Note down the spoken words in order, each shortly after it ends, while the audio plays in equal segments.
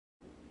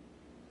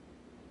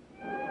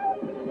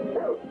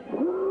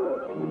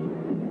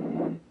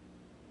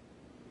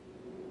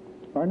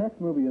Our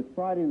next movie is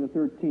Friday the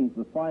 13th,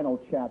 the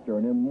final chapter,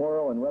 an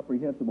immoral and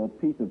reprehensible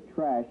piece of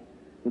trash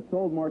that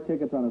sold more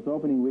tickets on its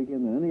opening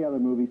weekend than any other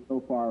movie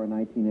so far in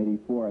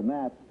 1984, and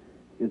that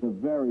is a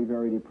very,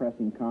 very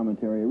depressing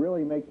commentary. It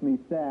really makes me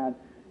sad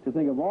to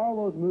think of all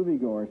those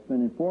moviegoers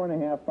spending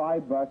 $4.50,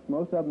 $5,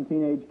 most of them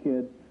teenage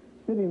kids,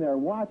 sitting there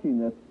watching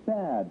this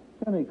sad,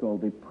 cynical,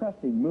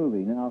 depressing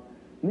movie. Now,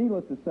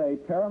 needless to say,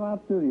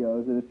 Paramount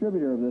Studios, the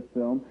distributor of this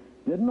film,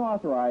 didn't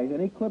authorize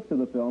any clips of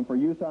the film for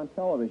use on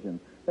television.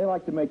 They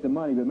like to make the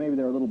money, but maybe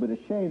they're a little bit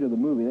ashamed of the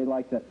movie. They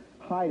like to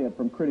hide it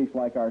from critics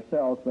like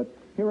ourselves. But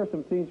here are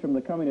some scenes from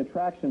the Coming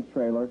Attractions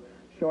trailer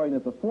showing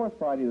that the fourth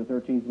Friday the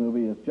 13th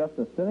movie is just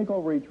a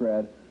cynical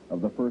retread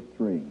of the first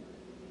three.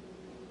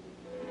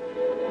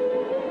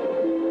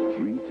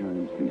 3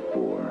 times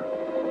before,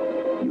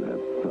 you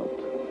have felt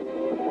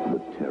the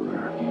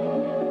terror,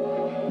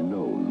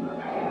 known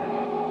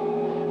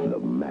the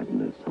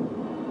madness,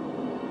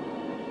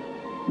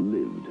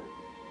 lived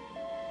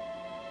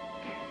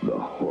the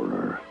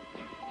horror.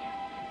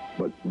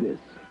 But this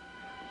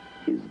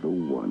is the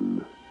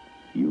one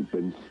you've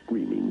been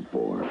screaming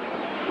for.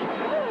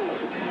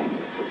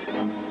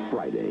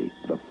 Friday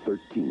the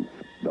 13th,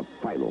 the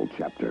final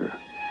chapter.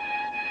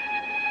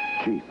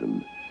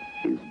 Jason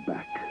is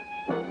back.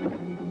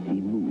 He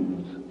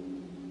moves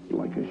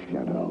like a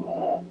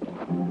shadow,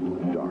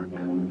 dark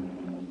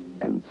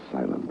and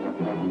silent.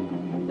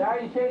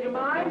 Sorry to change your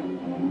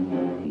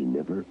mind? He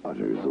never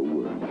utters a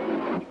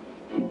word.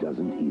 He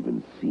doesn't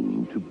even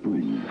seem to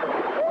breathe.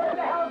 Where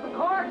the hell's the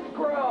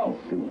corkscrew?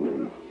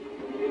 Simply,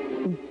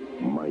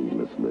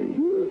 mindlessly,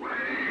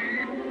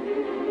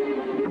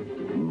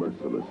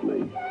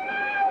 mercilessly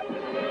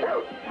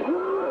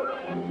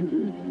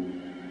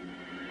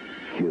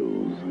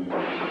kills.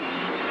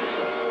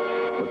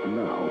 But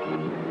now,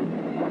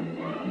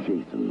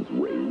 Jason's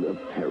reign of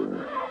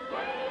terror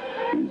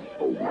is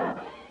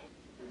over.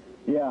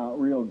 Yeah,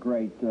 real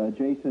great.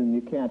 Jason,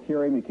 you can't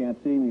hear him, you can't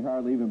see him, he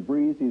hardly even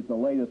breathes. He's the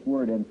latest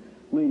word in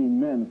leading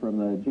men from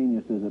the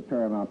geniuses at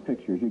Paramount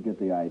Pictures. You get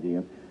the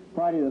idea.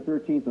 Friday the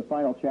 13th, the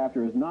final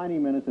chapter, is 90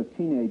 minutes of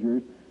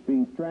teenagers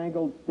being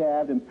strangled,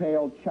 stabbed,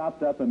 impaled,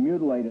 chopped up, and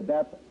mutilated.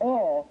 That's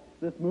all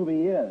this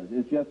movie is.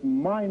 It's just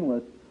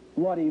mindless,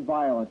 bloody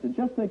violence. And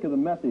just think of the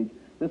message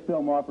this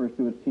film offers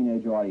to its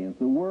teenage audience.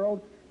 The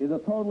world is a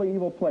totally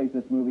evil place,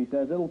 this movie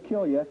says. It'll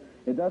kill you.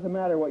 It doesn't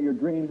matter what your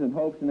dreams and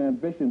hopes and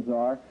ambitions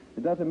are.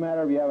 It doesn't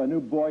matter if you have a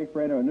new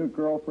boyfriend or a new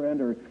girlfriend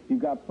or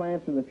you've got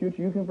plans for the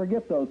future. You can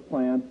forget those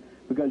plans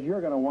because you're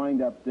going to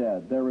wind up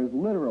dead. There is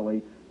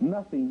literally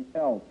nothing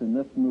else in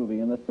this movie.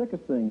 And the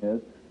sickest thing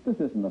is, this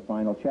isn't the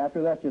final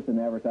chapter. That's just an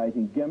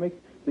advertising gimmick.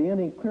 The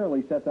ending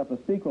clearly sets up a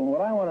sequel. And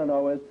what I want to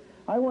know is,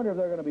 I wonder if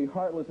they're going to be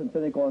heartless and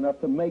cynical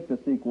enough to make the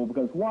sequel,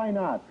 because why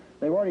not?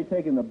 They've already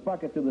taken the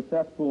bucket to the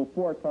cesspool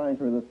 4 times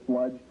for this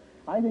sludge.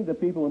 I think the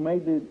people who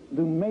made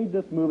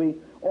this movie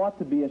ought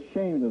to be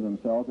ashamed of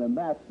themselves, and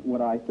that's what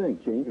I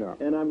think, Chief. Yeah.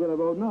 And I'm going to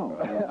vote no.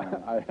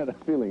 I had a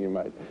feeling you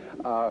might.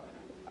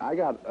 I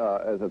got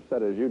as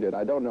upset as you did.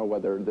 I don't know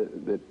whether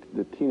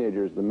the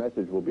teenagers, the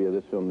message will be of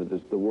this film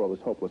that the world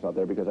is hopeless out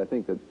there, because I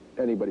think that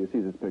anybody who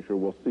sees this picture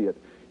will see it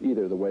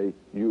either the way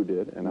you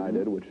did and I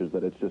did, which is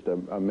that it's just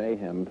a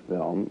mayhem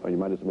film, or you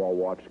might as well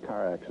watch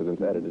car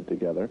accidents edited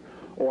together,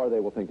 or they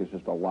will think it's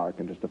just a lark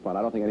and just a fun.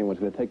 I don't think anyone's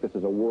going to take this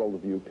as a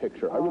worldview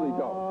picture. I really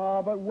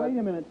don't. But wait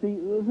a minute. See,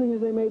 the thing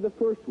is, they made the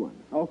first one.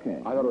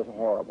 Okay. I thought it was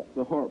horrible.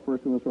 The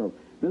first one was horrible.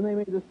 Then they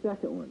made the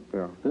second one.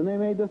 Yeah. Then they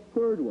made the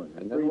third one.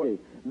 And then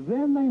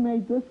Then they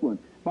made this one.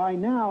 By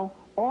now,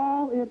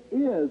 all it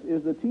is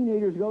the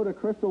teenagers go to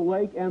Crystal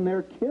Lake and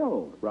they're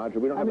killed. Roger,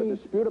 we don't have a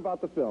dispute about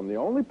the film. The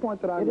only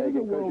point that I'm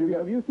making, because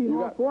have you seen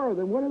all 4 of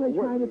them? What are they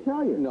trying to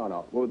tell you?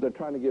 No. Well, they're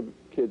trying to give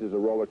kids as a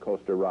roller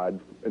coaster ride,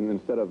 and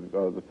instead of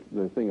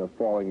the thing of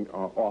falling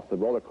off the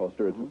roller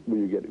coaster, it's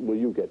will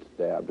you get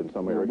stabbed in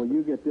some way? Will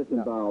you get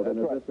disemboweled and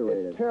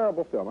eviscerated? It's a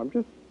terrible film. I'm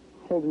just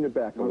holding you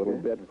back a little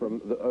bit from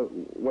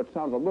what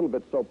sounds a little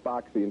bit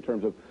soapboxy in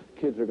terms of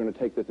kids are going to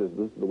take this as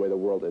this is the way the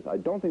world is. I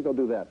don't think they'll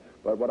do that.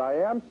 But what I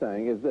am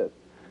saying is this,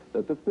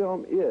 that the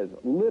film is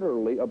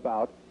literally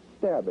about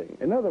stabbing.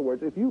 In other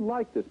words, if you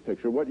like this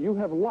picture, what you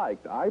have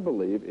liked, I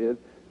believe, is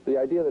the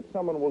idea that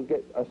someone will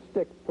get a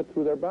stick put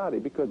through their body,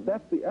 because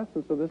that's the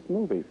essence of this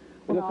movie.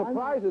 And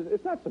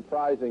it's not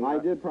surprising. I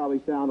did probably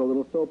sound a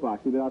little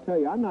soapboxy, but I'll tell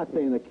you, I'm not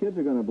saying the kids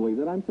are going to believe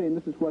it. I'm saying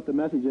this is what the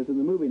message is in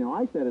the movie. Now,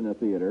 I sat in a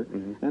theater,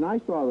 and I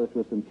saw this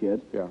with some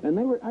kids, and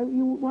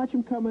you watch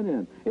them coming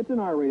in. It's an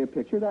R-rated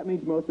picture. That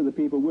means most of the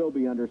people will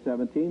be under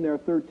 17. They're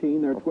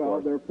 13, they're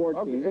 12, they're 14.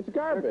 Okay, it's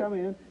garbage. They're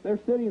coming in. They're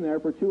sitting there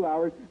for 2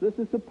 hours. This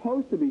is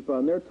supposed to be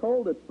fun. They're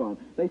told it's fun.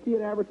 They see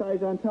it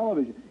advertised on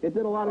television. It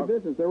did a lot of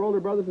business. Their older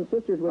brothers and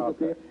sisters went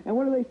to see it. And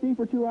what do they see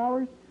for 2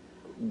 hours?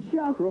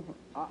 Just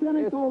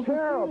cynical. It's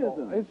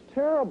terrible. It's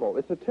terrible.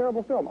 It's a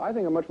terrible film. I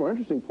think a much more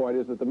interesting point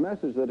is that the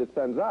message that it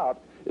sends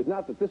out is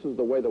not that this is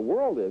the way the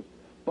world is,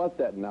 but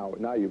that now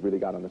you've really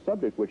got on the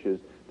subject, which is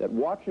that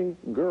watching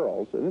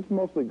girls, and it's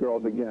mostly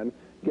girls again,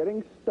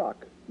 getting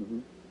stuck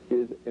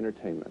is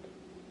entertainment.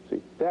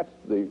 See, that's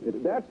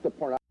the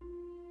point.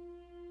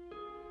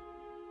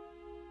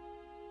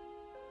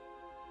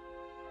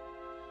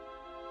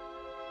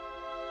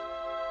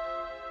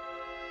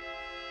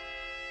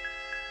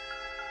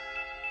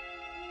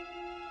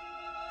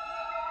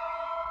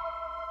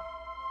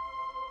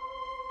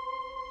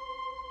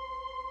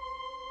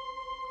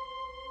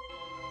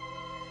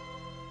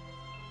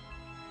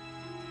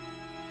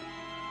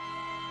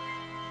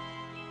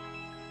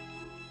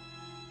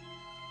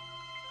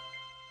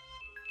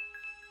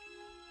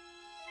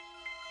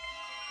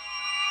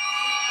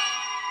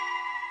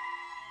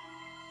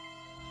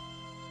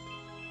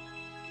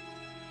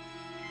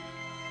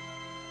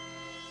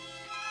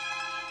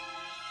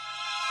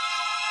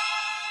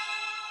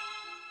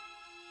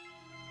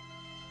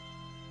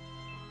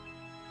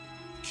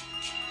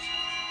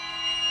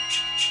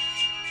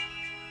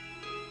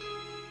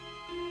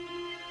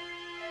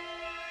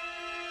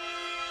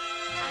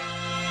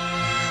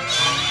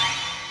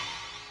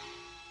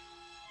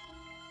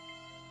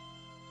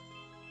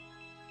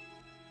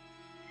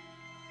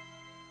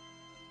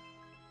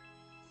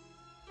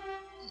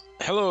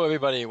 Hello,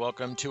 everybody.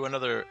 Welcome to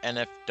another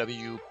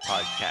NFW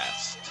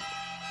podcast.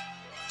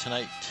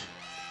 Tonight,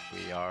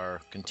 we are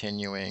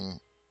continuing,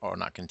 or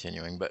not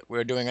continuing, but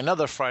we're doing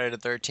another Friday the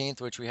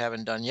 13th, which we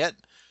haven't done yet.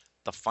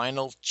 The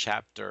final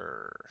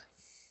chapter,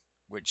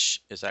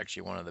 which is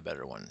actually one of the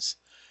better ones.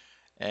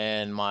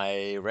 And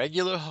my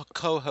regular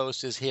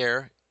co-host is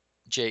here,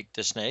 Jake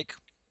the Snake.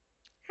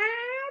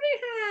 Howdy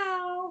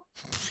how.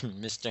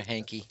 Mr.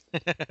 Hanky.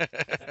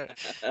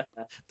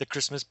 The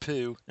Christmas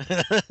poo. Mr.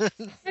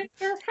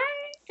 Hanky,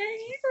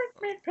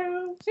 Christmas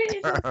poo,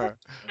 season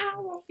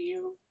all of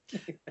you.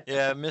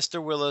 Yeah,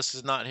 Mr. Willis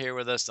is not here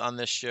with us on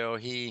this show.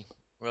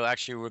 We're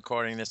actually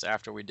recording this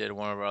after we did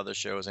one of our other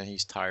shows, and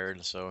he's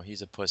tired, so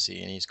he's a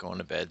pussy, and he's going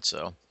to bed,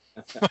 so.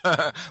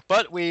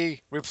 But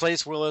we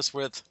replaced Willis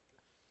with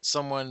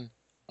someone,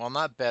 well,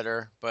 not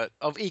better, but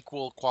of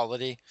equal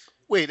quality.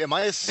 Wait, am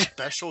I a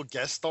special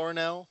guest star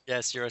now?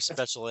 Yes, you're a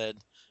special ed.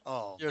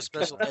 Oh, You're a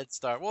special ed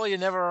star. Well, you're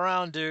never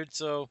around, dude,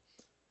 so,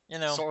 you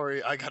know.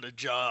 sorry, I got a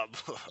job.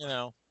 You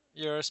know,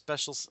 you're a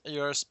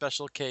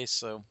special case,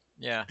 so,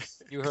 yeah.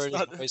 You heard his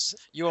not- voice.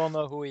 You all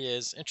know who he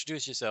is.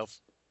 Introduce yourself.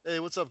 Hey,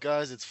 what's up,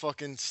 guys? It's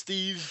fucking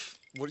Steve.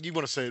 What do you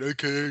want to say? It?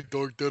 AKA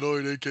Dark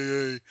Deadite,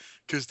 AKA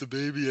Kiss the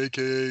Baby,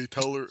 AKA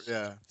Teller.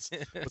 Yeah.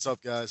 What's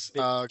up, guys?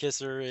 Big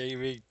kisser,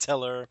 Avery,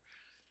 Teller,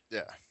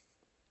 Yeah.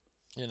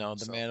 you know,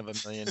 the So- man of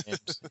a million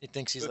names. He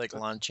thinks he's like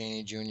Lon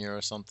Chaney Jr.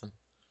 or something.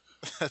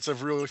 That's a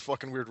really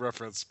fucking weird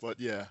reference, but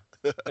yeah.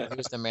 He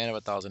was the man of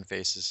 1,000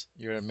 faces.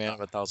 You're a man of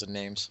 1,000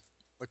 names.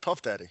 Like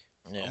Puff Daddy.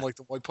 Yeah, I'm like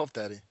the white Puff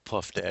Daddy.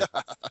 Puff Dad.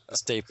 The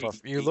Stay Puff.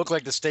 You look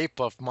like the Stay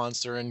Puff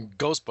monster in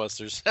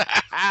Ghostbusters.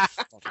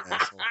 Fucking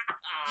asshole.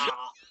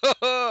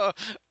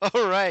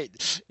 All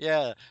right.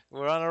 Yeah,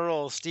 we're on a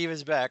roll. Steve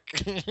is back.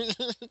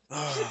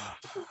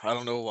 I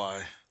don't know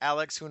why.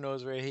 Alex, who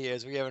knows where he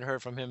is? We haven't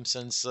heard from him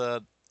since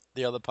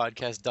the other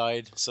podcast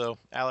died. So,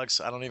 Alex,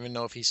 I don't even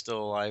know if he's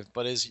still alive,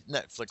 but his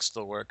Netflix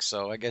still works,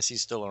 so I guess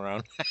he's still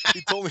around.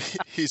 He told me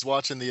he's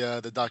watching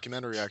the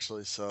documentary,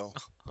 actually, so.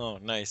 Oh,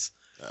 nice.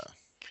 Yeah.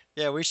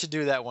 Yeah, we should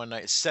do that one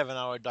night.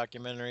 7-hour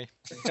documentary.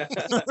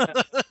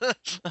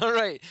 All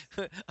right.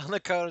 On the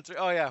count of three.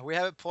 Oh, yeah. We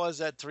have it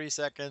paused at 3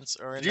 seconds.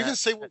 Or in Did you even that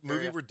say what movie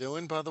area. we're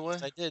doing, by the way?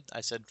 I did.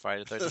 I said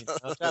Friday the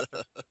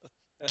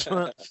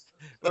 13th.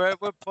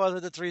 We're paused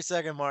at the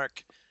 3-second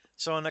mark.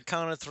 So on the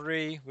count of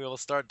three, we will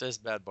start this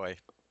bad boy.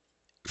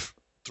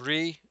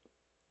 3,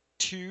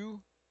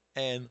 2,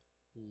 and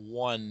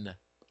 1.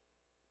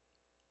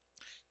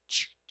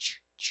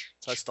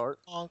 I start?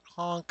 Honk,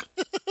 honk.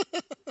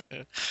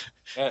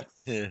 If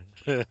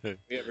we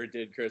ever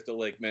did Crystal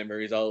Lake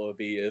Memories, all it would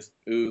be is,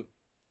 ooh,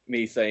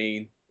 me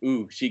saying,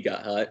 ooh, she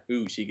got hot.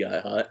 Ooh, she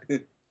got hot.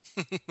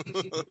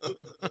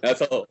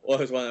 That's all it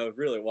was when I was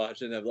really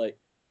watching. I'm like,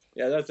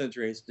 yeah, that's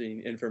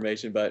interesting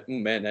information, but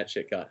man, that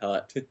shit got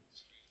hot.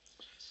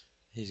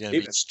 He's going to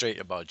be Even- straight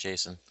about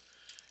Jason.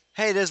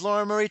 Hey, there's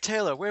Laura Marie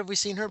Taylor. Where have we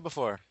seen her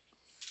before?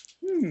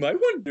 I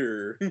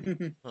wonder.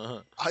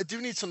 I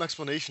do need some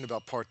explanation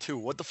about part 2.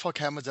 What the fuck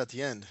happens at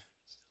the end?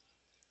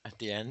 At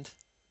the end?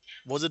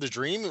 Was it a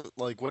dream?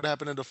 Like, what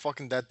happened to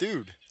fucking that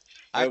dude?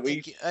 I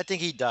we-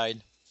 think he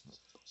died.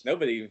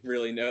 Nobody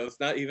really knows,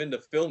 not even the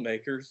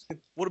filmmakers.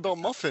 What about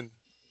Muffin?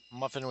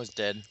 Muffin was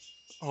dead.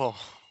 Oh,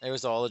 It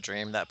was all a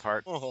dream, that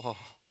part. oh.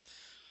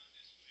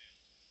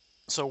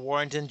 So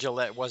Warrington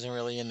Gillette wasn't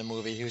really in the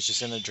movie. He was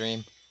just in a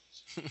dream.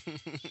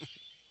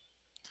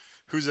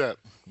 Who's that?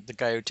 The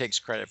guy who takes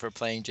credit for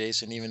playing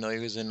Jason, even though he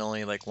was in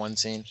only like one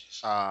scene.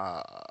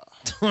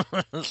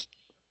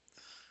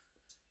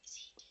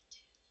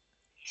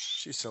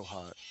 She's so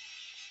hot.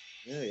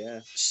 Oh, yeah.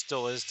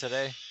 Still is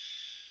today.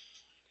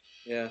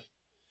 Yeah.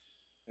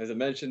 As I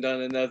mentioned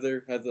on on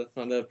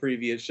the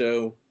previous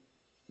show,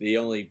 the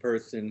only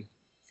person,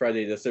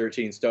 Friday the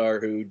 13th star,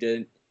 who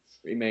didn't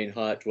remain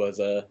hot was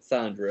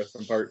Sandra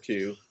from part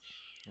 2.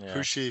 Yeah.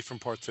 Who's she from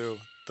part 2?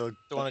 The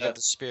The one who got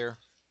the spear.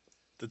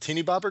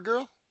 teeny bopper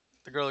girl?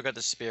 The girl who got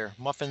the spear.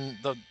 Muffin.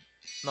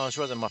 No, she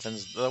wasn't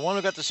Muffins. The one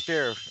who got the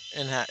spear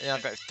got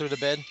through the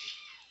bed.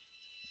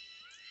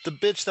 The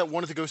bitch that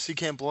wanted to go see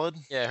Camp Blood?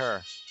 Yeah,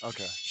 her.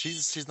 Okay.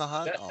 She's not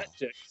hot? That, Oh. that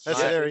chick. That's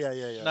Yeah. there,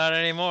 yeah. Not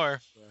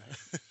anymore.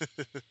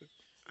 Yeah.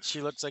 She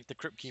looks like the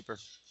Crypt Keeper.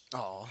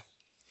 Oh.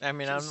 I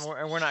mean, She's-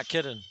 we're not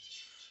kidding.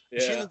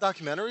 Is she in Yeah. the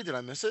documentary? Did I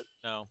miss it?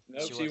 No,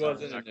 Nope, she not in wasn't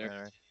the in there.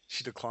 documentary.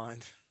 She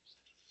declined.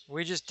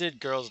 We just did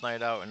Girls'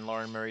 Night Out, and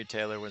Lauren Marie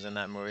Taylor was in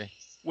that movie.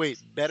 Wait,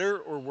 better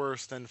or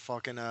worse than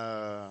fucking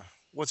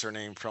what's her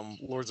name from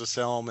Lords of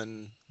Salem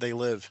and They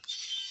Live?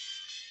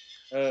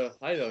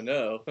 I don't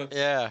know.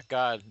 Yeah,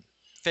 God.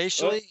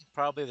 Facially,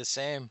 probably the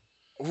same.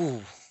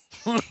 Ooh.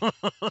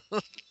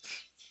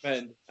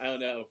 And I don't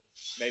know.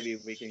 Maybe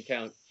we can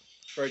count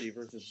Freddy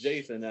versus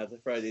Jason as a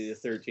Friday the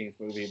 13th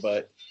movie,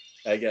 but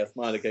I guess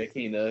Monica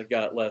Keena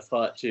got less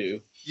hot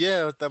too.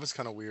 Yeah, that was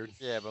kind of weird.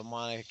 Yeah, but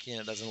Monica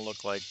Keena doesn't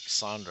look like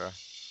Sandra.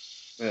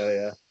 Oh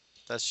yeah.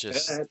 That's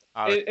just Uh,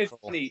 out of In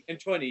control.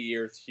 20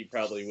 years, she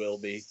probably will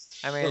be.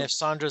 I mean, if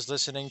Sandra's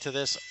listening to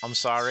this, I'm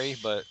sorry,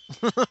 but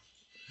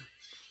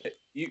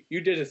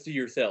You did this to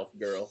yourself,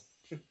 girl.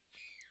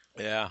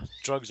 Yeah,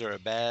 drugs are a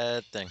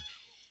bad thing.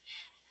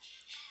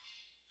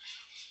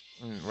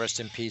 Rest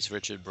in peace,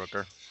 Richard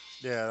Brooker.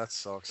 Yeah, that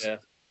sucks. Yeah.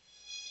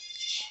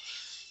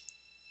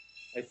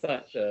 I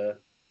thought,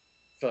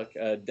 fuck,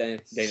 Dana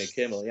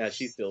Kimmel. Yeah,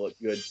 she still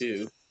looked good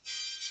too.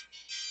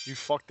 You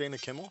fucked Dana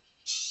Kimmel?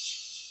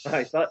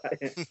 I thought,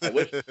 I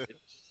wish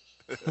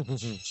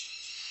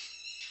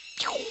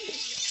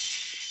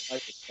I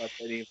could fuck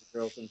any of the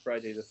girls in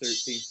Friday the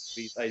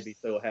 13th. I'd be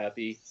so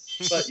happy.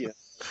 But, you know,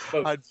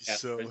 both I'd be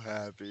so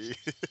Catherine.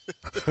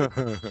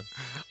 happy.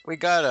 We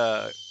got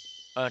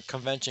a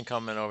convention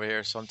coming over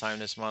here sometime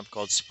this month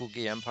called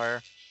Spooky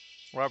Empire.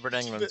 Robert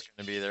Englund's going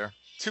to be there.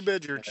 Too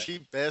bad you're a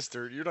cheap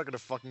bastard. You're not gonna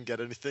fucking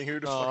get anything. Who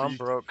the No, fuck are I'm you?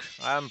 broke.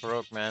 I'm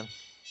broke, man.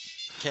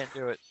 Can't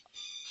do it.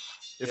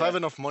 If I have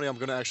enough money, I'm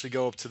gonna actually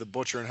go up to the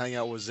butcher and hang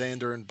out with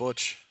Xander and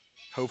Butch.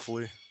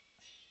 Hopefully.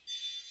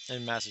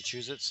 In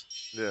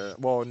Massachusetts. Yeah.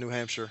 Well, in New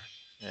Hampshire.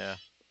 Yeah.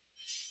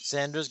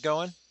 Sanders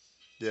going?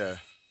 Yeah.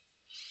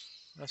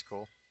 That's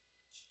cool.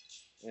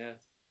 Yeah.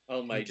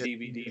 All my Okay.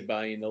 DVD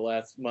buying the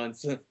last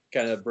month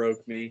kind of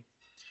broke me.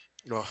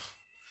 Ugh.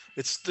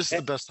 This is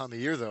the best time of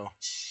year though.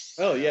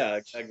 Oh, yeah,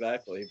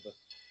 exactly. But,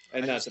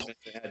 and I not just to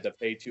mention I had to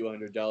pay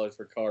 $200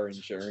 for car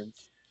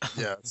insurance.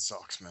 Yeah, it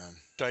sucks, man.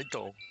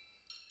 Geico.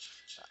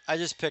 I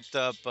just picked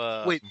up.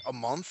 Wait, a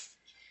month?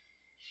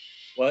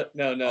 What?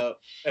 No.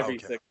 Every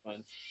okay. 6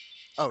 months.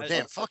 Oh I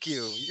damn! just- Fuck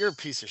you. You're a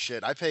piece of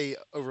shit. I pay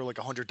over like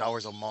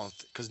 $100 a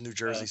month because New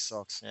Jersey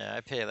sucks. Yeah,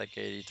 I pay like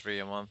 83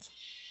 a month.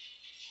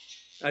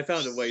 I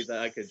found a way that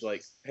I could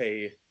like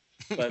pay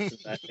less than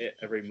that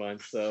every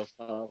month, so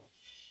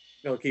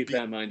I'll keep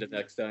that in mind the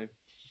next time.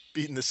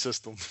 Beating the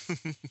system.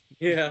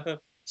 Yeah.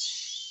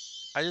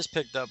 I just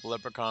picked up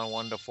Leprechaun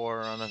 1 to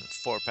 4 on a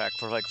 4-pack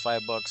for like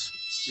 $5.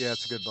 Yeah,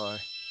 it's a good buy.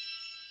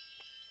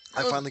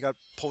 I finally got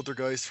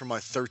Poltergeist for my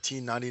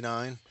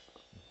 $13.99.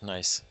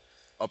 Nice.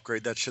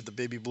 Upgrade that shit to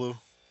baby blue.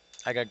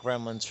 I got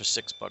Gremlins for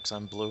 $6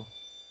 on Blue.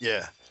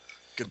 Yeah,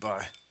 good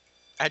buy.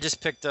 I just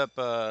picked up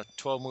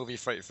 12 movie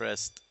Fright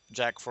Fest,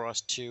 Jack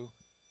Frost 2,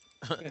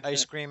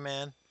 Ice Cream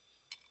Man.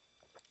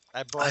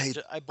 I bought hate-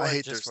 it I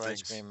hate just those for Ice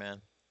things. Cream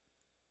Man.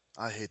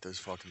 I hate those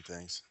fucking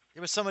things.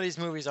 Yeah, but some of these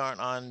movies aren't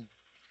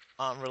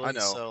release, know.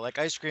 so like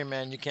Ice Cream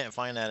Man, you can't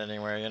find that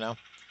anywhere, you know?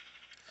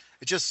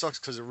 It just sucks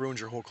because it ruins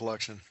your whole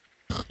collection.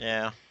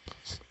 Yeah.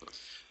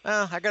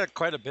 Well, I got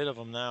quite a bit of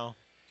them now.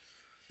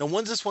 Now,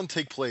 when's this one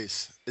take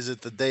place? Is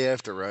it the day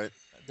after, right?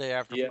 Day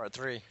after Yeah. part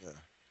 3.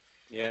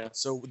 Yeah.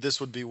 So this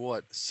would be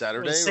what,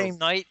 Saturday? The or- same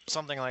night,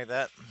 something like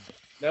that.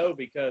 No,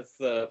 because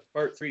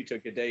part 3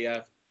 took a day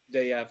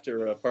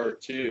after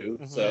part 2,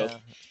 so Yeah,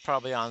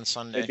 probably on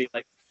Sunday. it'd be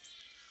like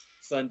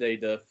Sunday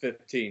the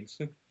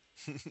 15th.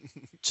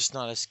 Just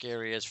not as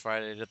scary as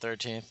Friday the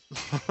 13th.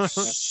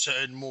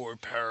 Send more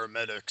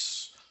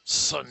paramedics.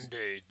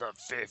 Sunday the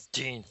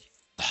 15th.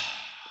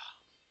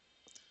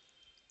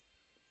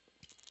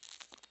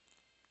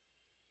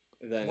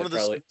 Then One it of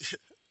probably this,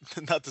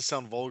 not to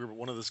sound vulgar, but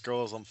one of this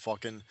girls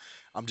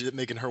I'm just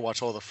making her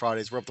watch all the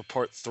Fridays. We're up to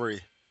part 3.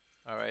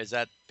 All right, is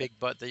that big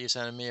butt that you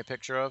sent me a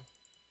picture of?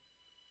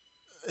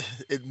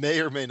 It may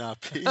or may not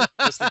be,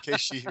 just in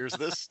case she hears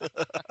this.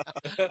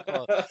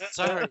 Well,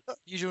 sorry,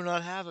 you do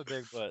not have a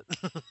big butt.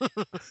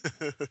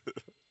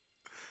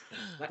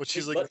 But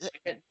she's like,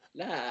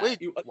 wait,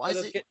 why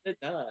is it-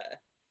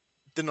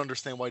 didn't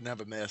understand why I didn't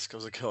have a mask. I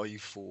was like, oh, you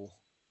fool.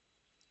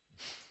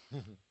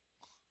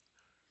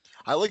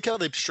 I like how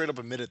they straight up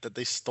admitted that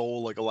they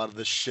stole like a lot of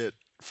this shit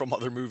from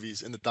other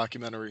movies in the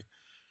documentary.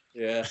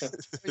 Yeah.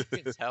 You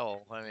can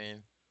tell. I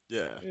mean,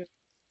 Yeah.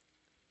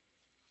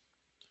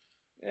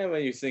 And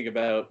when you think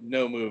about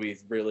no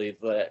movies really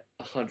that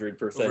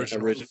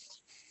 100% original.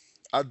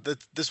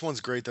 This one's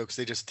great though because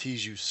they just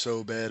tease you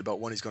so bad about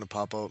when he's gonna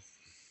pop up,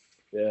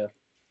 Yeah.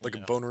 like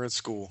Yeah. a boner at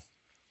school.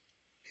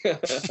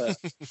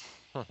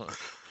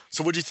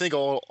 So what'd you think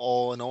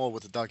all in all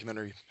with the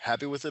documentary?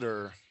 Happy with it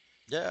or?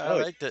 yeah, I Oh,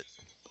 liked it.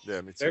 Yeah,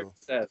 me Very too.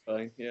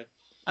 satisfying. Yeah.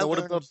 I Now, what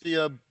learned- about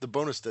the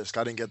bonus disc?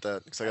 I didn't get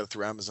that because I got it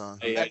through Amazon.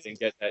 I didn't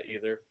get that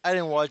either. I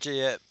didn't watch it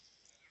yet.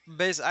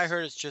 I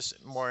heard it's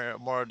just more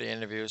of the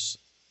interviews.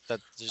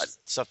 That's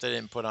just stuff they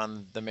didn't put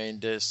on the main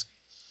disc.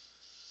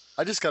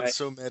 I just got I-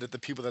 so mad at the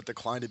people that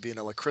declined it being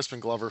like Crispin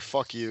Glover,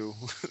 fuck you.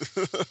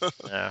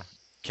 Yeah,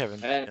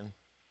 Kevin And- Bacon.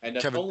 And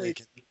if Kevin only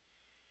Bacon.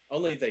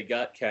 only they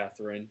got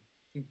Catherine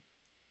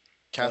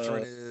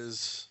Catherine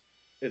is.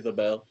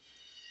 Isabel.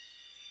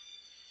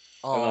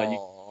 on, you-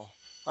 Oh,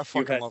 I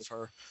fucking had love to-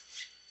 her.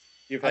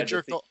 You've I had to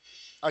jerked see. off.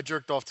 I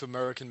jerked off to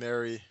American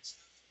Mary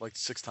like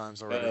 6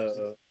 times already.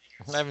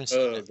 I haven't seen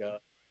Oh it. god.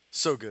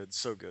 So good,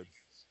 so good.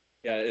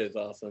 Yeah, it is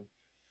awesome.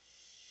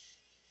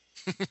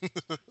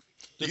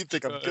 You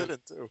think I'm good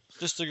at too?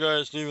 Just the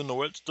guys leaving the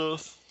wet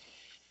stuff.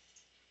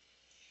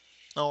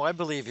 Oh, I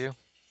believe you.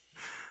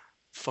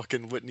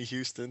 Fucking Whitney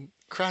Houston.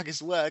 Crack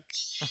is whack.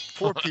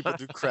 Poor people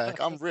do crack.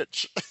 I'm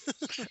rich.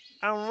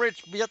 I'm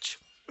rich, bitch.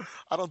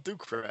 I don't do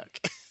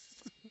crack.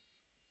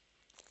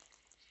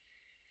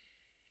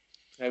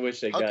 I wish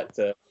they How- got.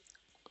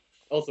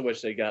 Also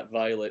wish they got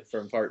Violet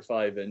from Part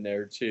 5 in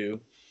there too.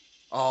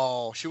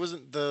 Oh, she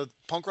wasn't the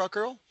punk rock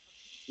girl?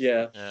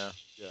 Yeah. Yeah.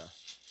 Yeah.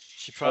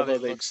 She probably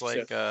Although they looks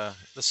like the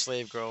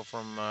slave girl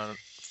from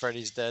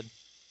Freddy's Dead.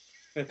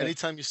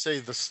 Anytime you say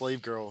the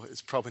slave girl,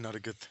 it's probably not a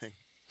good thing.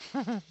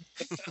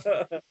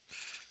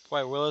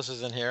 Why Willis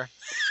is in here?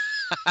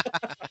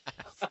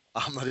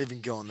 I'm not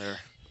even going there.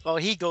 Oh,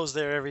 he goes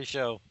there every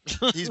show.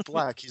 He's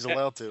black. He's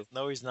allowed to.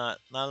 No, he's not.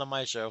 Not on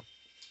my show.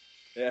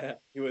 Yeah,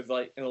 he was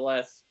like in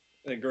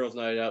the girls'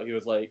 night out. He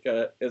was like,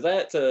 "Is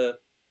that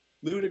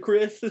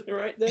ludicrous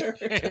right there?"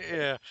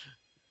 Yeah.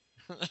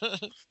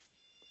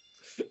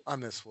 I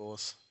miss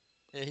Willis.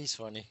 Yeah, he's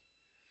funny.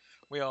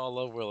 We all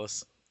love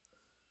Willis.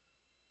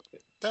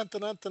 Dun,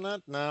 dun, dun, dun,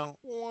 dun, now.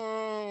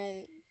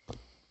 Wow.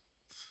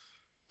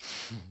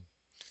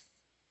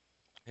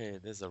 Hey,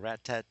 there's a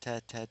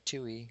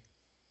rat-tat-tat-tat-tooey.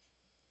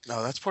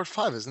 No, that's part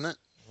 5, isn't it?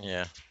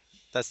 Yeah.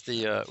 That's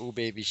the Ooh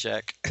Baby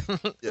Shack.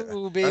 Yeah.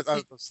 Ooh Baby.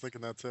 I was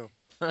thinking that too.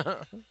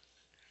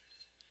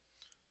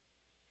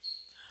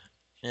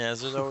 Yeah,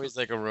 there's always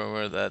like a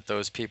rumor that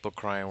those people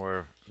crying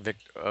were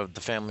of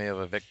the family of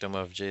a victim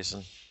of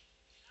Jason.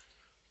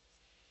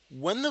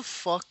 When the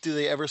fuck do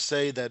they ever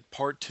say that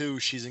part 2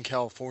 she's in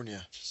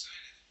California?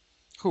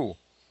 Who?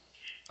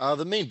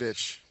 The main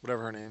bitch,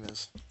 whatever her name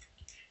is.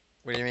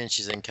 What do you mean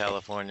she's in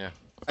California?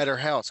 At her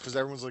house, because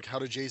everyone's like, how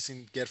did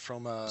Jason get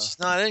from She's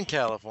not in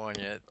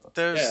California.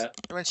 There's Yeah.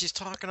 when she's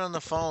talking on the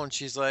phone,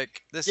 she's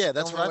like, "This Yeah, is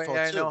that's the what I only way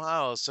thought, I know too.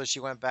 how." So she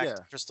went back Yeah.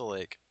 to Crystal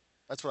Lake.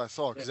 That's what I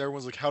thought, because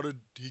everyone's like, how did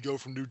he go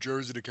from New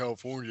Jersey to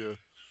California?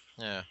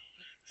 Yeah,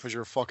 Because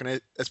you're fucking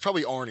it. It's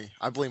probably Arnie.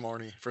 I blame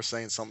Arnie for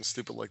saying something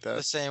stupid like the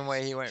that. same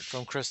way he went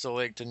from Crystal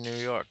Lake to New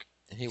York.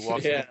 He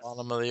walked Yeah. to the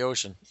bottom of the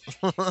ocean.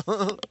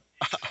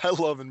 I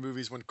love in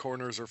movies when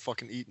coroners are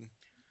fucking eaten.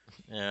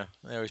 Yeah,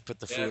 they always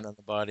put the Yeah. food on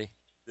the body.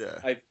 Yeah.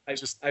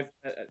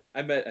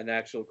 I met an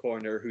actual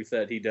coroner who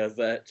said he does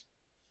that.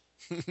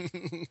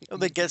 Well,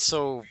 they get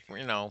so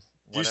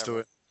Used to whatever.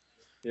 it.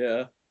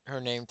 Yeah. Her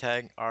name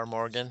tag R.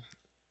 Morgan,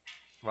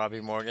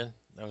 Robbie Morgan.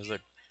 That was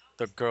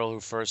the girl who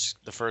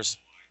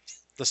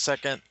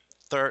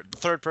the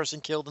third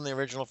person killed in the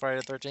original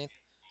Friday the 13th.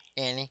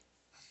 Annie.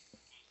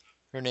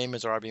 Her name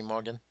is Robbie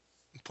Morgan.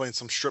 Playing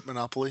some strip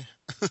Monopoly.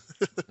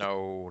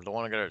 No, the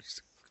one who got her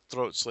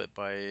throat slit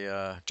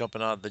by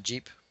jumping out of the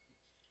Jeep.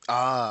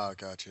 Ah,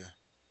 gotcha.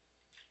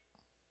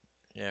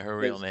 Yeah, her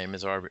real name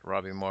is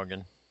Robbie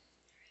Morgan.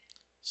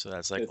 So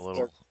that's like a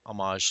little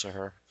homage to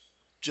her.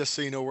 Just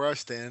so you know where I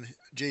stand,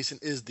 Jason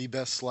is the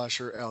best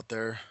slasher out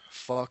there.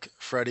 Fuck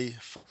Freddy.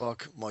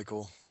 Fuck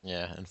Michael.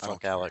 Yeah, and I don't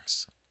fuck care.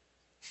 Alex.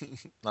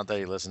 Not that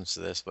he listens to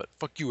this, but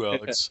fuck you,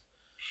 Alex.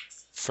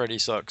 Freddy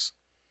sucks.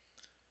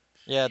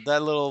 Yeah,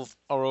 that little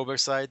aerobic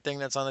side thing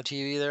that's on the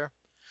TV there,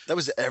 That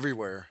was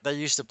everywhere. that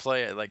used to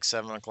play at like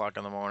 7 o'clock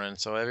in the morning.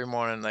 So every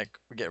morning, like,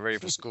 we get ready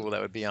for school,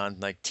 that would be on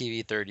like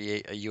TV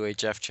 38, a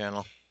UHF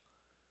channel.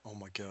 Oh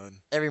my god.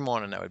 Every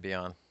morning that would be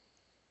on.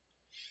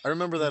 I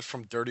remember that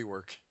from Dirty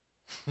Work.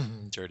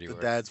 Dirty The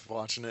work. dad's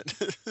watching it.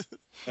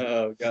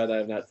 Oh God, I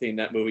have not seen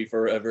that movie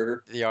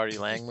forever. The Artie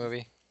Lang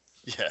movie.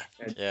 Yeah.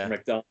 And Yeah.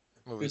 McDonald.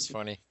 Movie's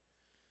funny.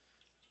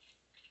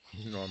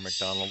 Norm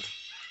Macdonald.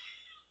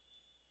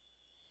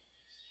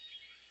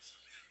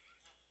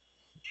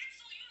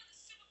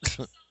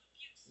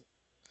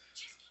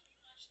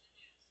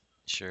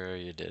 Sure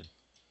you did.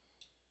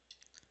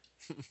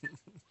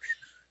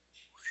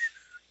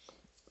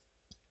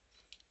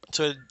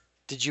 So,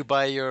 did you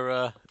buy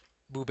your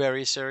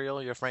Blueberry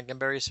cereal, your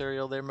Frankenberry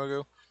cereal there,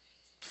 Mugu?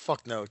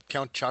 Fuck no.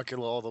 Count Chocula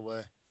all the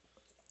way.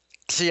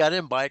 See, I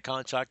didn't buy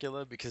Count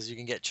Chocula because you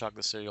can get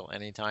chocolate cereal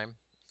anytime.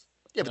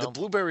 Yeah, but No. the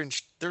blueberry,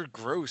 they're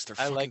gross. They're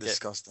I fucking liked it.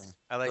 disgusting.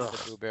 I like the Ugh.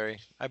 blueberry.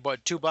 I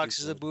bought 2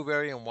 boxes of good.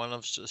 blueberry and 1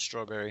 of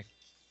strawberry.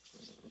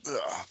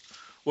 Ugh.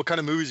 What kind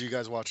of movies are you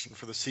guys watching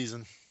for the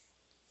season?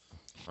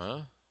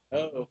 Huh?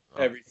 Oh,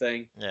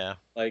 everything. Yeah,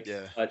 Like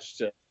Yeah.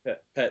 watched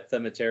Pet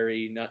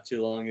Cemetery not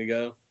too long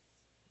ago.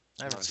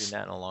 I haven't Nice. seen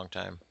that in a long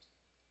time.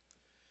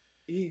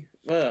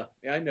 Well,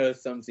 yeah, I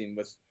noticed something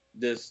was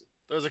this.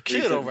 There's a kid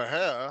Recent- over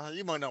here.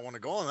 You might not want to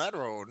go on that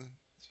road.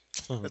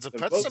 It's a The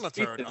pet most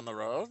cemetery recent- on the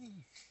road.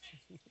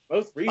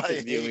 Most I recent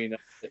hate- viewing.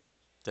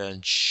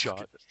 Then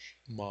shut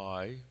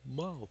my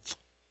mouth.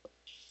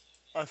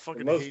 I The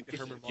fucking most hate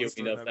Herman recent Munster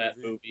viewing in of that that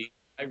movie. movie,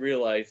 I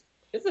realized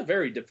it's a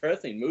very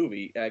depressing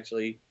movie.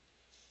 Actually,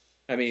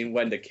 I mean,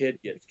 when the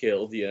kid gets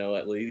killed,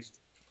 at least.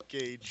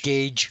 Gage.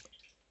 Gage.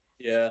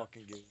 Yeah.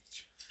 Fucking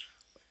Gage.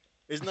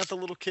 Isn't that the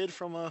little kid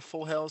from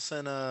Full House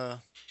and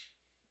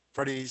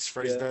Freddy's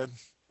Yeah. Dead?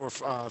 Or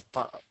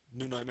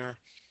New Nightmare?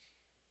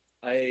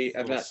 I'm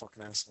Little not.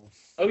 fucking asshole.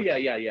 Oh yeah.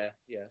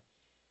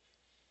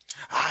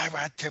 I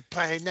want to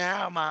play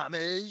now,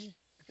 mommy.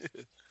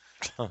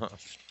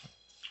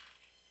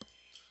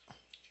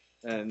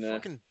 And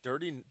Fucking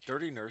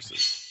dirty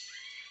nurses.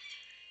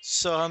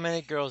 So, how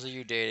many girls are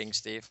you dating,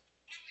 Steve?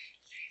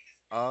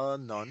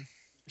 None.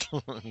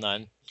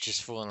 None.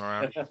 Just fooling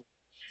around.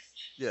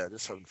 Yeah,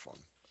 just having fun.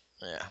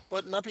 Yeah.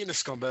 But not being a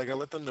scumbag, I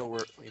let them know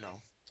where,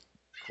 of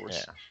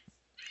course. Yeah.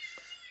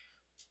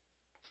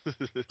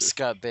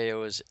 Scott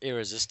Baio is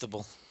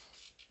irresistible.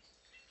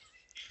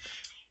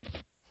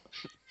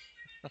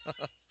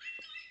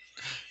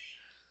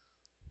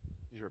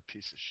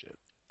 piece of shit.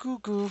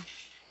 Cuckoo.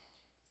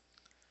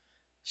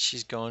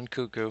 She's going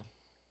cuckoo.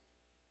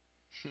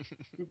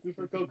 Cuckoo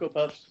for Cocoa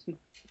Puffs.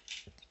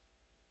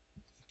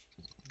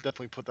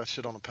 Definitely put that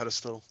shit on a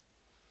pedestal.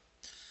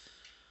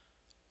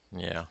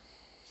 Yeah.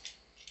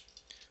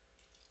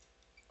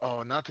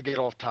 Oh, not to get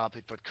off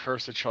topic, but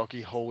Curse of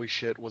Chucky, holy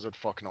shit, was it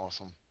fucking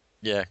awesome.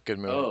 Yeah, good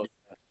movie. Oh,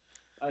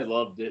 I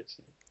loved it.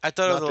 I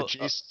thought Not it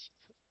that was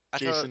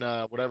Jason,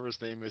 whatever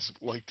his name is,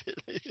 liked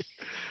it.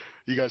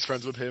 You guys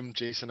friends with him?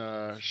 Jason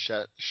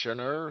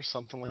Shenner or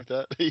something like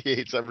that? He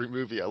hates every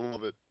movie. I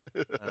love it.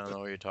 I don't know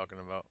what you're talking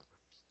about.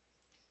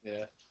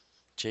 Yeah.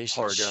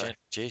 Jason Horror guy.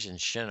 Jason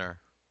Shinner.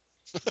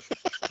 What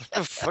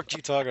the fuck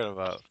you talking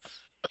about?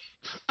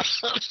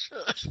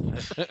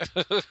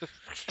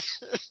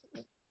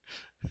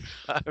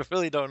 I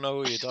really don't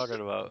know who you're talking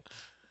about.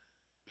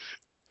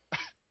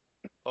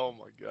 Oh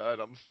my god,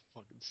 I'm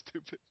fucking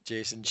stupid.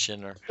 Jason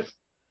Shinner.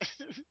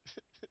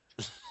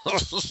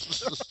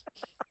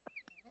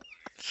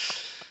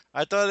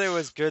 I thought it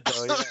was good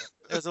though. Yeah.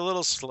 It was a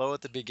little slow at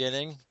the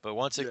beginning, but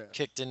once it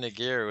kicked into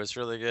gear, it was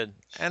really good.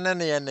 And then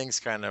the endings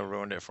kind of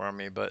ruined it for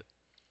me, but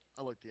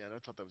I like the end. I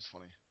thought that was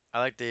funny. I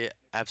like the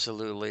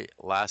absolutely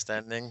last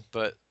ending,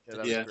 but Yeah,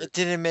 that was Yeah. great. it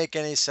didn't make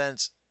any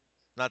sense.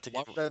 Not to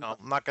Why give, would that-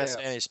 I'm not gonna yeah.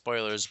 say any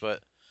spoilers,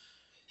 but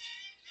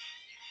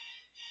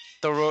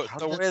How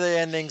the did way the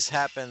endings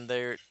happened,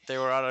 they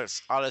were out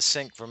of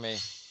sync for me.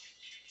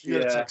 You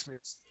gotta Yeah. text me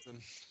or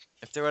something.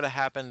 If they would have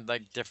happened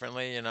like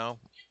differently, you know,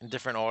 in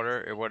different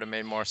order, it would have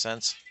made more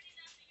sense.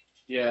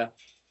 Yeah.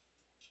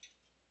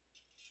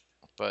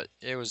 But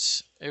it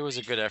was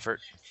a good effort.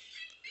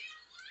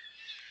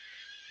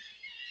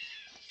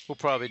 We'll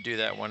probably do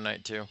that one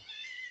night too.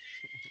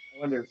 I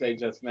wonder if they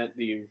just meant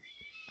the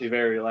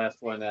very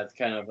last one that's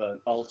kind of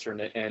an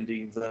alternate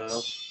ending,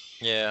 though.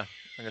 Yeah,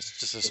 I guess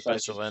just a If I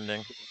special could-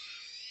 ending.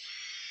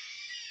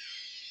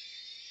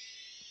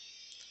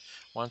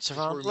 Once This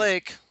around where we-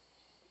 Blake.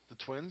 The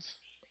twins?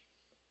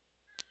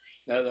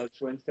 No, those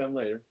twins come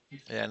later.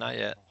 Yeah, not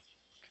yet.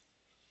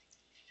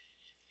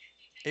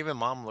 Even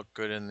mom looked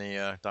good in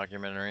the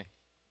documentary.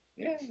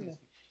 Yeah. Yeah.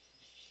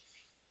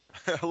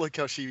 I like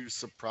how she was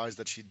surprised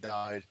that she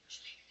died.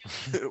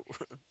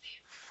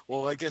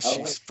 Well, I guess Oh.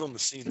 she's still in the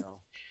scene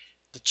now.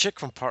 The chick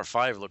from Part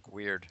 5 looked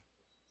weird.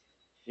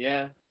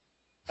 Yeah.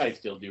 I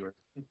still do her.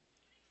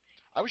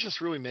 I was just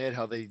really mad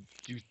how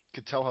you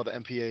could tell how the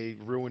MPA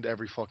ruined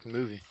every fucking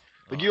movie.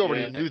 Like, you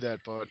already Yeah. knew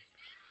that, but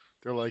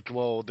they're like,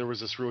 well, there was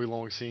this really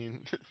long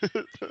scene.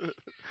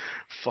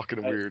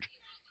 Fucking weird.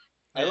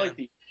 I like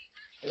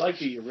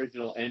the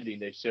original ending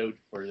they showed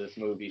for this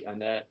movie on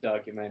that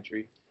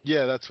documentary.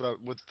 Yeah, that's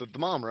with the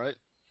mom, right?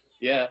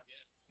 Yeah.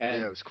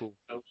 And Yeah, it was cool.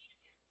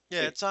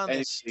 Yeah, it's on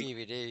this anything-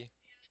 DVD.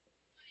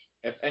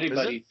 if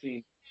anybody's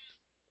seen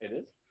it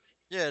is?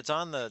 Yeah, it's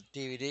on the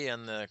DVD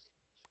and the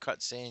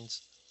cut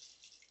scenes.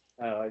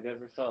 Oh, I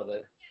never saw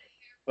that.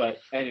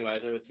 But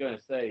anyways, I was going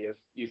to say, if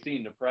you've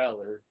seen The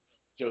Prowler,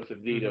 Joseph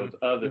Zito's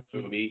other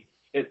movie,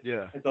 it's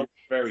also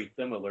very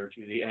similar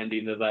to the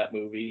ending of that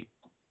movie.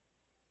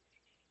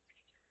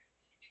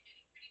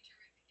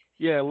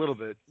 Yeah, a little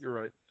bit. You're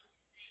right.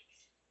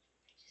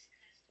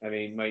 I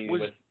mean,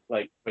 with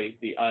like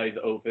the eyes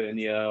open,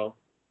 you know.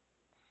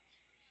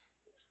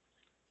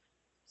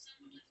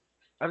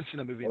 I haven't seen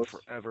that movie in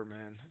forever,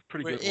 man.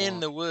 Pretty We're good. in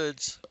the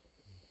woods.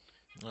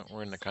 No,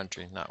 we're in the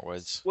country, not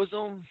woods. Was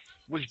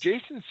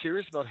Jason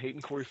serious about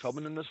hating Corey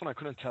Feldman in this one? I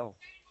couldn't tell.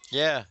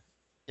 Yeah.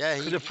 Yeah,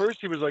 Because at first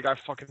he was like, I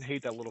fucking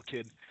hate that little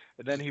kid.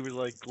 And then he was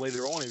like,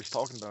 later on he was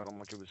talking about him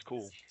like it was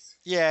cool.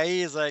 yeah,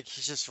 he's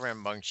just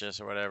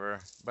rambunctious or whatever.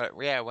 But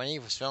yeah, when he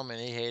was filming,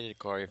 he hated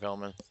Corey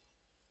Feldman.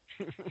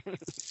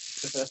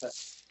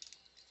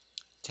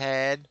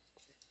 Ted,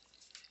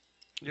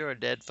 you're a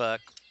dead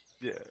fuck.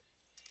 Yeah.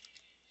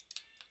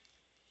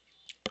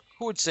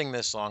 Who would sing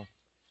this song?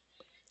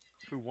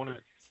 Who won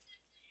it?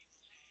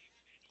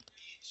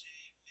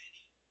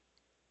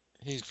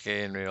 He's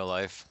gay in real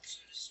life.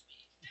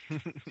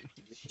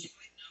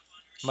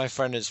 My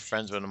friend is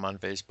friends with him on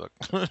Facebook.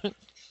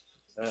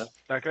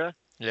 That guy?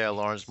 Yeah,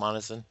 Lawrence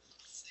Monison.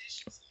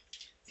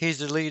 He's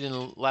the lead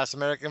in Last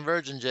American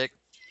Virgin, Jake.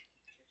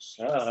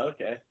 Oh,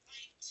 okay.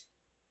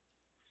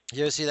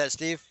 You ever see that,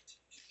 Steve?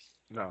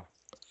 No.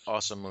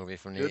 Awesome movie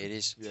from the Good?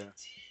 80s. Yeah.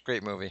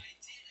 Great movie.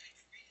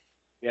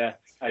 Yeah,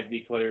 I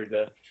declared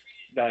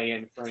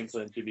Diane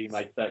Franklin to be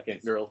my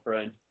second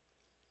girlfriend.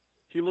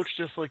 He looks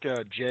just like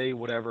a Jay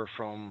whatever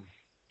from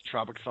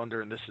Tropic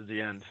Thunder, and This Is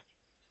the End.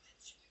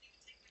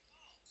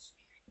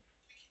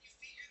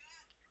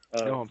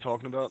 You know who I'm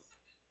talking about?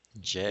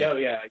 Jay. Oh,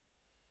 yeah.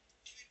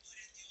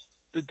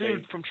 The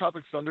dude from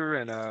Tropic Thunder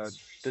and This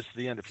Is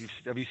the End.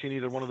 Have you seen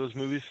either one of those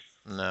movies?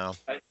 No.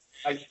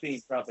 I've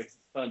seen Tropic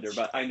Thunder,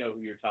 but I know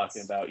who you're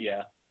talking about,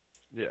 yeah.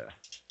 Yeah.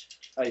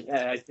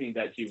 I've seen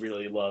that she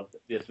really loved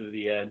This Is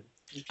the End.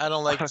 I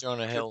don't like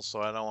Jonah Hill, so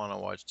I don't want to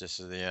watch This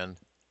Is the End.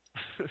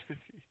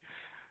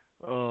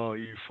 Oh,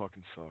 you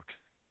fucking suck.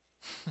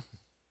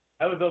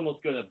 I was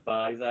almost going to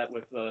buy that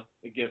with the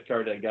gift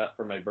card I got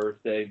for my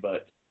birthday,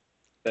 but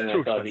then I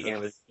Too saw the expensive.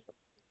 Amazon.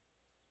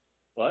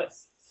 What?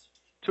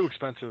 Too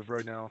expensive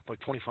right now. Like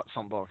 20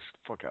 something bucks.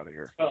 Fuck out of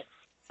here. Well,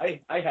 I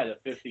had a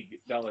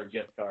 $50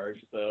 gift card,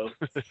 so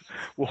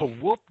Well,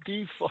 whoop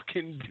de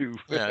fucking do.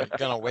 Yeah,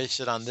 gonna waste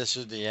it on this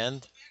at the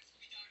end.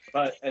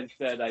 but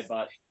instead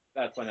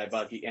that's when I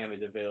bought the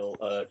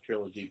Amityville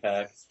trilogy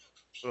pack.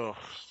 Ugh.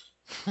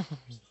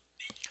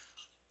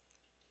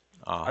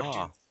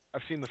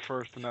 I've seen the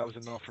first, and that was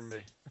enough for me.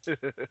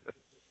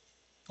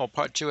 Well,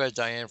 part 2 has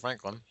Diane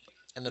Franklin,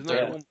 and the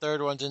Isn't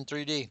third one's in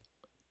 3D.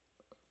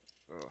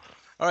 Ugh.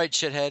 All right,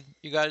 shithead,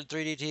 you got a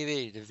 3D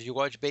TV. Have you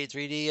watched Bait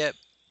 3D yet?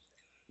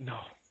 No.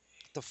 What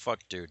the fuck,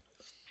 dude?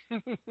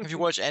 Have you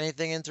watched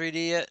anything in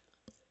 3D yet?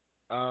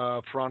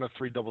 Piranha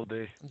 3 Double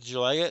D. Did you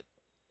like it?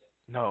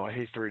 No, I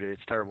hate 3D.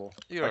 It's terrible.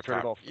 You're I turned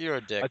it off. You're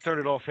a dick. I turned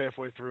it off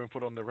halfway through and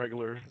put on the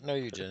regular. No,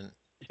 you didn't.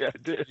 Yeah, I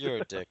did. You're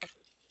a dick.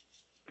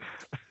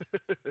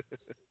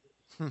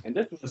 And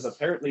this was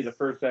apparently the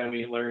first time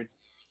we learned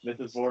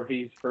Mrs.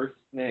 Voorhees' first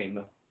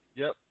name.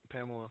 Yep,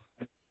 Pamela.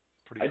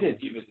 Pretty I cool.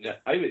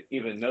 didn't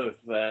even notice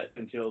that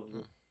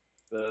until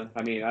I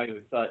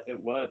always thought it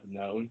was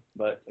known,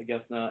 but I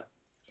guess not.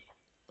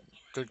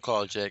 Good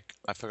call, Jake.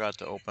 I forgot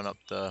to open up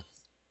the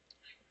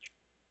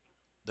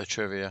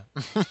trivia.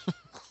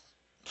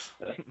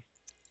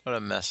 What a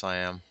mess I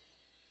am.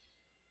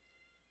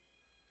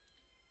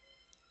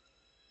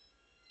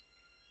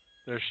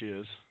 There she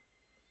is.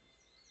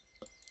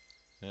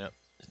 Yep.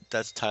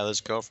 That's Tyler's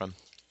girlfriend.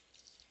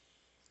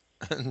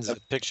 There's a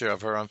picture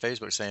of her on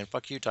Facebook saying,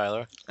 "Fuck you,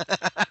 Tyler."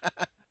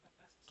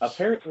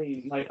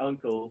 Apparently, my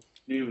uncle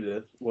knew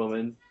this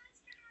woman.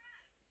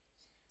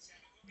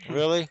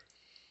 Really?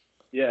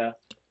 Yeah,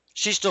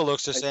 She still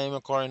looks the same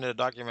according to the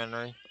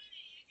documentary.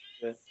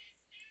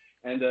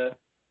 and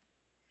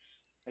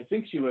I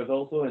think she was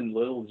also in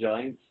Little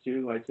Giants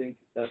too. I think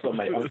that's what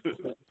my uncle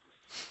said.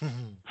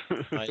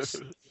 Nice.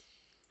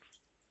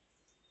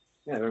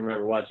 Yeah, I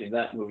remember watching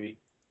that movie,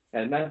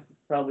 and that's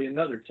probably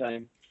another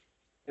time.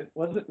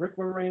 Wasn't Rick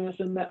Moranis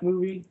in that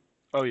movie?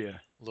 Oh, yeah.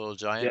 Little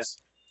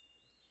Giants.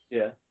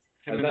 Yeah.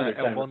 Him and Another that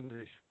El time.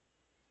 Bundy.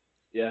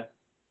 Yeah.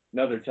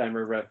 Another time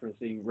we're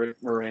referencing Rick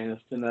Moranis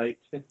tonight.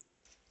 And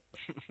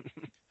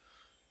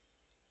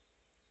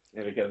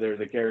because there's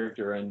a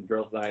character in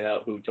Girls Night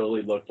Out who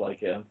totally looked like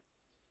him.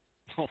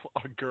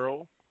 A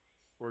girl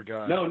or a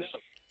guy? No,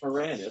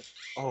 Moranis.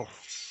 Oh.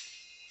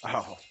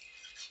 Oh.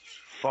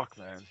 Fuck,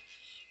 man.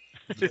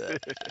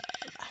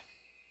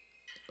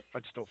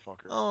 I'd still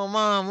fuck her. Oh,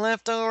 Mom,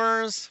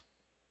 leftovers?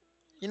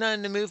 You're not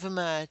in the mood for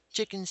my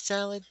chicken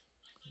salad?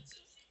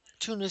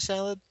 Tuna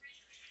salad?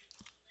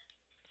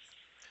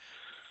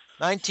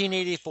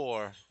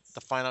 1984,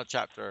 the final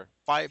chapter.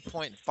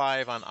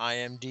 5.5 on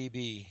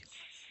IMDb.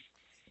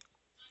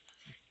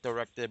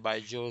 Directed by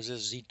Joseph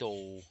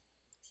Zito.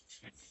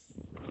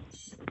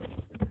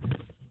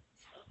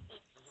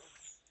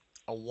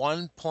 A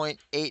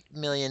 $1.8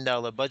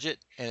 million budget,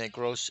 and it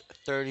grossed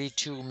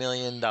 $32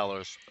 million.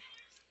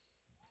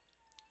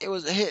 It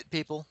was a hit,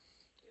 people.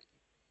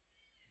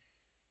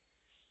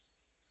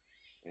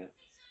 Yeah.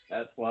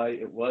 That's why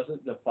it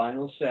wasn't the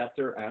final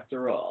chapter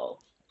after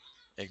all.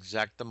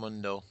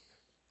 Exactamundo.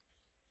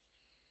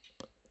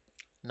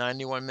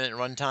 91-minute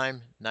runtime,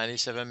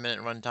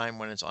 97-minute runtime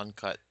when it's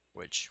uncut,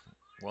 which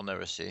we'll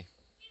never see.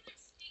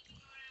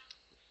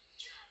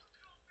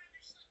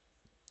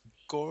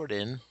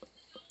 Gordon.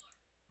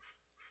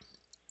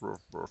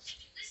 Ruff, ruff.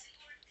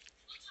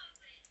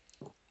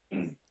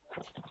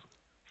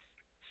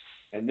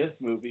 And this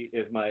movie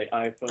is my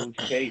iPhone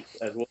case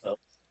as well.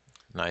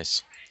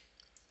 Nice.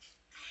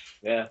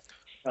 Yeah.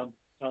 Tom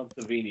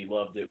Savini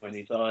loved it when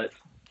he saw it.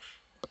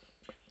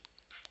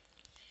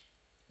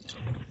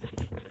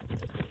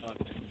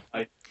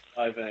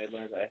 When I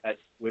learned I had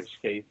switch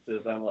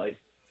cases, I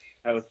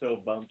was so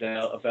bummed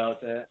out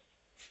about that.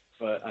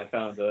 But I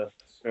found a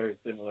very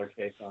similar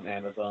case on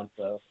Amazon,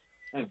 so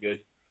I'm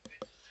good.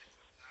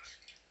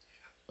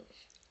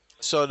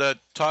 So to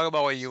talk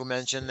about what you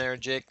mentioned there,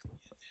 Jake,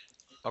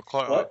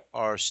 What?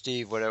 or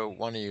Steve, whatever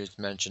one of you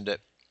mentioned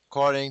it.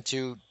 According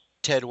to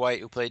Ted White,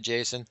 who played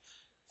Jason,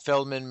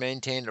 Feldman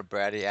maintained a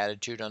bratty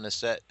attitude on the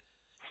set,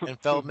 and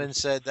Feldman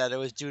said that it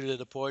was due to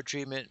the poor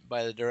treatment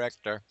by the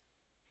director,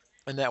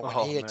 and that when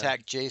he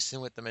attacked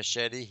Jason with the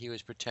machete, he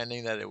was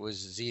pretending that it was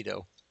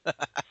Zito.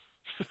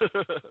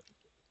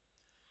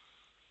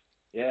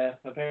 Yeah,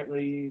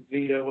 apparently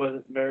Zito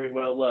wasn't very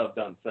well loved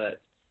on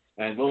set,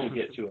 and we'll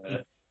get to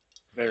a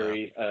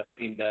very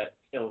scene that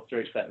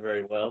illustrates that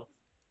very well.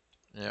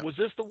 Yeah. Was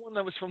this the one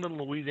that was from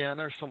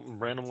Louisiana or something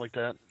random like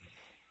that?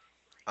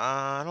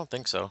 I don't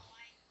think so.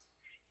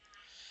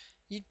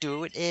 You do it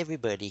with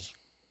everybody.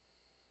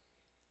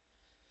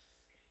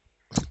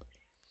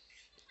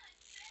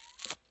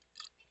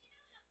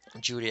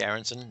 Judy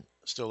Aronson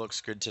still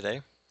looks good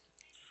today.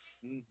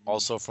 Mm-hmm.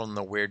 Also from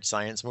the Weird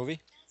Science movie.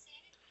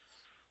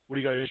 What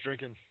are you guys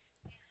drinking?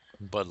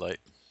 Bud Light.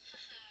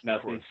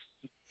 Nothing.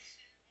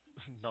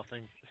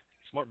 Nothing.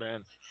 Smart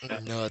man.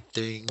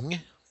 Nothing.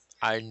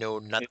 I know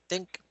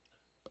nothing.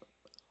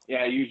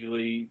 Yeah,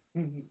 usually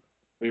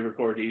we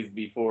record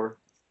these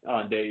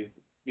on days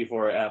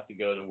before I have to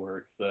go to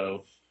work,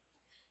 so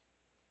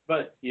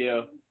But,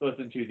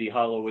 listen to the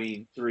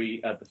Halloween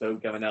 3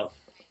 episode coming out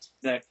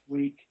next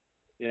week.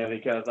 Yeah,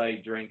 because I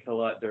drank a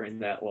lot during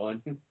that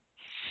one.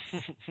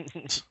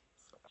 The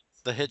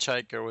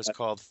hitchhiker was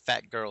called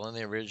Fat Girl in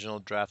the original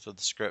draft of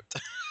the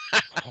script.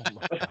 Oh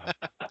my god.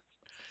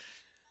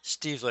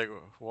 Steve's like,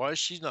 why is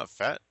she not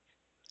fat?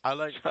 I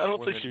like I don't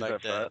women think she's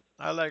like that fat.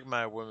 I like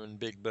my women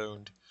big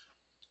boned.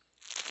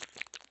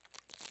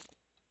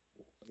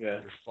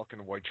 Yeah. Your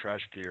fucking white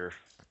trash gear.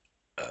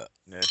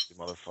 Nasty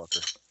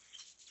motherfucker.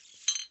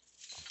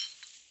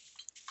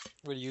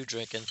 What are you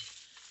drinking?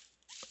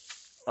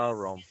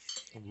 Rum.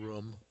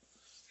 Rum.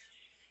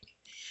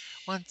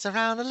 Once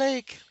around the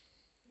lake.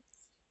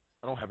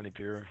 I don't have any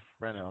beer.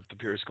 Ran out. The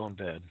beer's gone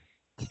bad.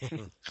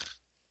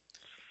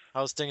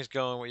 How's things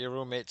going with your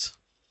roommates?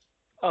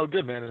 Oh,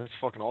 good, man. It's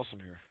fucking awesome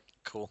here.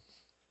 Cool.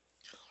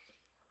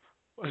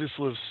 I just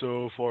live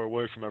so far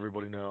away from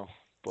everybody now,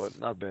 but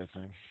not a bad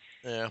thing.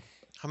 Yeah.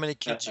 How many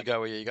kids you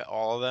got with you? You got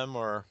all of them,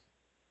 or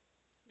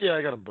Yeah,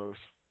 I got them both.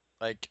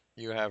 like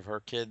you have her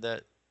kid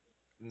that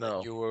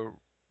No. you were,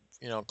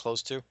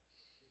 close to?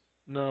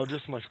 No,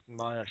 just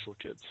my actual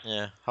kids.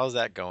 Yeah. How's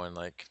that going?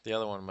 Like the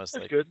other one must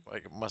That's good.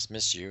 must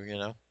miss you,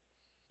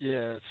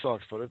 Yeah, it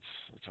sucks, but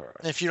it's alright.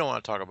 If you don't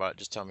want to talk about it,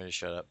 just tell me to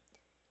shut up.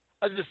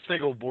 I just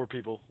think it'll bore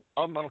people.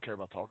 I don't care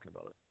about talking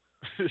about it.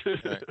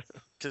 Right.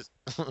 Cause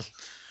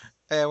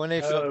yeah, when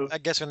they film, I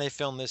guess when they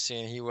filmed this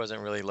scene, he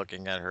wasn't really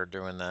looking at her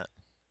doing that.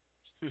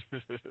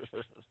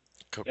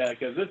 Yeah,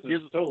 because this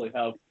is totally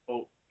how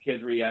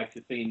kids react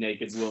to seeing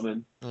naked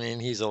women. I mean,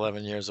 he's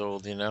 11 years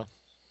old, He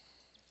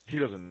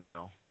doesn't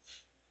know.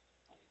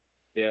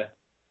 Yeah.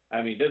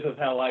 I mean, this is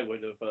how I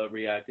would have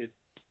reacted.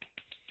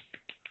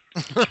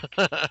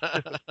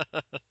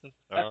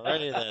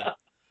 Alrighty then.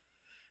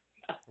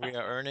 We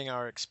are earning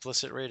our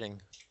explicit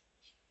rating.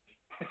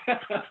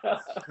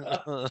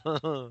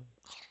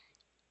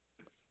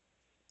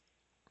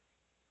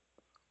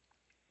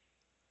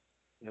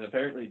 And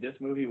apparently this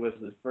movie was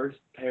the first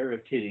pair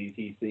of titties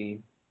he's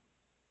seen.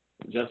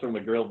 Just from a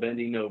girl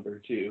bending over,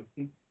 too.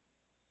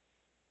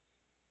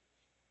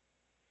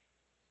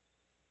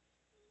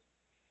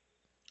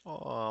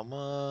 Oh,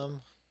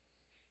 Mom.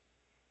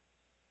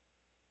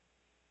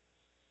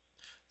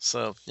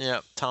 So,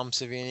 yeah, Tom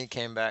Savini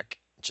came back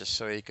just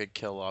so he could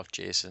kill off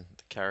Jason,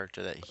 the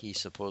character that he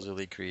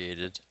supposedly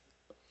created.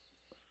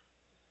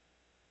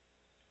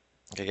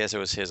 I guess it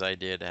was his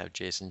idea to have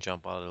Jason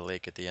jump out of the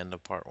lake at the end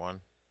of part 1.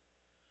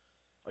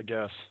 I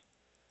guess.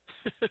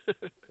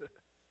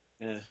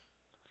 Yeah.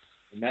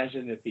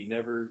 Imagine if he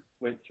never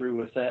went through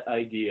with that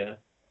idea.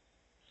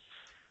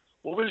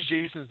 What was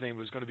Jason's name? It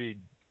was going to be...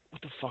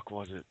 What the fuck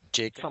was it?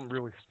 Jacob. Something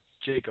really...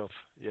 Jacob.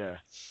 Yeah.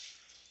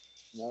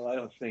 No, I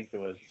don't think it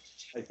was.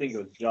 I think it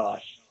was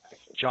Josh.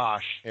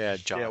 Josh. Yeah,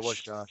 Josh. Yeah, it was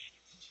Josh.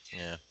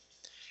 Yeah.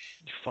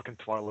 You fucking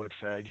Twilight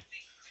fag.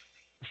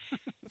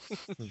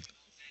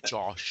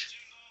 Josh.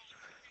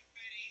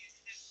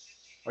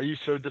 Are you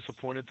so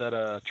disappointed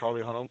that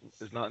Charlie Hunnam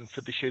is not in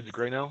 50 Shades of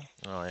Grey now?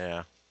 Oh,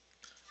 yeah.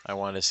 I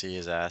want to see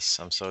his ass.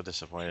 I'm so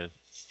disappointed.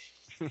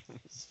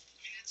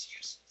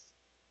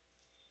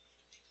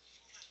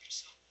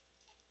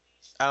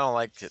 I don't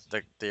like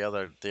the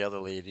other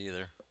lead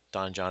either.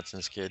 Don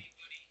Johnson's kid.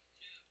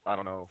 I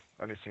don't know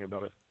anything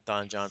about it.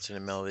 Don Johnson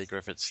and Melody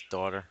Griffith's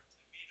daughter.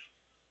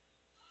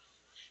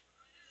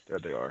 There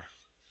they are.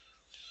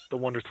 The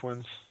Wonder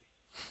Twins.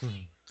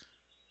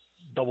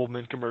 Double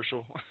Mint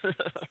commercial.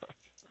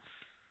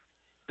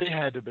 They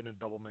had to have been a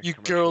Double Mint You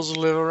commercial. girls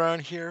live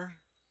around here?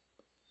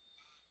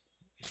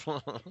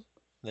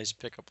 Nice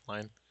pickup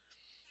line.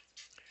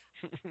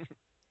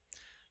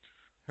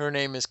 Her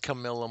name is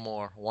Camilla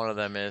Moore. One of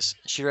them is.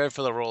 She read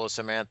for the role of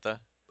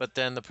Samantha, but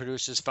then the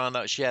producers found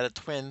out she had a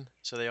twin,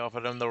 so they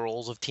offered them the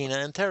roles of Tina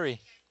and Terry.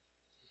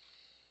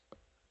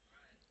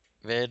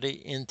 Very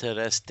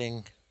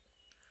interesting.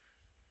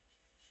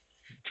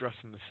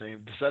 Dressing the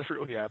same. Does that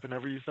really happen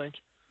ever, you think?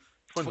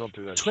 Twins don't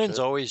do that Twins shit.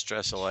 always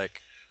dress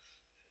alike.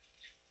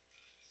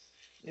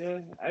 Yeah,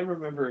 I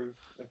remember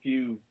a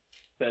few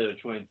set of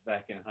twins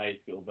back in high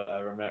school, but I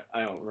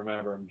don't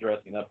remember them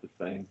dressing up the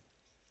same.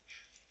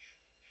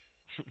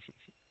 I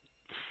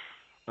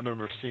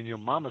remember seeing your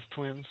mama's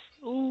twins.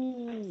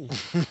 Ooh.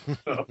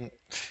 Oh,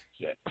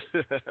 shit.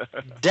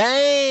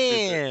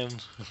 Damn!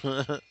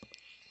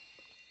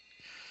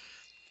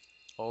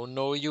 Oh,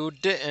 no, you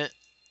didn't.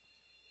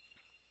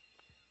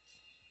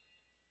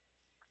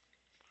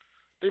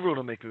 They really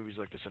don't make movies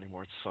like this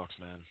anymore. It sucks,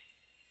 man.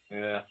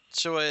 Yeah.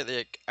 So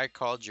I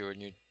called you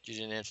and you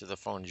didn't answer the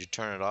phone. Did you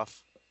turn it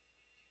off?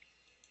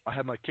 I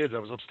had my kids. I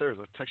was upstairs.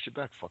 I text you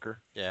back, fucker.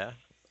 Yeah.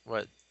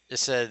 What? It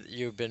said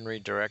you've been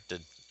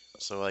redirected.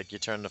 So, like, you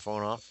turned the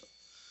phone off?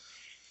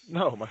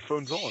 No, my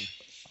phone's on.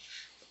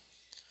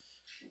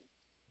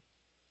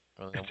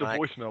 Well, It's a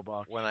voicemail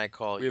box. When I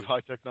call We you, have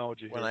high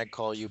technology when here. I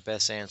call you,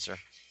 best answer.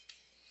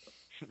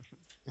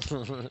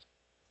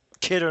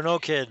 Kid or no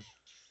kid?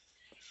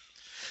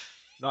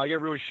 No, I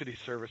get really shitty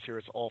service here.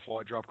 It's awful.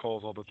 I drop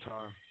calls all the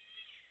time.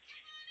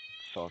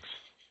 Sucks.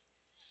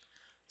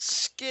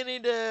 Skinny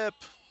dip.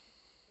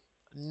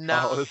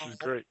 No, Oh, this is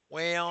great.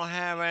 we don't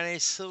have any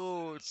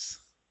suits.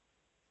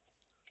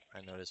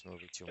 I know this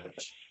movie too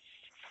much.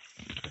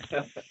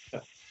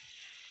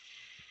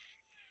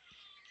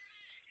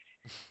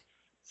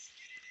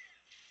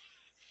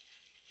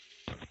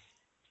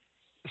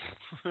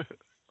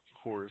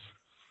 Whores.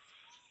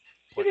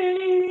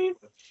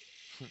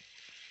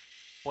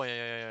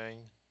 Boing.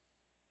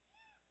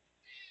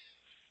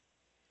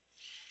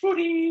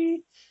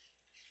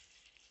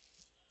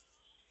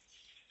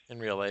 In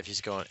real life,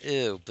 he's going,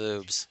 ew,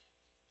 boobs.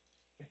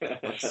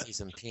 I see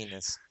some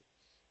penis.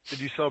 Did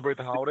you celebrate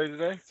the holiday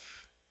today?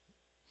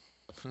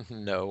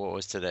 No, what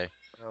was today?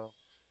 Oh,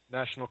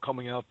 National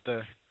Coming Out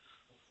Day.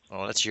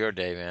 Oh, that's your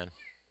day, man.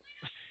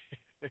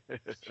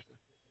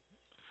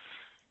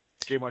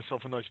 Gave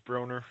myself a nice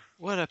broner.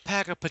 What a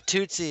pack of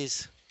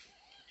patootsies.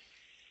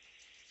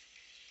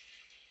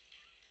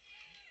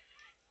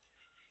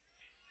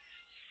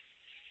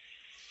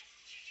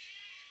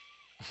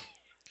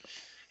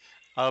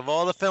 Out of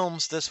all the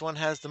films, this one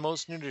has the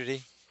most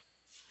nudity.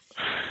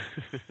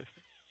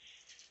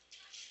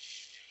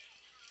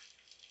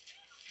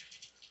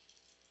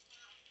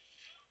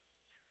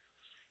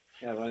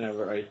 Yeah,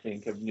 whenever I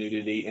think of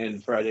nudity in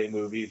Friday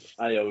movies,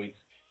 I always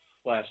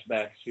flash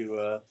back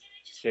to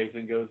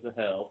Jason Goes to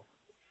Hell.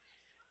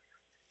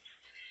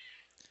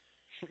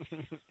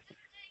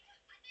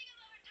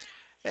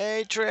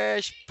 Hey,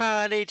 Trish,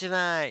 party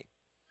tonight.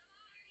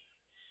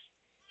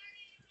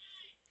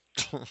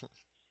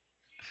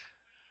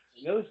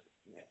 You know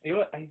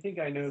what? I think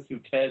I know who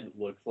Ted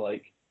looks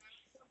like.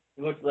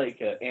 He looks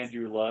like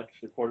Andrew Luck,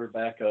 the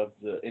quarterback of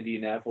the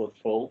Indianapolis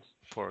Colts.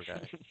 Poor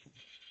guy.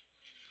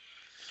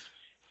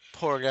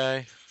 Poor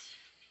guy.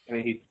 I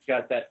mean, he's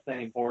got that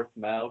same horse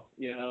mouth,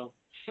 you know.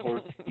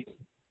 Horse teeth.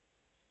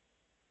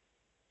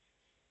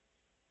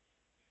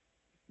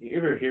 You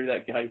ever hear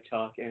that guy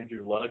talk,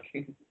 Andrew Luck?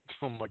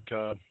 Oh my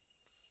god.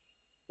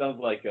 Sounds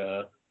like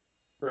a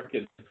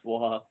frickin'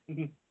 sloth.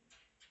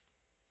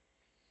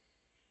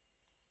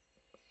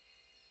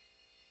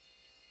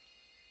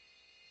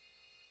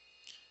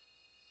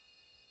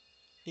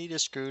 Need a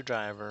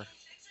screwdriver.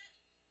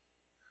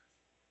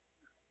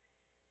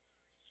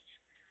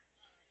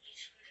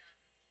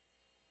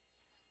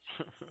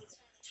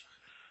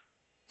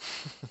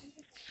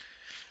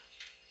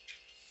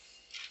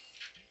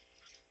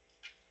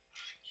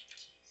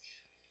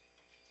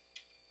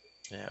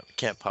 Yeah, we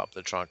can't pop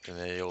the trunk in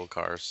the old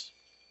cars.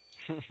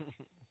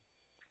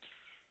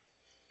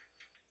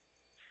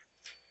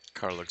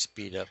 Car looks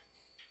beat up.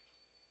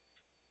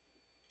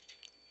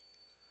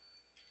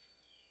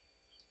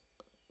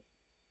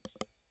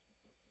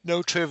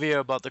 No trivia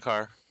about the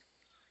car.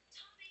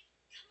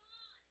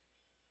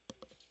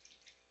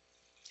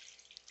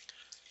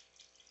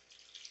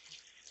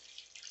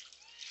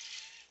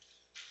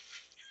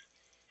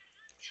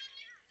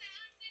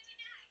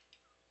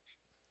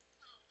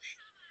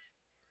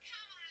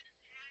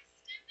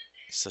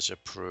 Such a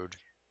prude.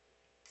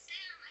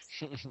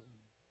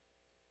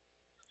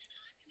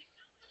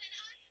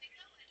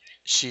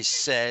 She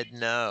said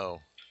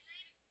no.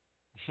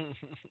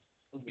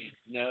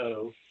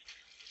 No.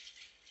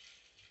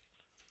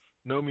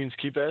 No means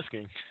keep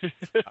asking.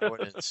 I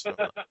wouldn't.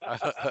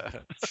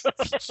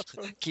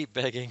 Keep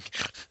begging.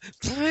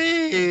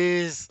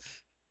 Please.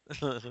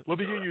 Let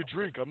me get you a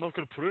drink. I'm not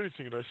gonna put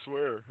anything in, I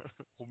swear.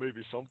 Well,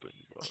 maybe something.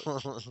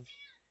 But...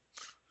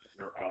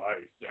 Your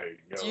eyes say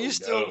no, Do you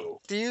still? no.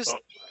 Do you?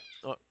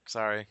 Oh,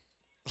 sorry.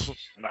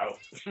 No.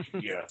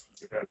 Yeah.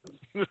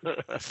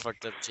 I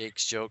fucked up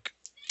Jake's joke.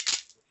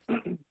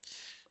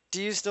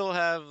 Do you still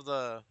have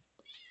the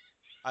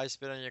I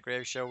Spit on Your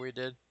Grave show we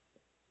did?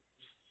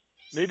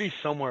 Maybe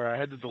somewhere. I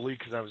had to delete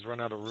because I was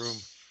running out of room.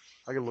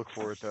 I could look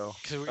for it though.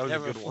 Because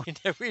That was a good one.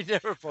 we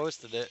never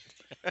posted it.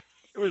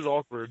 It was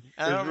awkward.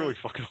 It was really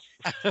fucking.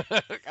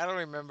 I don't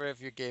remember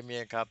if you gave me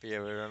a copy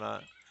of it or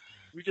not.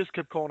 We just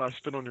kept calling I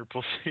spit on your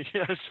pussy.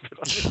 I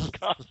spit on your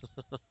cock.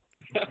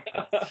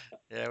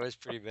 Yeah, it was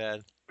pretty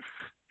bad.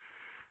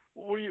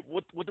 What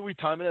did we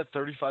time it at?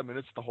 35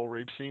 minutes, the whole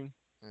rape scene?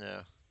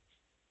 Yeah,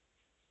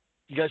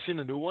 You guys seen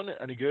the new one?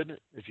 Any good?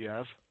 If you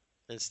have.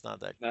 it's not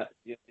that. Not,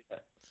 yeah.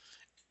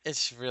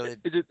 It's really Is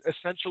it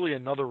essentially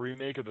another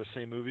remake of the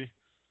same movie?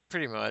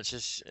 pretty much.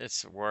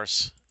 It's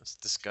worse. It's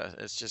disgust.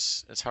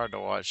 It's hard to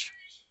watch.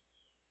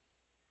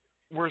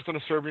 Worse than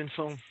a Serbian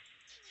film?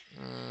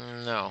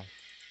 No,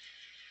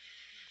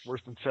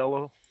 Worse than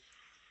Cello?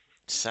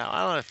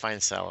 I don't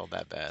find Sallow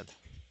that bad.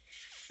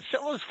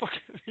 Cello's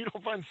fucking. You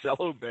don't find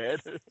Cello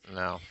bad?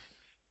 No.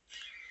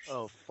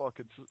 Oh fuck!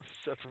 It's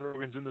Seth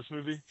Rogen's in this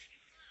movie.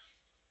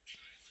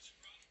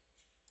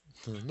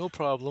 No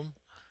problem.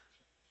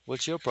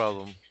 What's your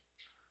problem?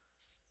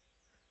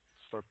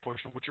 Start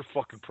pushing. What's your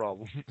fucking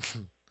problem?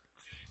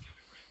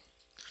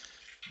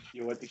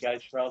 You know what the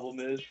guy's problem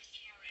is?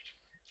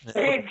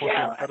 Fucking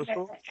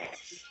pedestal?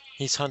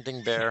 He's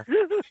hunting bear.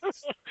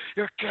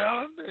 You're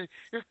killing me!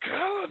 You're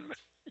killing me!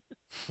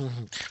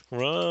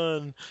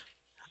 Run!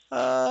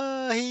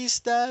 He's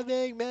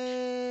stabbing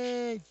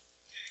me!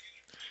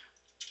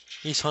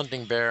 He's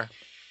hunting bear.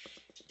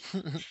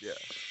 Yeah.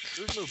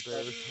 There's no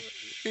bears.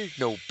 There's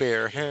no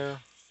bear here.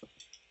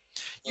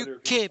 You Wonder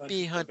if he's can't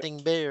be hunting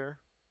hunting bear.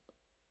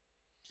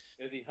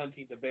 Is he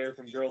hunting the bear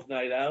from Girls'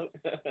 Night Out?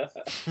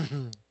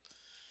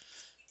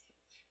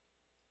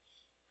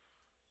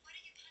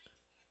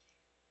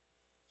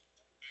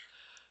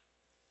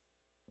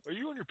 Are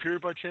you on your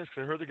period by chance?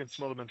 'Cause I heard they can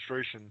smell the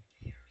menstruation.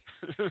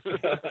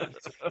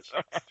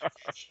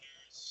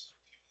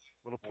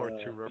 Little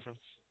part 2 reference.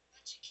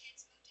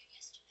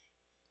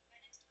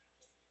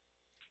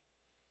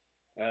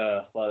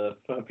 A lot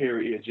of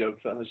period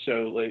jokes on the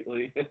show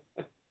lately.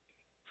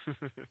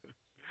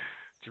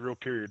 It's a real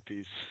period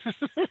piece.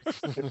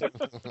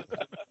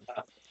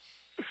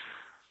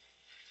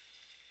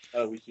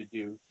 Oh, we should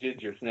do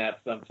ginger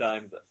snaps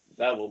sometime.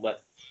 That will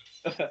let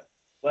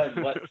let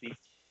the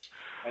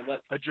and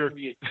let I jerk.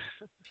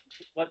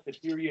 let the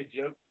period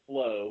joke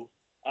flow.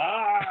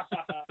 Ah,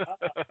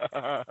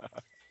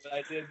 what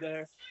I did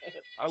there.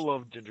 I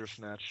love Ginger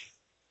Snatch.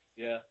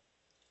 Yeah,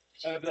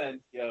 and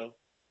then it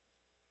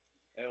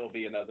will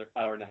be another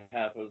hour and a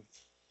half of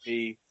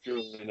me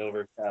drooling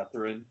over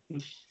Catherine.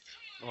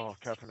 Oh,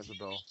 Catherine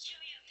Isabel.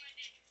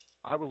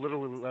 I would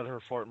literally let her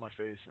fart in my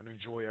face and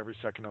enjoy every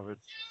second of it.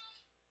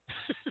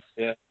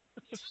 Yeah.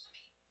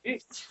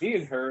 Me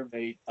and her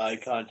made eye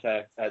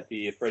contact at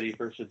the Freddy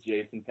vs.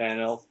 Jason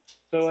panel,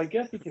 so I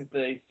guess you can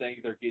say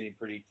things are getting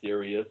pretty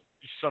serious.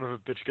 You son of a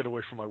bitch, get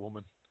away from my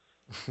woman.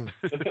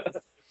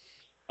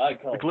 I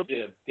call Like,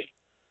 Jim.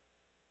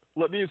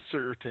 Let me insert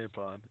your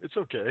tampon. It's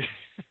okay.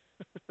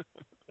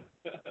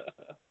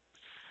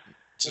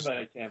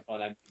 My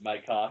tampon, I'm my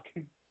cock.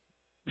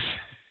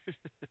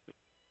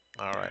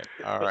 All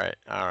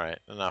right.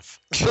 Enough.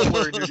 Don't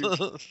worry, dude.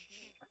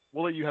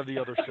 We'll let you have the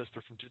other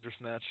sister from Ginger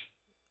Snatch.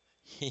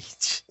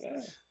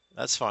 Yeah.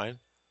 That's fine.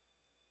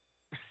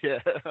 Yeah,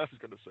 I was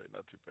gonna say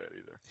not too bad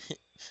either.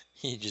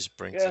 He just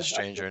brings a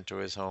stranger into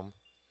his home.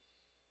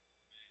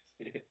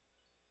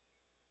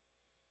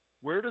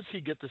 Where does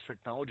he get this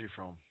technology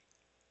from?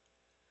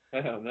 I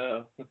don't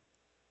know.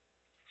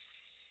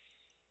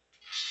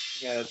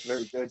 Yeah, that's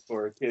very good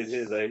for a kid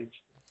his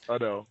age. I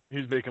know.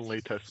 He's making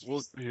latex.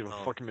 Well, he have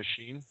a fucking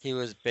machine. He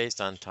was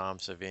based on Tom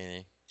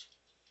Savini.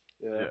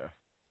 Yeah.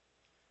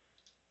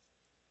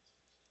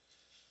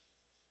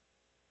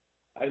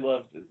 I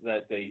loved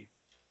that the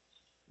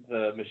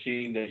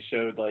machine they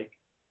showed, like,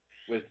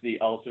 with the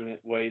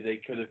alternate way they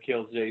could have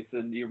killed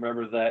Jason. Do you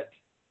remember that?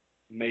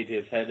 Made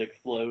his head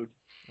explode.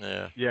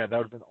 Yeah. Yeah, that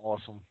would have been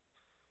awesome.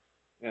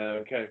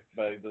 Okay,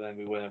 but then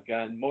we wouldn't have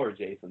gotten more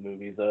Jason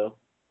movies, though.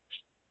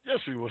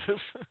 Yes, we would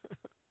have.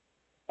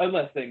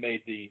 Unless they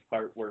made the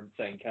heartworm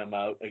thing come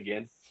out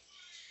again.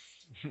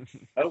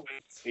 Oh,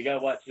 wait, we gotta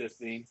watch this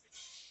scene.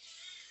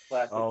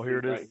 Classic Oh, here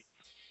it scene is. right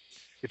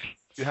If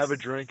you have a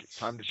drink,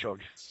 time to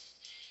chug.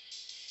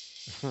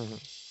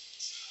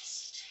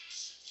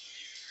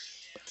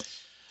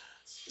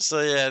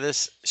 So yeah,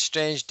 this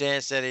strange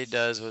dance that he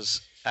does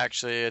was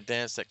actually a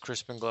dance that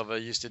Crispin Glover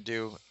used to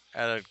do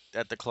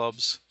at the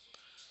clubs.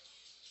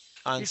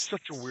 He's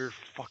such a weird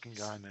fucking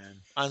guy,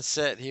 man. On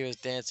set, he was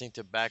dancing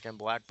to Back in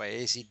Black by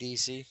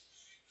AC/DC.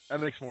 That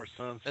makes more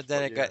sense. And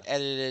then it yeah. got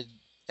edited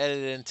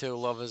into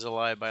Love Is a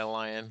Lie by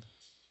Lion.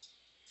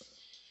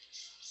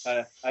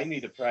 I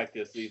need to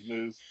practice these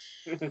moves.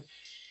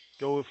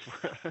 Go with.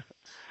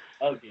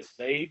 I'll get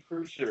laid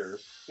for sure.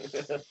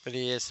 But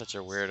he is such a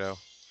weirdo.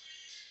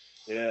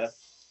 Yeah.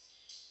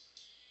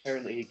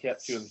 Apparently he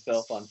kept to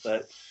himself on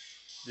set.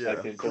 Yeah,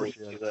 of course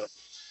he that.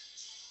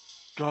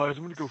 Guys,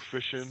 I'm gonna go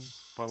fishing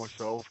by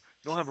myself.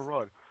 You don't have a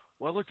rod.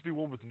 Well, I like to be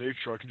one with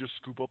nature. I can just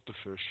scoop up the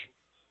fish.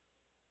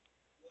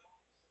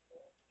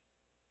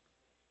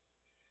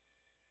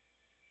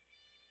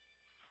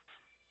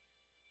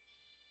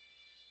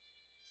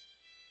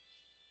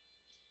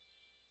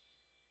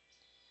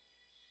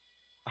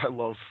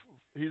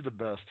 He's the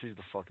best. He's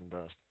the fucking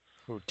best.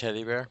 Who,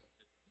 Teddy Bear?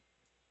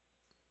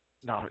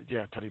 No,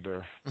 yeah, Teddy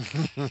Bear.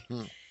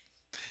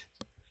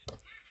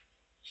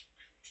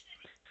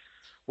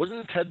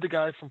 Wasn't Ted the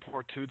guy from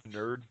Part 2, the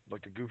nerd?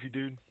 Like the goofy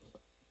dude?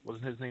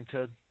 Wasn't his name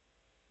Ted?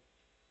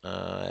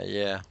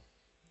 Yeah.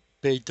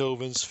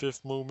 Beethoven's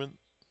Fifth Movement.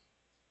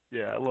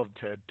 Yeah, I love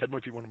Ted. Ted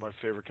might be one of my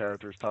favorite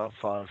characters, top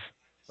 5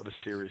 of the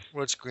series.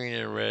 What's green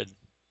and red?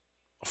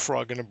 A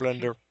frog in a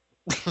blender.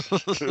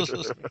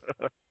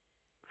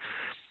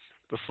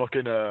 The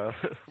fucking,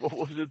 what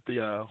was it?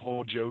 The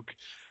whole joke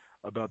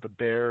about the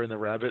bear and the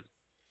rabbit?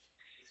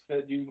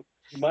 You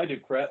mind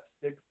if crap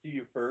sticks to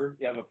your fur?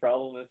 You have a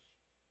problem with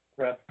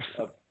crap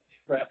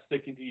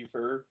sticking to your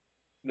fur?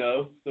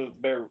 No, so the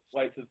bear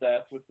wipes his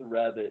ass with the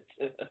rabbit.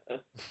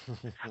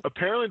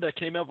 Apparently that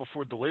came out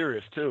before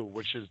Delirious, too,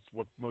 which is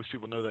what most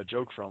people know that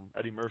joke from.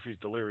 Eddie Murphy's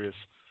Delirious.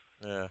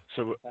 Yeah.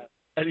 So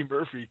Eddie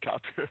Murphy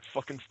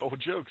fucking stole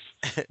jokes,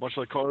 much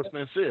like Carlos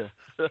Mencia.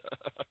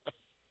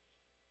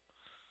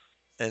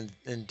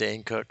 and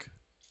Dane Cook.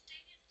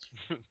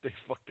 They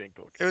fucked Dane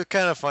Cook. It was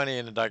kind of funny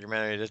in the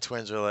documentary. The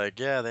twins were like,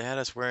 "Yeah, they had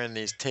us wearing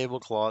these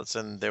tablecloths,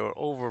 and they were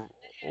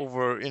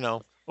overly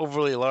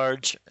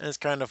large." And it's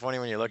kind of funny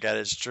when you look at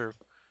it. It's true.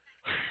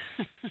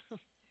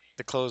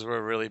 the clothes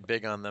were really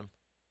big on them.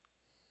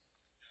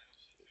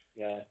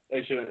 Yeah,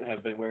 they shouldn't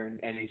have been wearing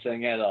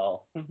anything at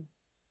all.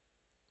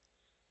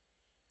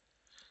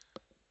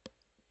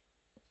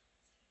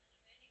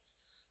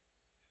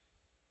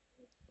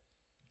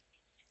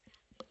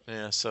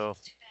 Yeah, so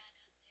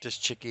this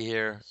chickie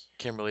here,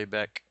 Kimberly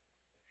Beck,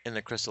 in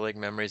the Crystal Lake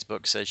Memories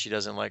book, says she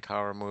doesn't like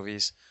horror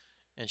movies,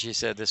 and she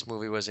said this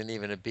movie wasn't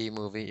even a B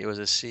movie; it was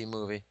a C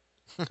movie.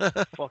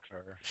 Fuck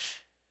her.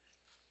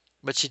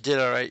 But she did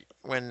all right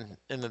when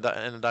in the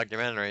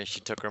documentary she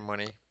took her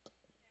money.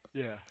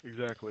 Yeah,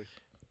 exactly.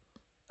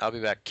 I'll be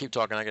back. Keep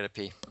talking. I gotta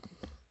pee.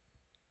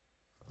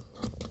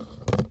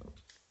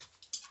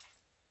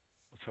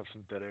 Let's have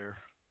some dead air.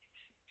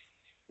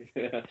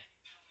 Yeah.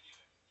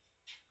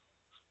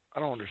 I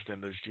don't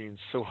understand those jeans.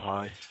 So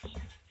high.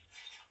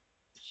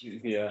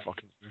 Yeah.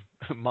 Fucking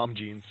mom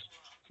jeans.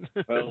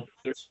 Well,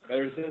 there's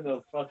better than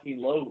the fucking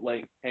low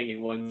length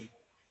hanging ones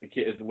the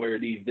kids wear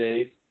these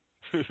days.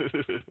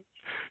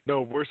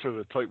 No, worse are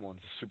the tight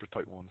ones, super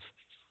tight ones.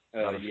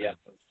 Not a Yeah,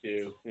 those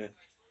too. Yeah.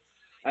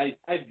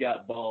 I've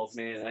got balls,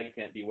 man. I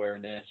can't be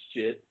wearing that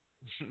shit.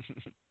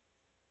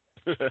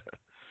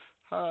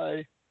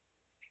 Hi.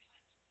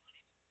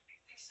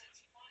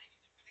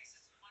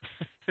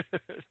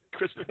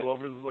 Crispin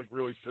Glover is like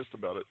really pissed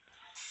about it.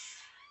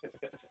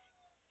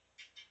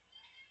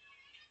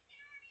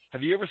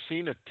 Have you ever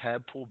seen a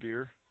Tab pool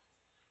beer?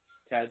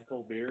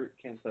 Tactical beer?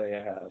 Can't say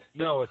I have.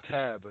 No, a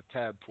Tab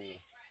pool.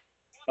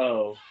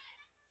 Oh,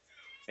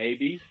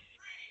 maybe.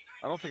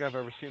 I don't think I've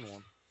ever seen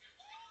one.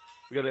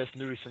 We gotta ask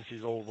Nudie since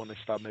he's old when they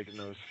stop making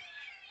those.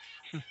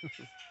 I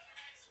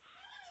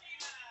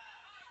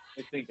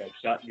think I've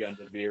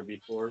shotgunned a beer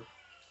before.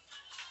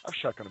 I've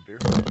shotgun a beer.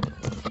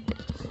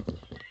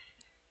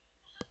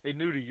 Hey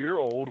Nudie, you're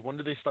old. When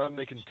did they stop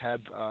making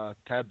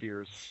tab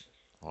beers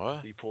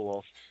What? that you pull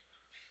off?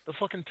 The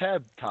fucking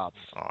tab tops.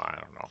 Oh, I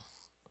don't know.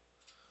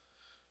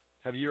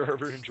 Have you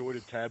ever enjoyed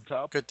a tab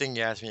top? Good thing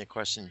you asked me a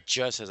question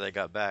just as I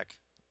got back.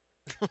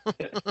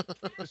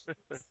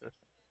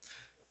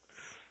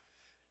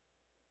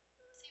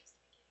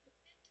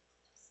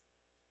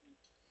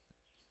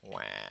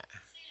 Wah.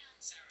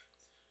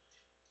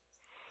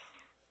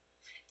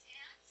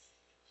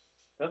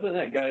 Doesn't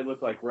that guy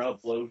look like Rob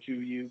Lowe to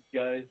you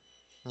guys?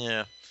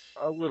 Yeah.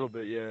 A little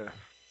bit, yeah.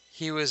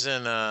 He was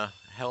in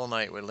Hell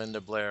Night with Linda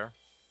Blair.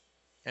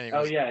 And he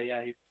Oh was, yeah, he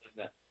was in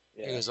that.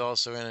 he Yeah. was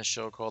also in a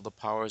show called The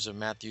Powers of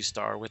Matthew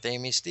Starr with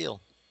Amy Steele.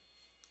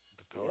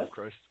 The power Yeah. of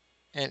Christ.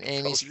 And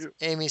Told you.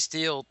 Amy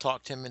Steele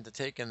talked him into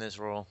taking this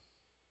role.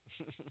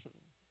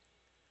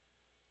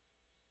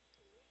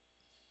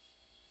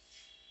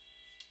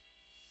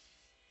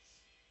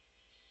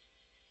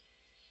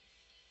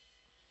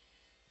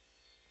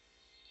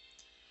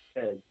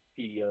 Head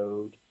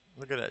PO'd.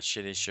 Look at that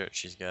shitty shirt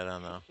she's got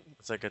on though.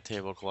 It's like a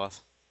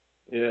tablecloth.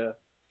 Yeah.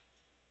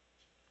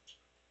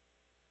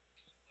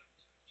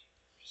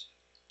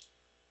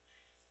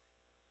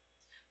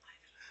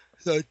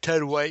 So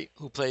Ted White,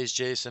 who plays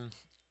Jason,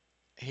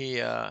 he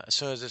as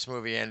soon as this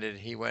movie ended,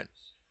 he went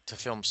to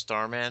film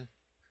Starman,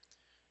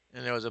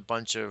 and there was a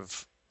bunch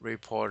of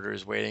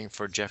reporters waiting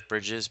for Jeff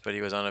Bridges, but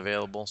he was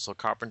unavailable. So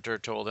Carpenter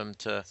told him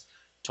to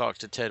talk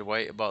to Ted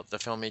White about the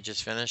film he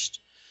just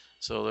finished.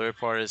 So the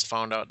reporters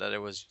found out that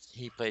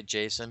he played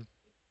Jason.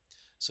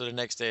 So the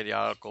next day the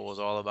article was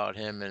all about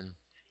him, and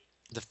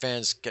the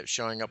fans kept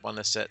showing up on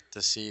the set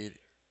to see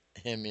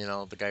him,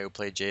 the guy who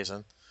played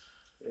Jason.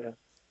 Yeah.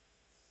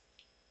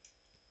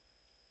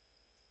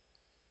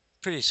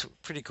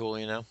 Pretty cool,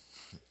 Yeah.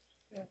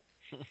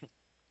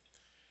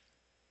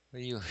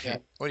 Yeah.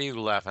 What are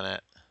you laughing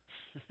at?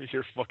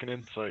 Your fucking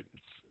insight.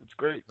 It's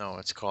great. No,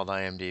 it's called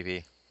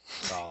IMDb.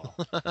 Oh.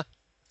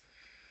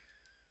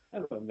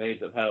 I'm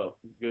amazed at how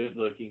good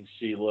looking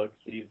she looks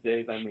these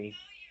days. I mean,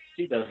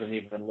 she doesn't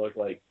even look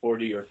like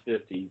 40 or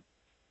 50.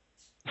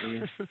 I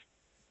mean,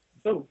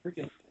 so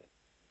freaking.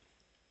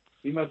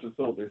 She must have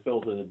sold her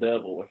soul to the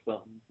devil or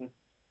something.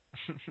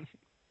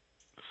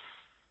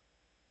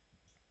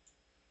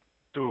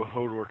 Do a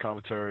Hodor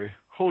commentary.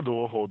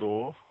 Hodor.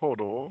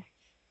 Hodor.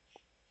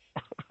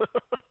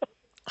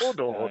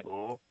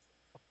 Hodor,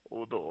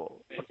 Hodor.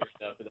 Make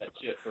enough of that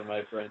shit for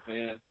my friend,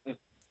 man.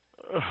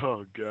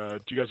 Oh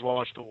god. Do you guys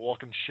watch The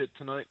Walking Shit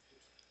tonight?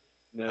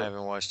 I No.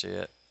 haven't watched it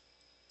yet.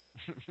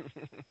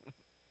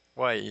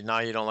 Why? Now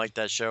you don't like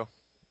that show?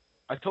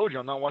 I told you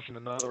I'm not watching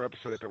another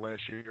episode after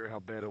last year. How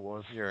bad it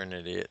was. You're an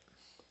idiot.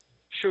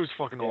 Show's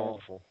fucking Yeah.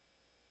 awful.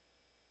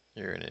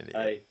 You're an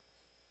idiot.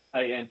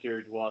 I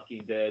entered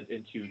Walking Dead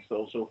into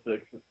social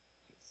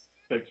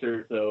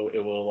fixer, so it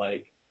will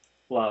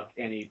block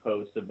any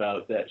post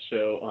about that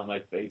show on my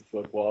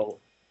Facebook wall,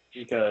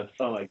 because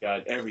oh my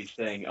god,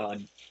 everything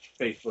on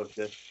Facebook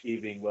this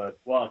evening was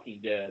Walking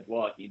Dead,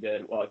 Walking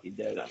Dead, Walking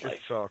Dead. I'm It like,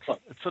 sucks. fuck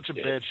It's such a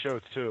shit. bad show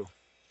too.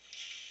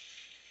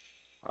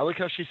 I like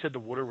how she said the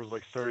water was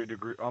like 30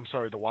 degrees. I'm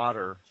sorry, the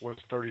water was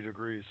 30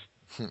 degrees.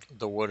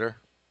 The Wooder.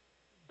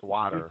 The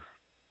water.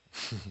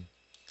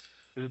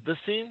 Is it this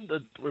scene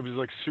that it was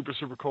like super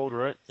cold,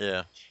 right?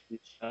 Yeah.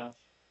 Uh,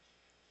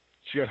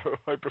 She got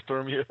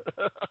hypothermia.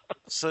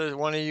 So,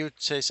 why don't you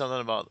say something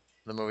about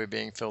the movie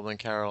being filmed in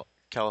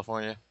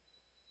California?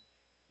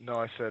 No,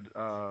 I said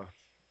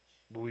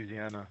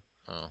Louisiana.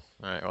 Oh, all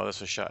right. Well, this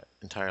was shot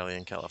entirely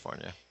in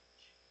California.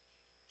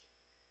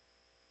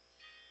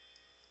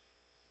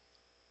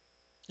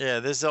 Yeah,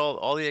 this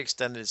all the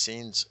extended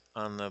scenes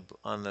on the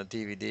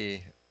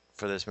DVD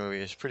for this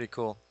movie is pretty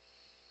cool.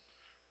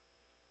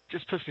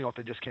 Just pissed me off.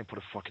 They just can't put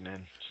a fucking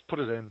in. Just put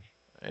it in.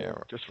 Yeah,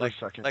 Just for like a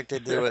second. like they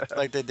do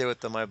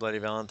with the My Bloody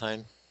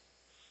Valentine.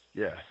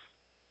 Yeah.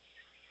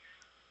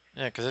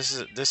 Yeah, because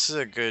this is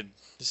a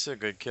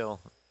good kill,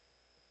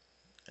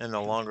 and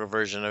the longer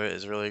version of it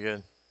is really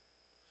good.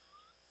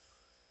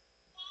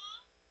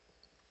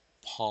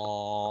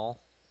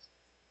 Paul.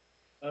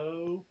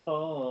 Oh,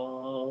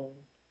 Paul.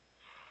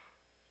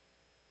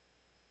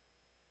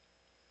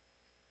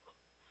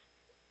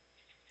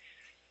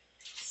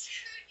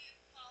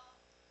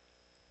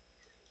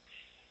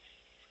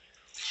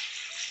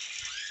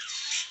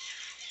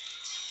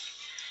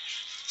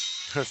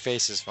 Her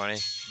face is funny.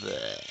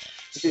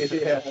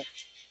 Yeah.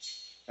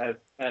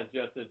 As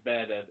just as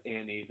bad as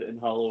Annie's in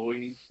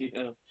Halloween, you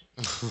know.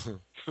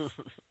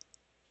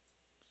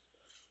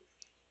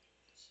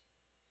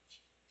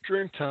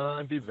 Dream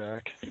time. Be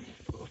back.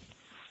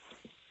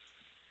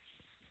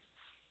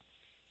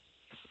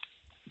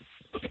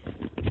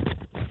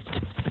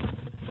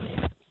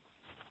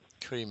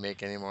 Could he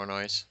make any more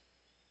noise?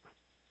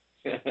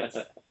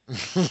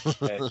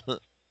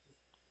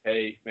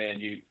 Hey,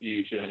 man,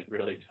 you shouldn't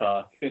really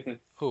talk.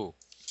 Who?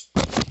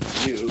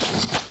 You.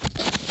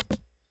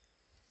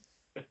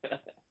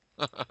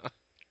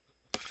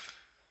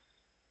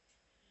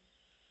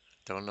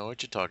 Don't know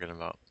what you're talking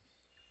about.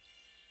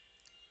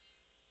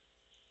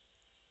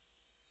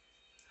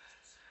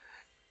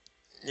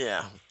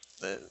 Yeah,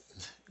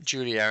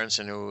 Judy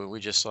Aronson, who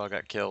we just saw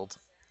got killed,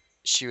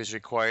 she was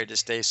required to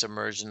stay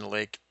submerged in the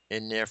lake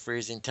in near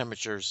freezing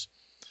temperatures.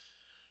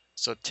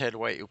 So Ted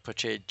White, who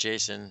portrayed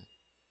Jason,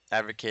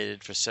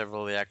 advocated for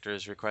several of the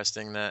actors,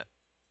 requesting that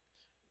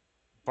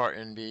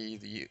Barton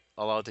be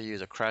allowed to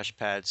use a crash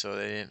pad so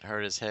they didn't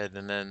hurt his head,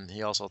 and then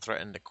he also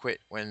threatened to quit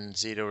when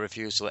Zito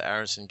refused to let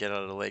Aronson get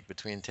out of the lake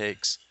between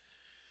takes.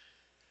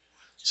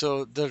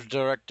 So the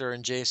director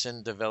and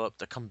Jason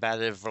developed a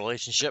combative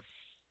relationship,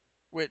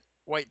 with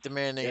White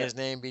demanding his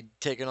name be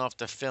taken off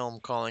the film,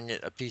 calling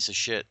it a piece of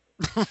shit.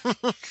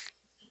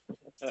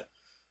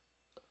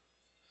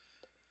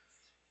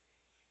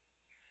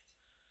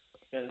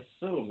 It's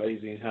so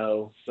amazing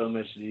how so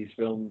much of these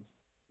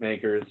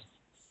filmmakers,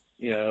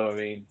 you know, I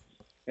mean,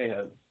 they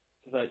have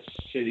such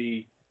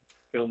shitty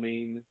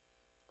filming,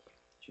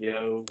 you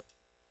know,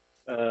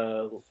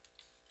 oh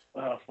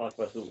fuck,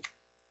 what's the,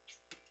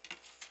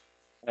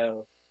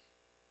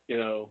 you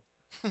know,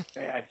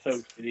 they act so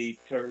shitty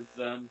towards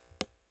them,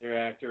 their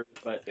actors,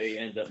 but they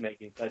end up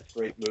making such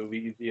great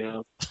movies, you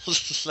know.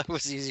 That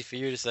was easy for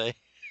you to say.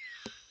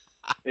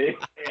 Yeah.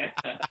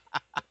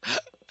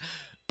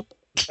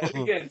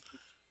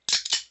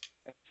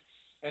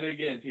 And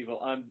again,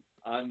 people,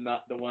 I'm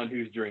not the one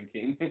who's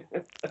drinking.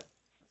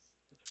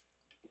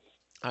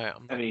 I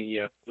mean,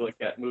 you know, look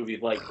at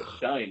movies like The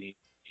Shining.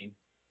 I mean,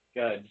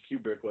 God,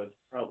 Kubrick was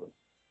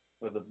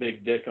a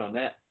big dick on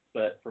that,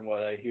 but from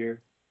what I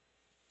hear.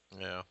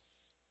 Yeah.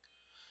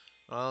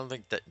 I don't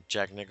think that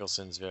Jack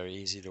Nicholson's very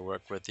easy to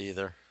work with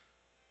either.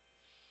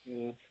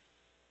 Yeah.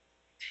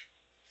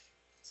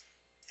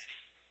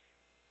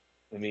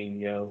 I mean,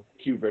 you know,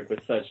 Kubrick was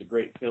such a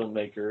great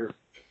filmmaker,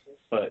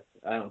 but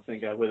I don't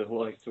think I would have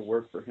liked to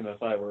work for him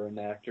if I were an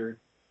actor.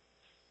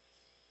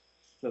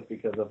 Just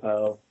because of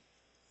how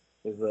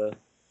his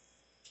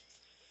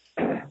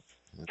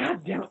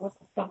God damn it, what's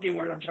the fucking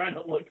word I'm trying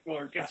to look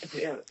for? God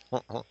damn it.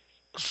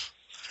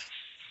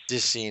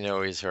 This scene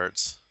always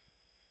hurts.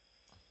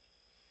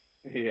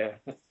 Yeah.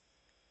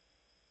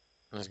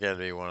 It's got to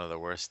be one of the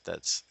worst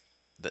that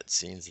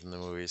scenes in the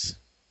movies.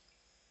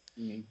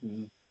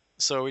 Mm-hmm.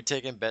 So are we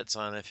taking bets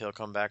on if he'll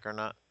come back or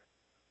not?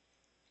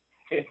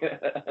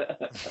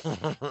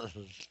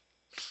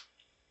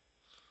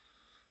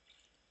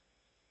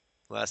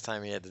 Last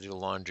time he had to do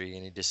laundry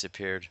and he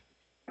disappeared.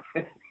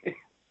 I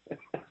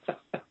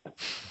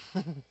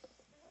didn't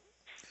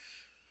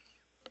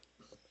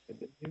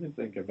even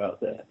think about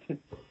that.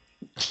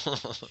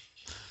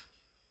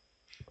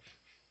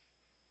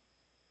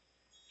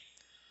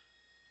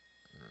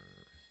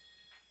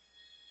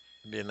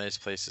 It'd be a nice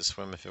place to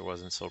swim if it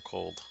wasn't so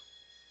cold.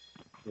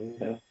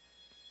 Yeah.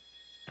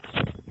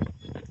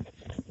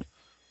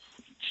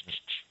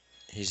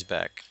 He's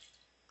back.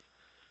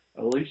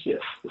 Holy shit.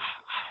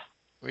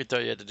 We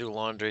thought you had to do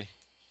laundry.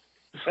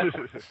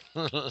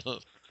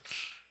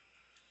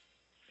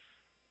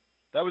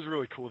 That was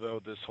really cool though,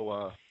 this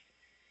whole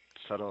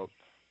setup.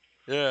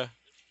 Yeah.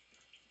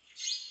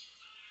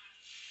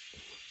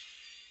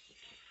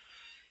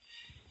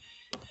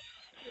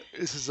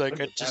 This is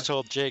like, I just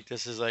told Jake,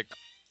 this is like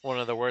one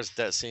of the worst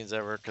death scenes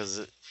ever because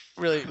it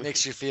really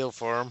makes you feel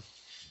for him.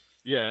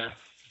 Yeah,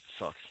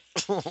 sucks.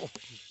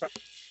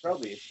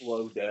 Probably a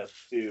slow death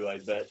too, I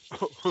bet.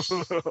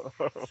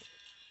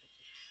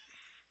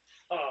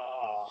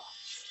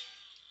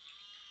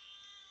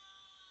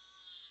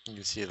 You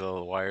can see the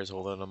little wires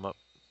holding them up.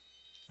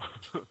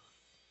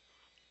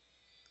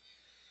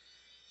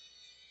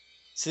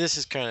 See, this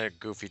is kind of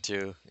goofy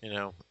too. You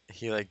know,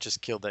 he like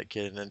just killed that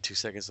kid, and then 2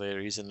 seconds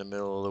later, he's in the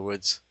middle of the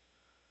woods.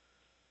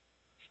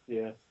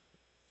 Yeah.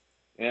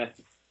 Yeah.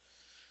 That's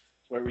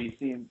where we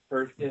see him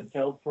first get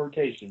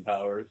teleportation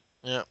powers.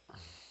 Yeah.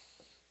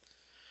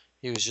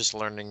 He was just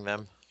learning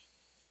them.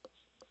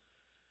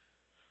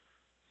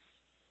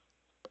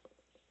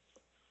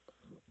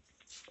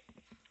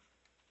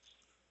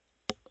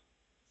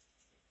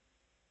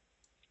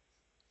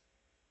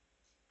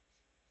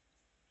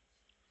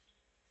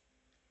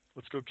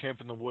 Let's go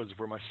camp in the woods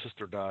where my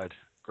sister died.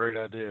 Great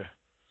idea.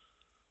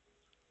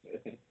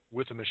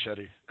 With a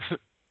machete.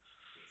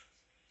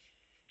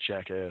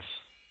 Jackass.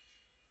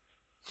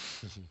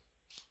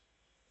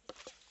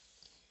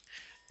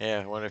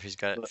 Yeah, I wonder if he's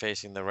got it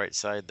facing the right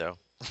side though.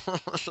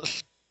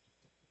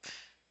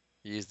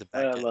 Use the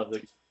I back.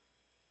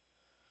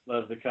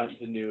 love the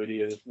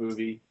continuity of this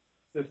movie.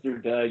 Sister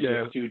died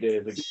Yeah. just 2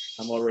 days ago.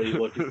 I'm already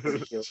looking for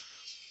the kill. Is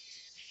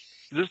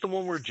this the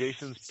one where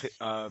Jason's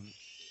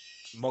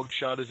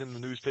mugshot is in the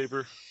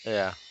newspaper?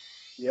 Yeah.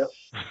 Yep.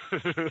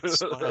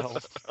 Smile.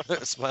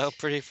 Smile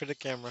pretty for the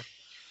camera.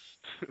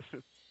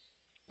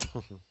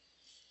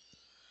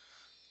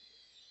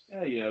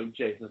 Yeah, you know,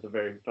 Jason's a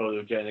very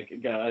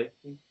photogenic guy.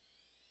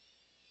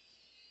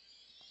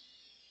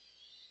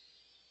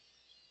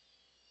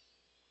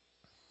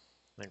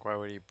 Like, why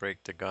would he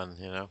break the gun,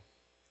 you know?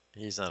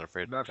 He's not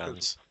afraid of Map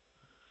guns.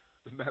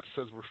 The map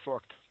says we're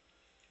fucked.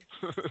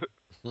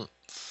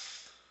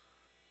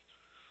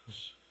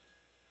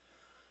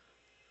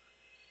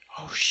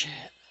 Oh,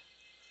 shit.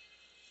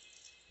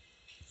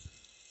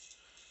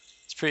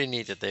 It's pretty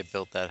neat that they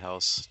built that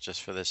house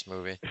just for this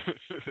movie.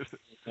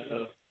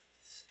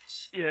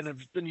 Yeah, and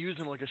it's been used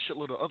in like a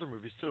shitload of other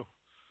movies too.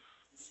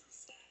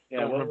 Yeah,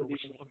 I don't what remember were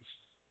which the, ones.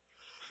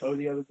 what were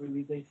the other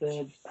movies they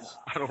said?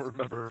 I don't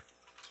remember.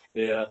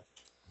 Yeah.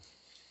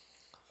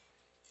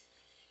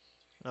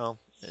 Oh,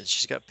 and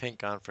she's got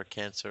pink on for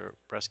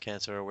breast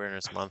cancer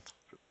awareness month.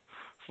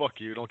 Fuck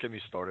you, don't get me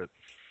started.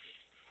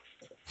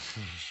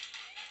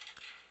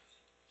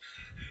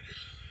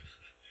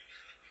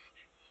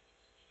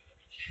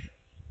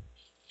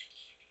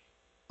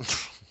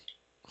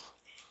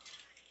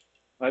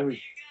 Why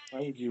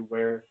would you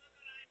wear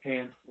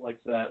pants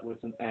like that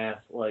with an ass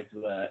like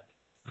that?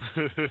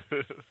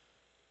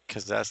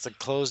 Because that's the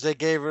clothes they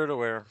gave her to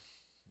wear.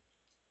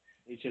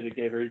 They should have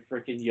gave her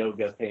freaking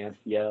yoga pants,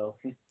 yo.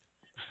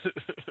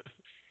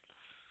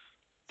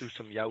 Do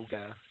some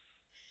yoga,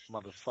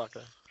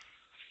 motherfucker.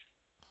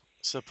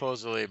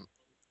 Supposedly,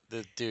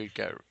 the dude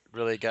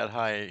really got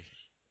high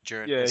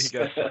during Yeah, this. he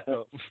got fucked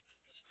up.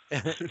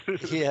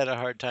 He had a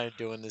hard time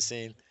doing the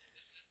scene.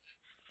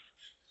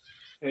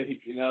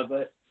 Hey, now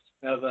that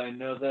I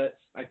know that,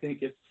 I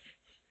think it's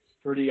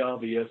pretty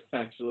obvious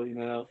actually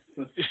now.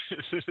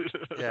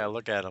 Yeah,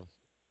 look at him.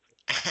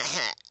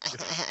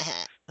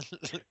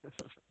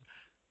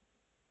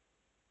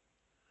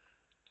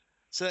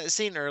 So that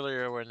scene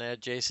earlier when they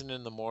had Jason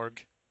in the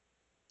morgue,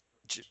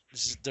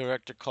 this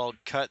director called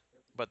cut,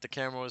 but the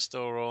camera was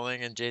still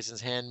rolling and Jason's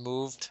hand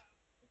moved,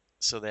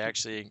 so they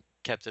actually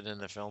kept it in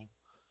the film.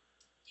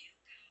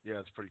 Yeah,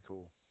 it's pretty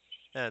cool.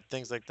 Yeah,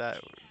 things like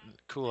that,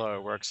 cool how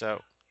it works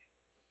out.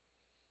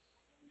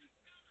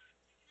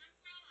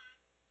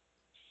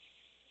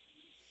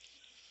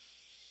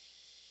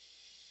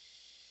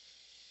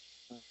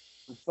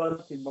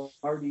 Fucking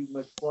Marty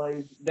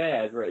McFly's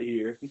dad right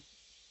here.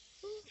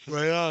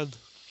 Right on.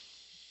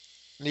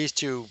 These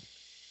two,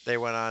 they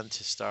went on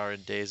to star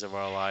in Days of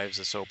Our Lives,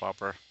 a soap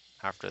opera,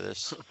 after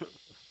this.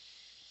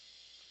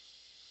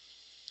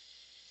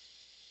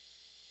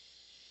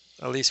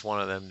 At least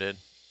one of them did.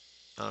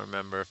 I don't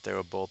remember if they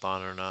were both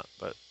on or not,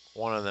 but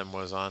one of them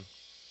was on.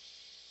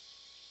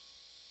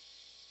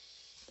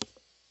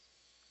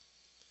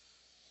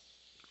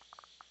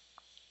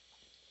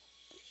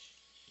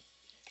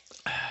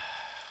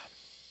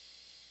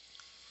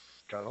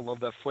 Gotta love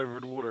that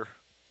flavored water.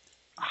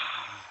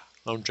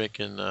 I'm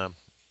drinking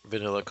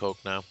vanilla Coke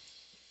now.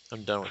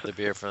 I'm done with the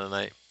beer for the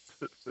night.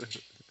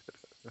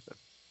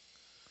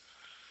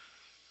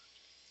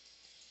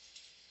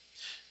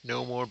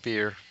 No more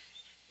beer.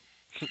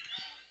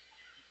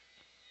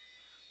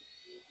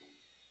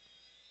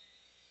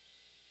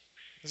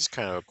 This is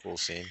kind of a cool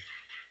scene.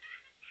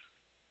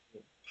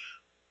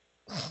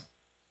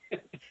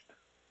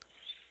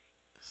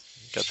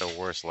 Got the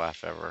worst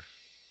laugh ever.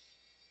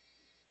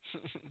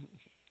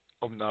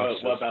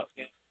 Obnoxious. What about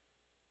him?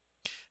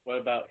 What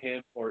about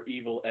him or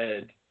Evil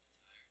Ed?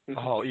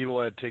 Oh,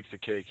 Evil Ed takes the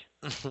cake.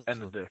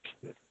 And the dick.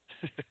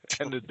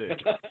 And the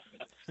dick.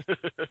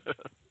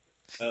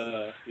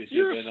 You should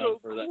You're have been so on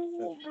for that.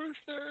 cool,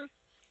 Brewster.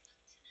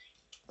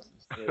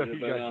 Yeah, you've You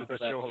been guys on did for that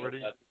show show already?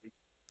 last week.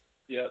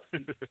 Yep.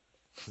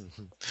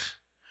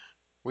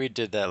 We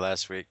did that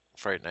last week,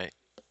 Fright Night.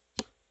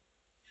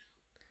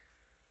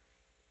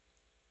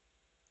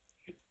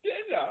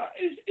 Dinner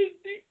is in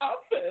the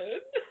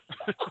oven.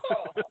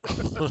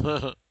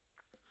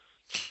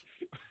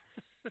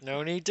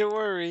 No need to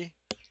worry.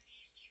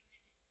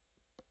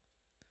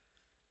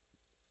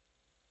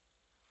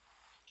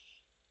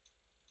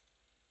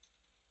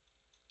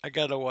 I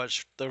gotta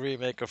watch the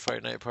remake of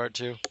Fight Night Part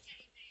 2.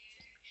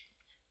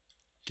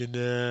 Good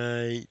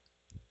night.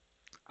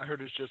 I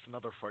heard it's just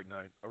another Fright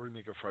Night, a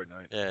remake of Fright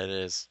Night, Yeah, it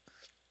is.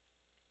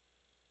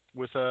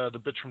 with the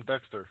bitch from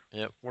Dexter.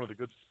 Yep. One of the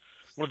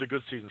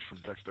good seasons from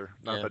Dexter.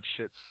 Not Yeah. that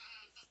shit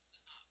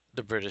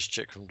The British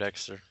chick from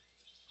Dexter.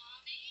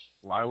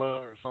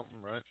 Lila or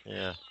something, right?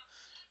 Yeah.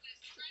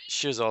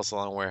 She was also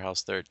on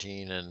Warehouse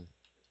 13 and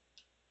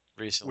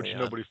Which recently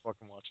nobody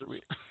fucking watches.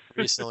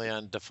 recently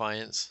on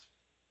Defiance.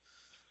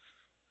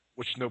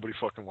 Which nobody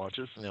fucking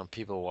watches. You know,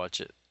 people watch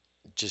it.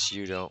 Just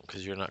you don't,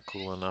 because you're not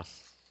cool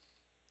enough.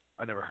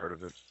 I never heard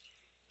of it.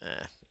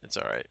 It's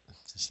alright.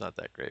 It's not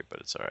that great, but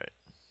it's alright.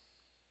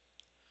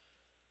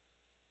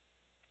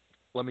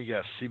 Let me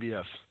guess.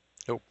 CBS.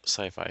 Nope,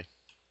 sci-fi.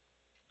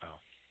 Oh.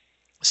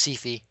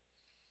 Sci-fi.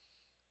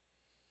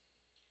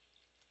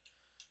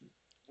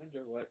 I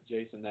wonder what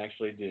Jason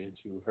actually did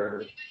to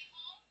her.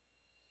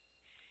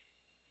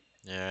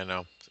 Yeah, I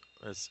know.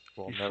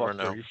 We'll You never fucked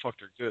know. her. You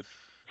fucked her good.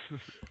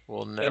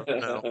 We'll never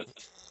know.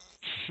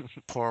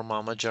 Poor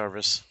Mama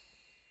Jarvis.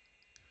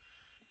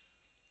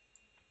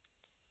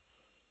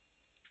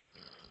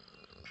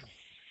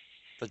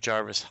 The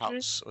Jarvis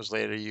house was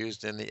later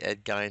used in the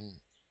Ed Gein,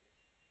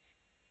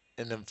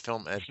 in the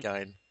film Ed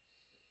Gein.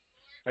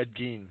 Ed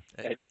Gein.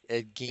 Ed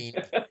Gein.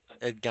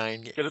 Ed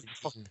Gein. Get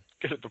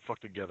it the fuck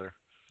together.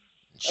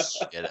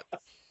 Shut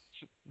up.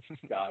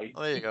 Guy.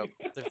 Oh, there you go.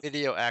 The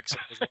video Axel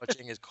was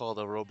watching is called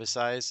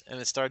Aerobicize, and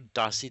it starred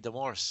Dossie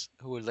DeMorse,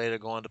 who would later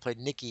go on to play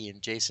Nikki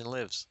in Jason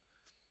Lives.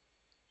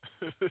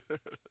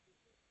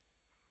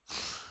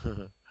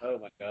 Oh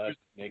my god,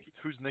 Nikki.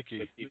 Who's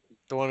Nikki?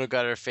 The one who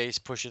got her face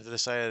pushed into the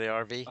side of the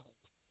RV.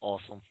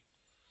 Awesome.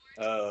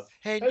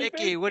 Hey,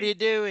 Nikki, what are you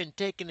doing?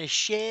 Taking a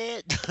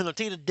shit? I'm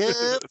taking a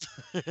dump.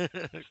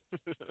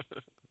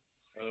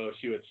 Oh,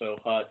 she was so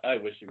hot. I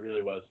wish it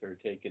really was her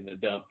taking the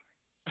dump.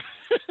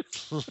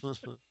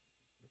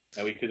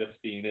 And we could have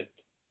seen it.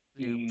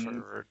 You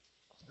pervert.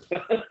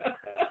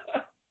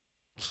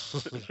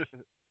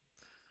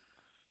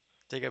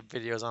 They got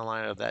videos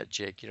online of that,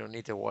 Jake. You don't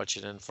need to watch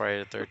it in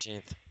Friday the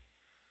 13th.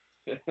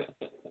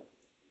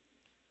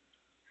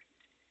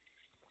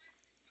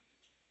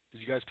 Did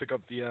you guys pick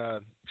up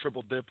the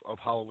triple dip of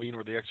Halloween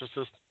or The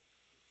Exorcist?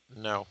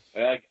 No.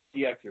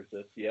 The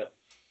Exorcist, yep.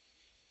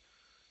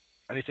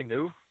 Anything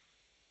new?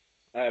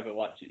 I haven't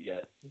watched it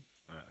yet.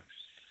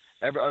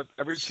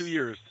 Every 2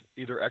 years,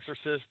 either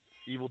Exorcist,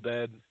 Evil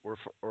Dead,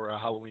 or a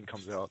Halloween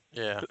comes out.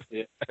 Yeah.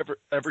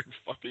 Every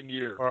fucking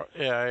year.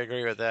 Yeah, I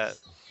agree with that.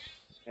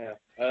 Yeah,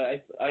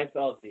 I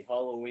saw the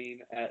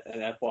Halloween at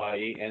an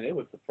FYE, and it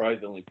was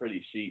surprisingly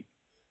pretty cheap.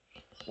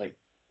 Like,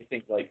 I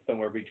think like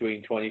somewhere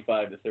between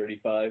 25 to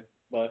 35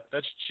 bucks.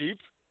 That's cheap.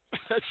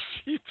 That's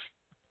cheap.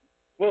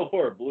 Well,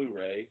 for a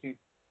Blu-ray.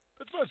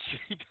 That's not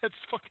cheap. That's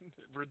fucking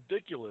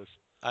ridiculous.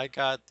 I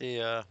got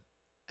the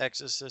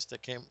Exorcist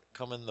that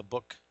come in the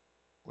book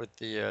with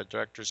the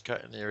director's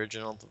cut in the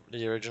original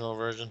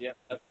version. Yeah.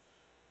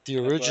 The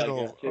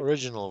original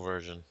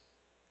version.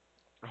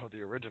 Oh,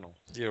 the original.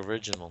 The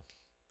original.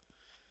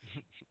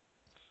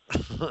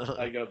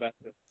 I go back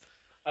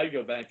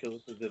to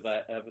listen to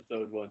that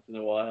episode once in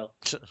a while.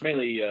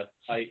 Mainly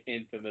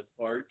infamous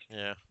part.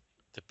 Yeah.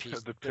 The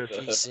piece The piss.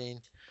 the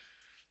scene.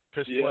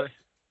 Piss Yeah.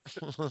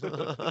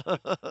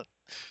 play.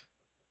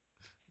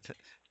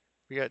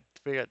 we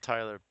got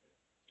Tyler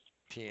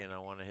peeing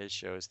on one of his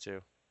shows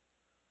too.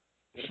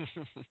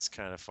 It's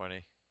kind of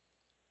funny.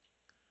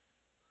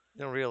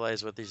 You don't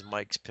realize what these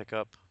mics pick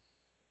up.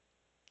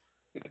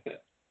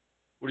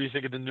 What do you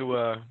think of the new?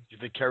 Do you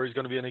think Carrie's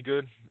gonna be any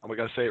good? Oh, we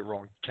gotta say it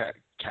wrong.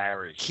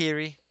 Carrie.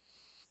 Kiri.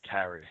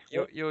 Carrie.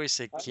 You always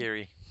say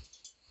Kiri.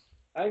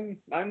 I'm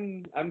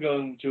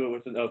going to it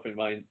with an open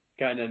mind,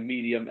 kind of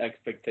medium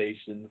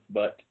expectations,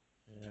 but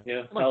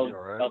yeah, Might be all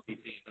right. I'll be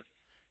seeing it.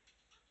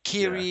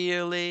 Kiri,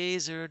 a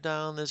laser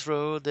down this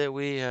road that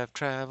we have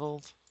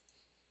traveled.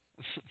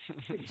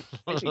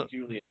 I think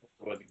Julia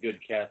was a good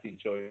casting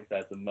choice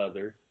as a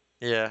mother.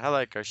 Yeah, I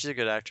like her. She's a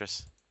good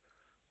actress.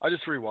 I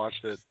just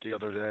rewatched it the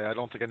other day. I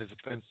don't think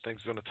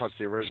anything's gonna touch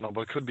the original,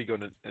 but it could be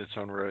good in its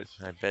own right.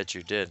 I bet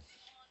you did.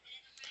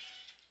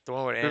 The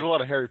one with There's a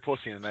lot of hairy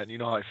pussy in that, and you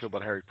know how I feel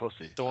about hairy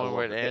pussy. the one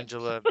with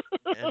Angela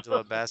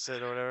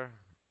Bassett or whatever.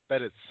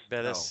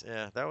 Bettis.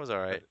 Yeah, that was all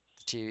right.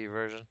 The TV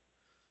version.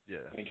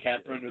 Yeah. And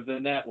Catherine was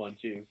in that one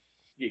too.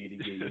 Giggity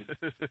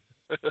giggity.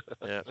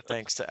 Yeah,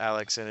 thanks to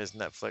Alex and his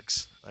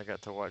Netflix, I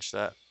got to watch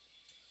that.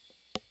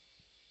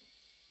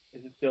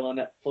 Is it still on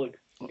Netflix?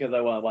 Because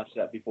I want to watch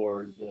that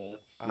before the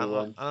I new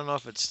one. don't know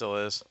if it still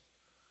is.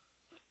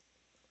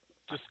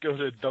 Just go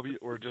to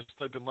or just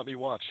type in "Let Me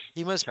Watch."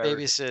 He must Carrie.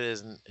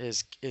 babysit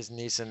his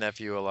niece and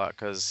nephew a lot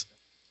because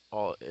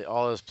all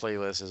his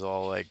playlist is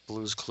all like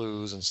Blues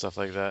Clues and stuff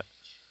like that.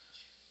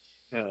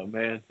 Oh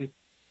man.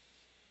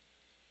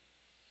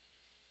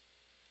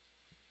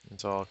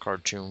 It's all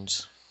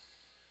cartoons.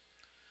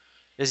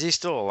 Is he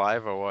still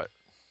alive or what?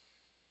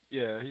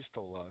 Yeah, he's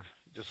still alive.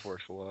 He just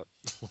works a lot.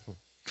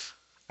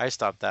 I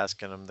stopped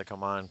asking him to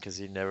come on because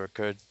he never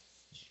could.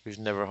 He was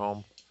never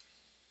home.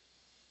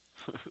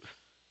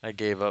 I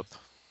gave up.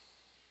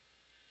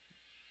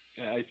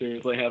 Yeah, I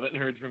seriously haven't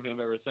heard from him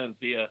ever since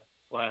the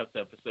last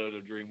episode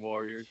of Dream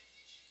Warriors.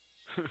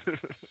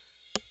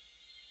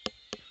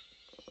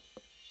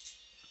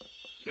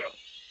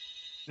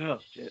 Oh,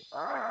 shit.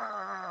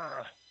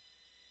 Ah!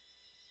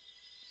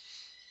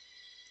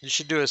 You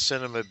should do a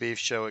cinema beef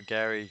show with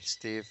Gary,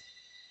 Steve.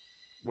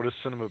 What is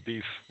cinema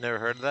beef? Never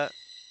heard of that?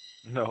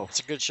 No. It's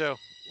a good show.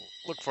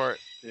 Look for it.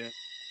 Yeah.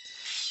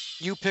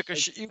 You pick a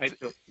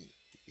feel-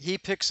 he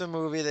picks a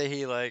movie that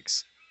he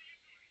likes.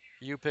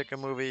 You pick a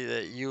movie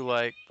that you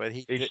like, but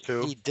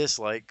H2. he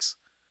dislikes,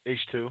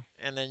 H2.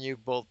 and then you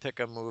both pick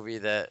a movie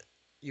that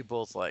you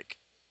both like.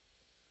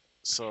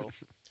 So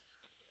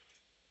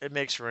it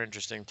makes for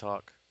interesting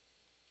talk.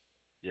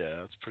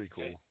 Yeah, that's pretty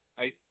cool.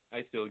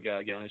 I still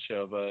gotta get on a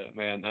show, but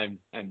man,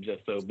 I'm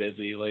just so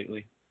busy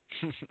lately.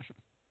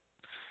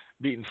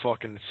 Beating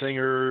fucking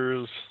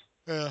singers.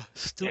 Yeah,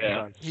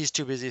 Yeah. He's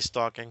too busy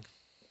stalking.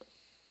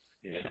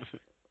 Yeah.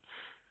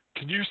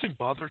 Can you sing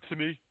Bother to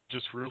Me?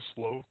 Just real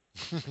slow.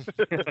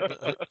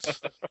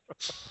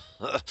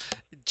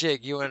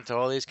 Jake, you went to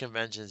all these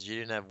conventions. You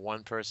didn't have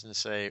one person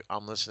say,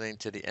 "I'm listening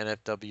to the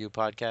NFW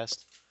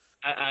podcast."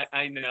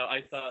 I know.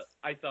 I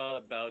thought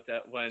about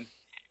that when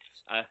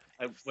I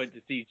went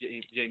to see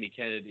Jamie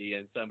Kennedy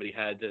and somebody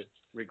had to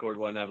record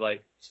one. I'm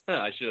like,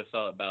 I should have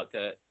thought about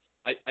that.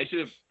 I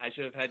should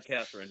have had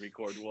Catherine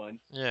record one.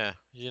 Yeah,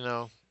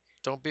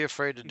 don't be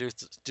afraid to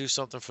do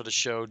something for the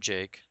show,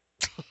 Jake.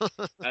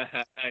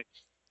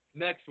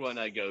 Next one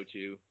I go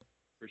to,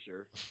 for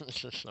sure.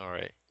 All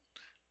right.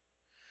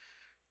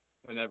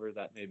 Whenever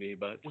that may be,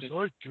 but Was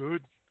I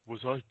good?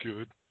 Was I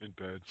good in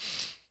bed?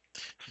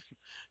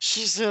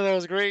 She said that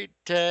was great,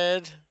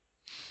 Ted.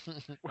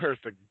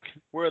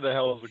 Where the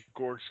hell is the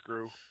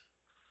corkscrew?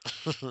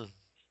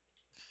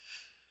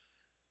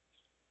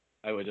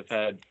 I would have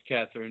had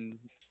Catherine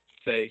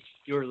say,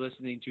 "You're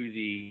listening to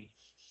the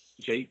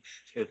Jake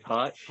is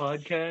Hot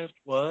podcast."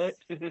 What?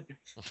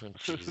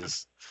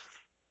 Jesus.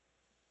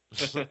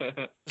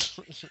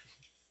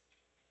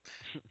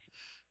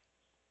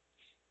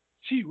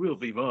 She will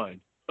be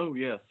mine. Oh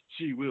yes,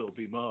 she will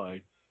be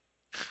mine.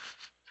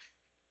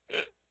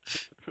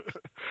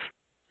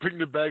 Bring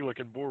the bag like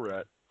in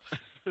Borat.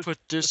 Put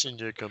this in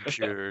your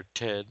computer,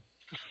 Ted.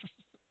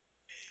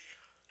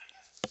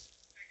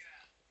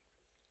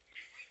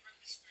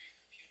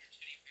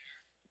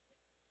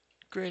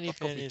 Granny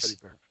panties.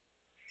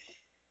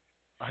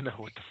 I know,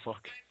 what the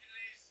fuck.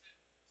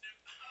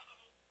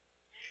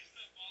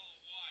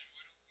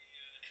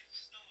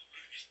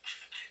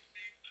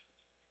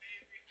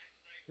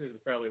 This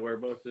is probably where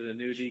most of the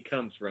nudity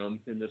comes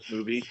from in this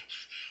movie.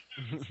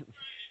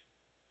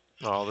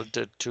 All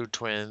the two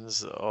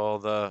twins, all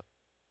the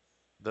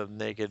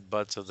naked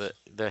butts of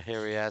the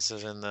hairy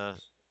asses in the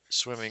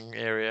swimming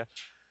area.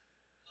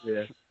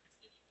 Yeah.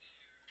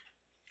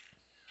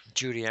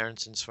 Judy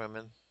Aronson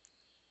swimming.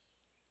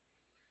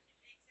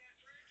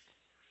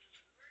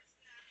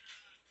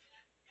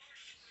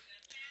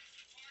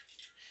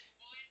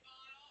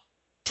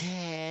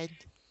 Ted.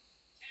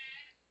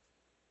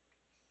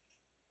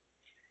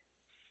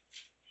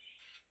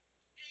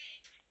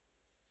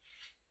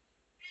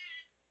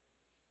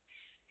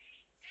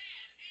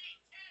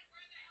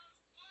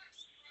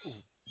 Ooh,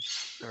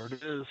 there it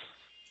is.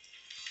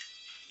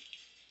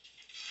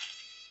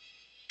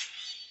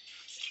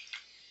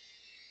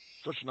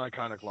 Such an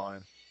iconic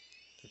line.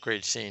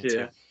 Great scene Yeah.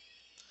 too.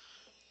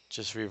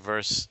 Just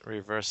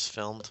reverse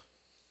filmed.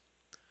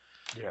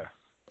 Yeah.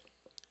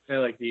 I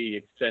like the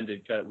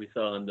extended cut we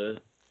saw in the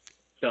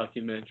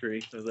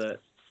documentary of that.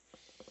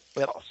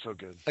 Oh, so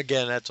good.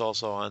 Again, that's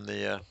also on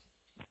the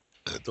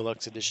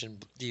deluxe edition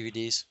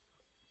DVDs.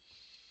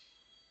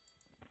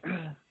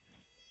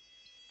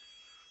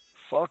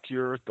 Fuck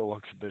your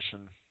deluxe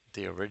edition.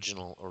 The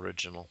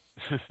original.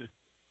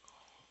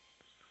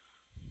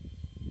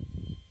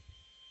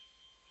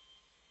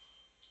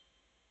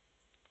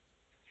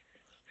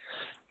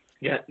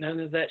 Got none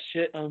of that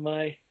shit on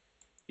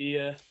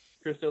the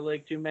Crystal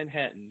Lake to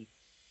Manhattan.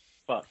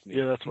 Fuck me.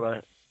 Yeah, that's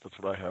what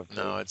I have. Too.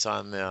 No, it's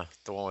on the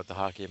one with the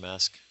hockey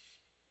mask.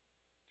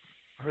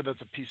 I heard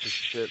that's a piece of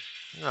shit.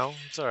 No,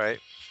 it's all right.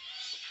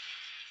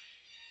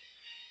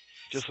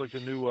 Just like the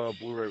new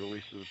Blu-ray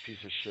release is a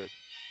piece of shit.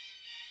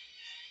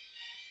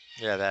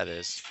 Yeah, that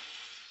is.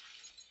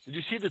 Did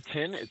you see the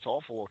tin? It's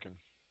awful looking.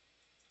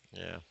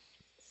 Yeah.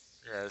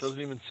 It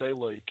doesn't even say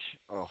like.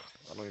 Oh,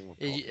 I don't even. Want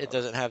to talk It about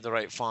doesn't have the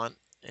right font.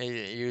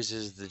 It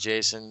uses the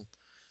Jason.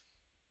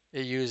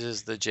 It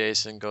uses the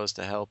Jason Goes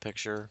to Hell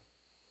picture.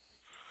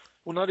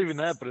 Well, not even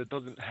that, but it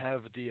doesn't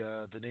have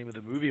the name of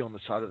the movie on the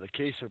side of the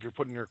case. So if you're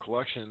putting your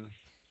collection,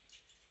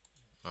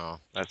 Oh,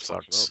 that That's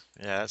fucked sucks.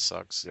 Yeah, that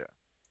sucks. Yeah.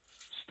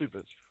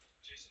 Stupid.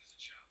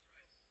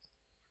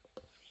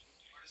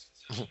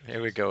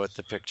 Here we go with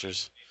the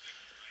pictures.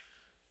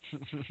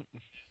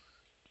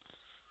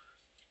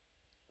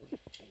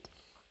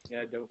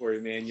 Yeah, don't worry,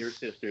 man. Your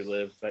sister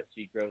lives, but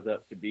she grows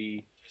up to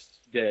be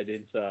dead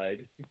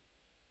inside.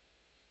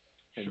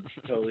 And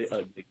totally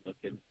ugly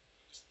looking.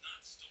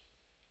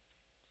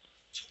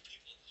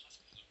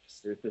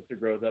 Her sister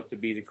grows up to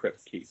be the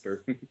crypt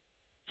keeper.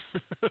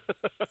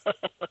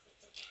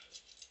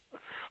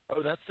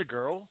 Oh, that's the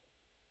girl?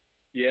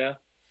 Yeah.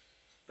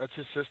 That's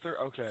his sister?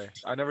 Okay.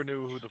 I never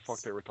knew who the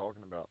fuck they were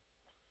talking about.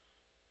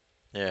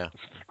 Yeah.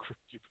 The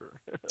Crypt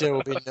Keeper. There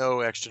will be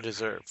no extra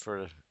dessert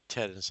for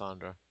Ted and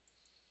Sandra.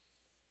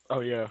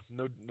 Oh yeah,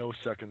 no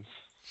seconds.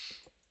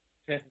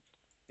 And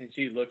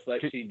she looks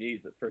like she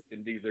needs a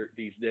freaking dessert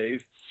these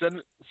days.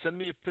 Send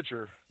me a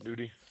picture,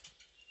 Nudie.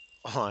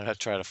 Oh, I gotta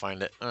try to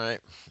find it. All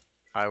right.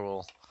 I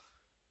will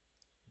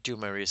do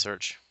my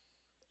research.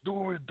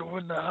 Do it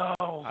now.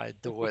 I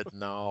do it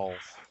now.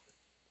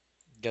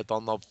 Get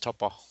on the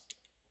chopper.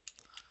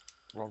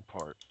 Wrong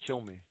part.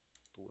 Kill me.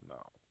 Do it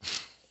now.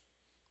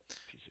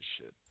 Piece of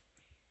shit.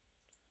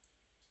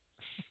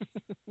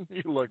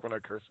 You like when I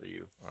curse at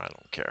you. I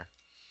don't care.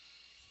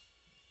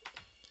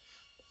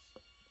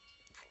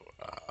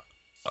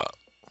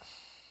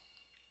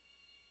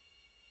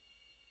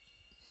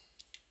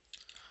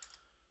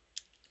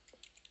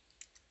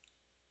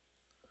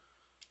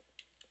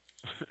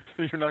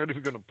 You're not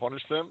even gonna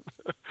punish them?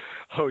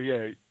 Oh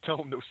yeah, tell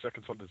them no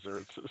seconds on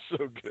desserts. It's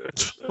so good.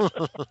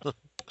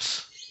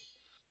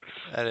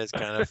 That is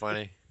kind of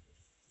funny.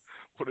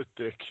 What a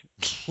dick.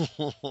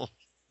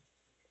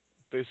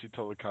 Basically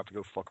tell the cop to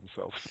go fuck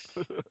himself.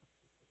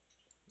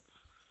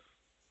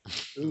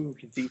 Ooh,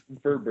 can see some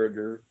fur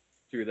burger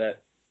through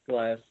that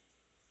glass.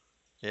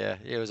 Yeah,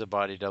 it was a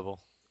body double.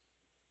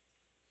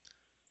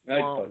 I'd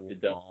fuck the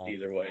duck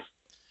either way.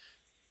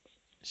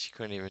 She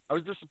couldn't even. I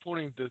was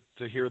disappointed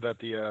to hear that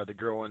the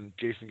girl in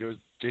Jason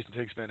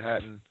Takes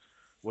Manhattan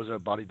was a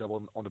body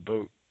double on the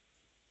boat.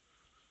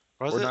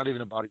 Was or it? not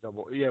even a body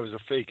double. Yeah, it was a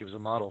fake. It was a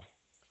model.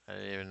 I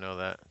didn't even know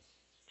that.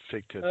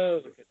 Fake tits.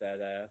 Oh, look at that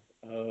ass.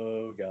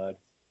 Oh, God.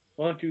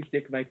 Why don't you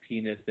stick my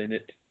penis in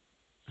it?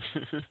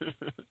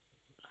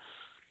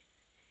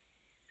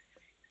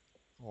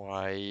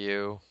 Why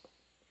you?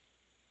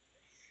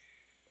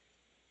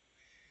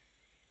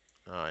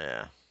 Oh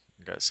yeah,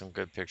 got some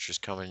good pictures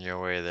coming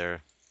your way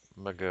there,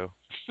 Magoo.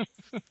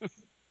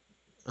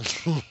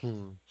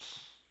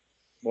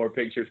 More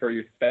pictures for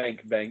your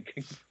spank bank.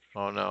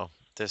 Oh no,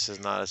 this is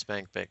not a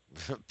spank bank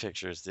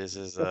pictures. This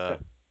is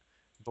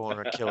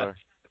boner killer.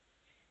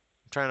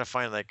 I'm trying to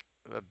find like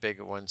a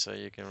big one so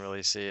you can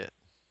really see it.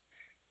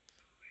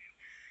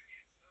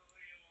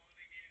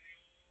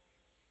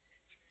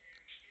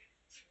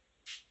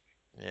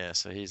 Yeah,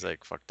 so he's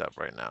like fucked up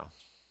right now.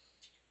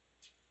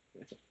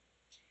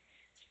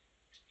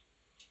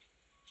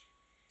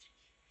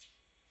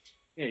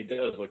 Yeah, he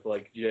does look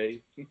like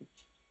Jay.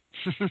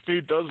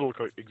 He does look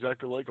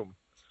exactly like him.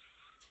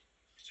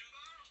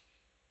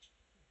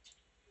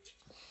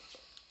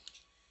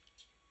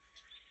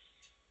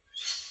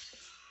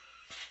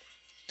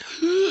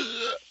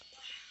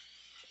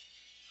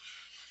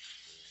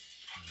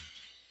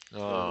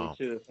 Oh,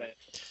 We should have had,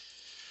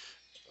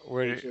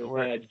 where?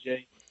 had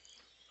Jay.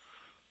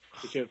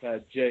 We should have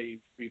had Jay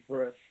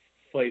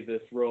play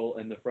this role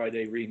in the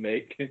Friday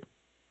remake.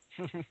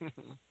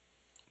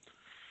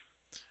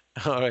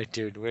 All right,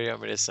 dude. Where do you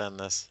want me to send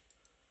this?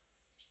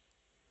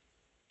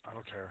 I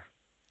don't care.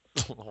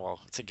 Well,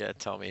 again,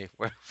 tell me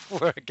where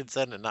I can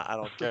send it. Not, I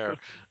don't care.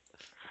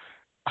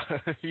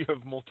 You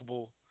have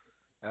multiple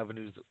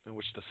avenues in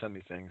which to send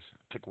me things.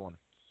 Pick one.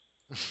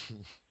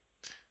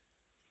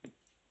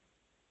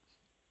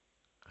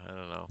 I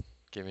don't know.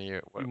 Give me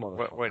your You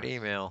what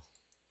email?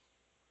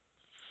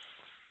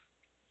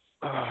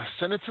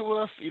 Send it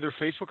to either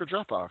Facebook or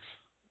Dropbox.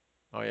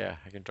 Oh yeah,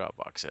 I can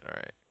Dropbox it. All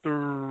right.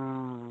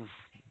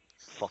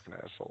 Fucking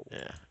asshole.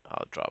 Yeah,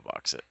 I'll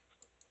Dropbox it.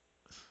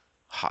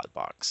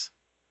 Hotbox.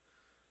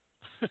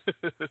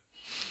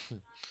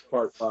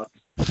 Fart box.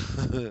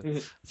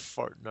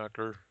 Fart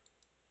knocker.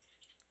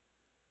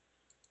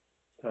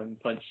 Tongue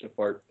punch the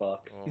fart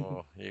box.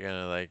 Oh, you're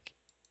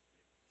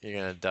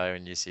gonna die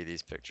when you see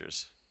these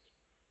pictures.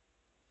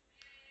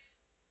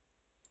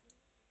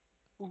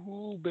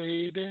 Ooh,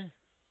 baby.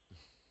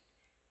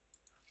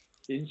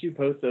 Didn't you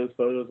post those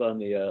photos on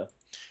the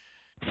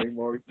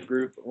Ringmore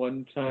group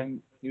one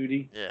time,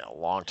 Nudie? Yeah, a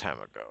long time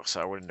ago, so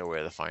I wouldn't know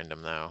where to find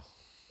them now.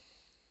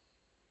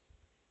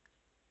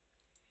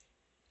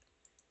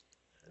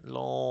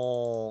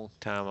 Long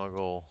time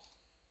ago.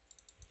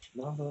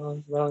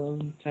 Long,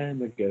 long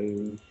time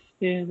ago.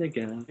 In the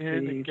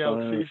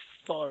galaxy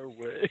far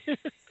away.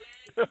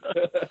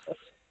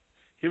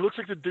 He looks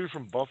like the dude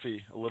from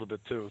Buffy a little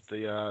bit too.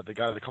 The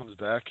guy that comes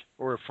back,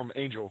 or from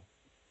Angel.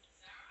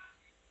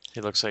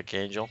 He looks like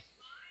Angel.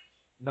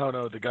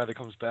 No, the guy that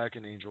comes back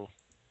in Angel.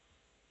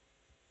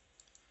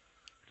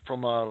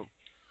 From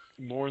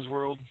Lauren's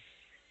World.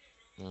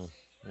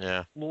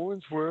 Yeah.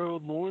 Lauren's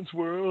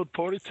World,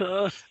 party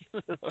time.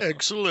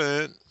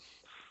 Excellent.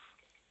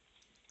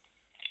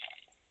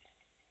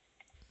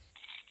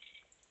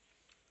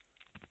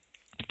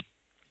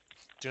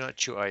 Do not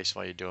chew ice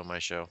while you're doing my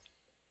show.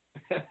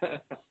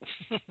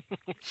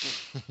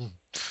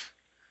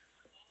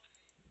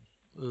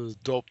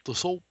 Drop the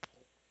soap.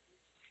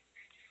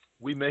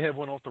 We may have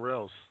went off the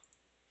rails.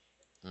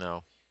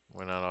 No,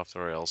 we're not off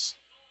the rails.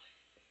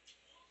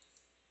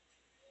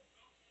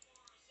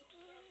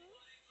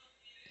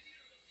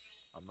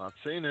 I'm not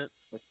saying it.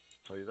 I'll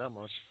tell you that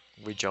much.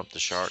 We jumped the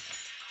shark.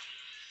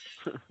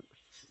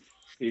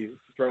 He's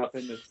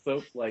dropping the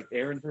soap like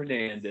Aaron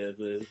Hernandez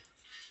is.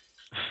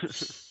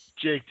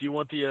 Jake, do you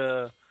want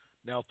the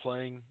now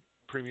playing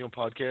premium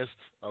podcast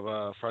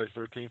of Friday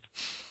 13th?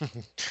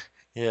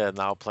 Yeah,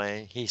 now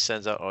playing. He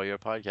sends out all your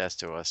podcasts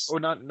to us. Or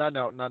not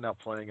now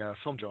playing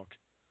Film Junk.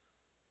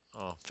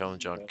 Oh, Film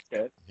Junk.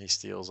 Okay. He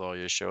steals all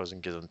your shows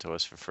and gives them to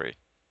us for free.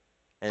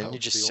 And you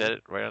would just steal set them.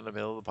 it right on the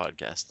middle of the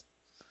podcast.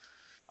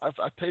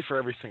 I pay for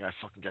everything I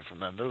fucking get from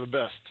them. They're the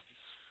best.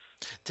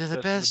 They're the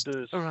Best in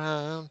best the biz.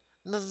 around.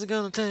 Nothing's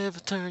gonna ever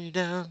turn you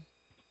down.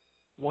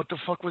 What the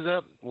fuck was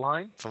that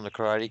line? From the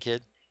Karate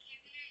Kid.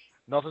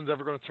 Nothing's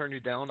ever going to turn you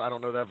down. I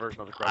don't know that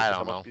version of the Karate I Kid.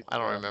 don't That know. must be I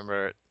don't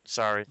remember it.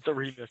 Sorry. the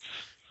remix.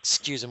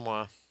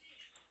 Excusez-moi.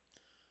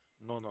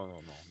 No,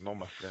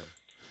 my friend.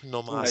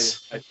 No I,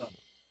 mas.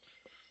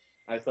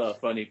 I saw a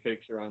funny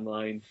picture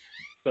online.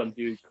 Some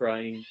dude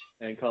crying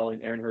and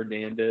calling Aaron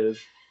Hernandez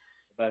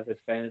about his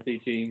fantasy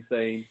team,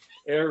 saying,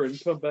 "Aaron,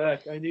 come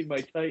back! I need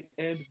my tight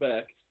end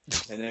back."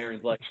 And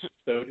Aaron's like,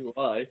 "So do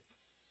I."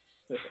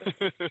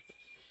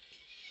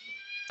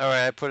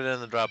 Alright, I put it in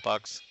the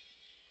Dropbox.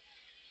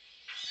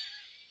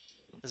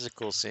 This is a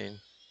cool scene.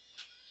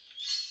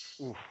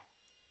 Oof.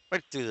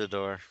 Right through the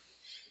door.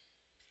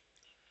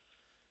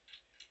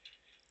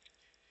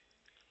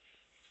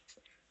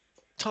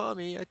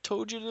 Tommy, I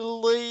told you to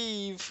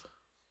leave.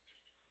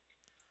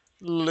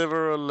 Leave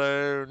her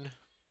alone.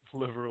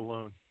 Live her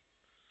alone.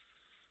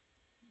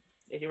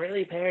 Did you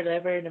really pay her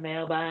liver in the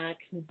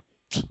mailbox?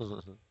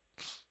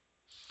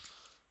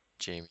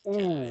 Jamie.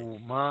 Oh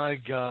my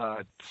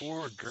god.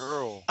 Poor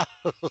girl.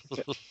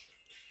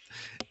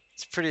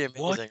 It's pretty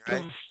What amazing, the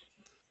right?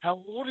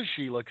 How old is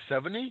she? Like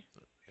 70?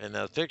 In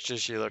the picture,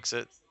 she looks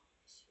it.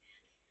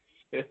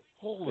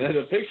 Holy Yeah,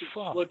 the picture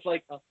fuck. looks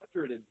like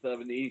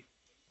 170.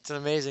 It's an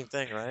amazing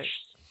thing, right?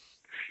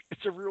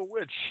 It's a real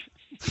witch.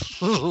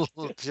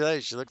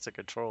 She looks like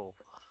a troll.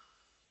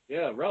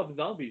 Yeah, Rob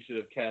Zombie should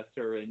have cast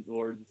her in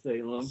Lord of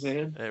Salem,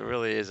 man. It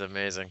really is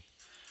amazing.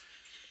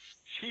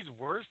 She's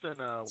worse than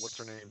what's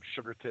her name?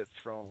 Sugar Tits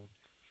from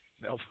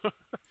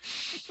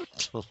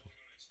from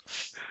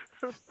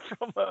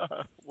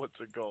what's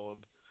it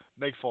called?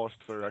 Meg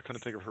Foster. I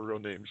couldn't think of her real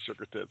name.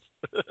 Sugar Tits.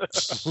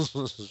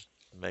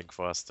 Meg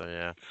Foster,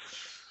 yeah.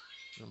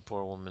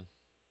 Poor woman.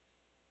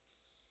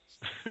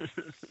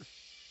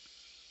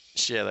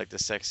 She had like the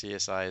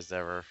sexiest eyes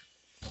ever.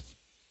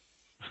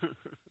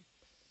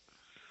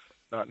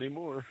 Not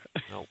anymore.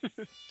 Nope.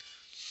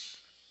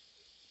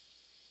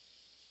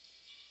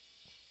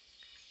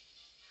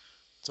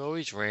 It's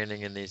always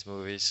raining in these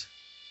movies.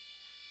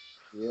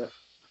 Yeah.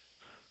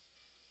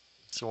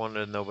 It's a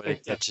wonder nobody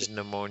catches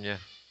pneumonia.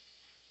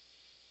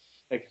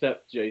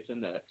 Except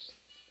Jason X.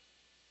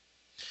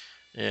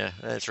 Yeah,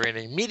 and it's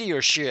raining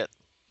meteor shit.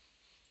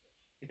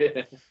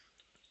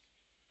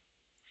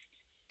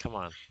 Come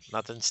on,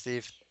 nothing,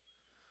 Steve.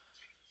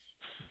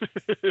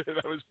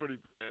 That was pretty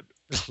bad.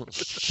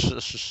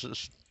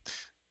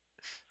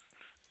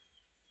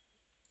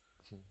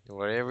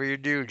 Whatever you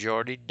do,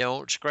 Jordy,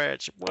 don't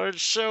scratch. But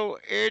it's so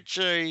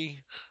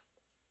itchy.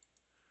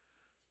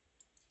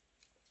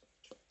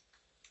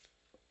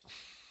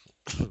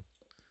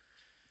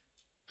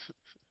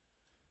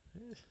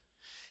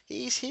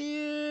 He's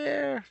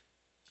here.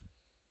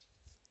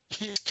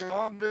 He's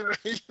coming.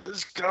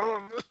 He's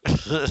coming.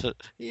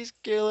 He's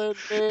killing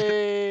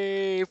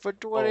me. For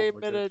 20 my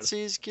minutes,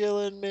 he's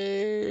killing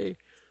me.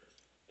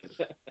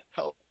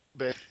 How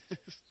bad?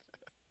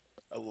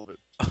 I love it.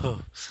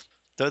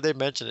 Don't they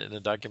mention it in the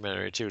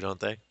documentary too, don't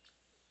they?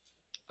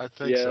 I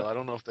think Yeah. so. I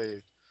don't know if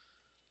they.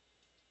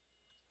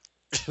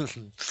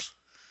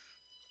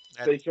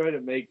 They try to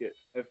make it,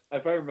 if I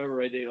remember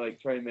right, they like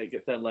try to make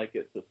it sound like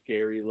it's a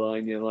scary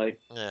line. You know, like,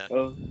 Yeah.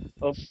 oh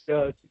my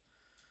god.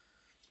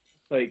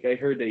 Like, I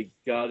heard they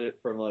got it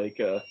from like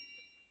a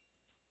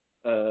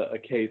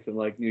case in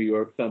like New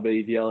York.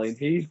 Somebody's yelling,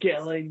 "He's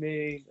killing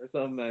me" or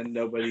something, and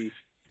nobody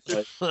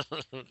said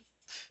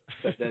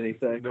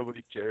anything.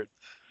 Nobody cared.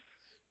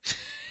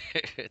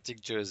 I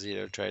think Joe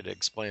Zito tried to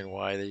explain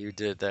why that you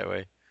did it that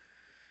way.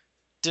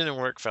 Didn't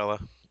work, fella.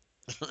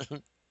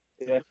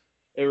 Yeah,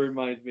 it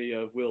reminds me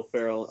of Will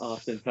Ferrell and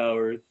Austin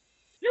Powers.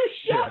 You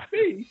shot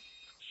me!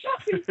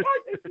 Shot me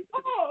right in the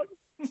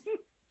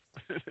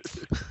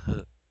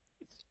dog!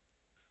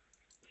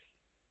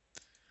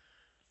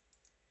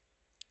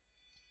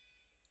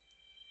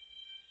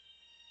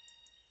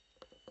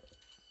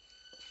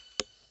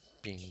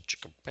 Bing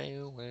chicka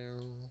bow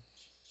wow.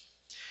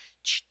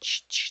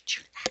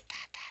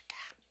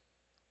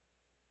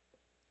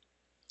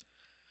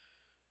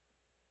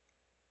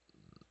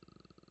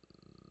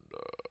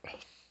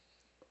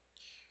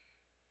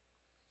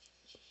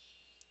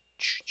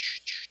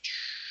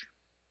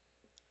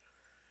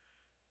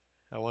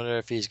 I wonder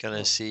if he's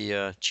gonna see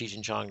Cheech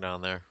and Chong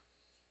down there.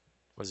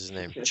 What's his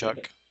name?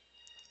 Chuck?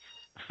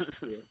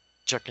 Yeah.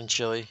 Chuck and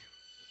Chili.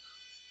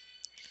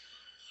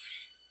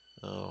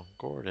 Oh,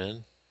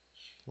 Gordon.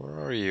 Where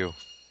are you?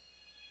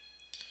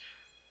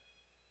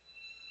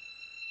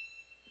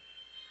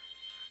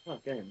 Oh,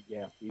 damn.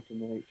 Yeah, Ethan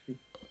the HP.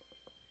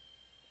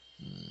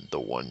 The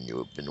one you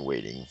have been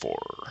waiting for.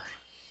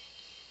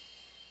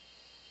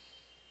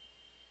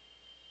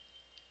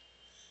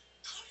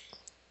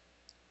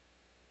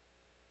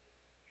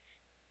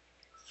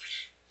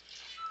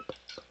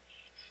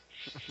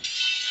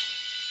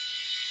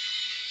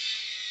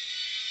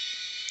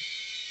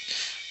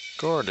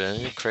 Gordon,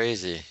 you're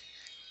crazy.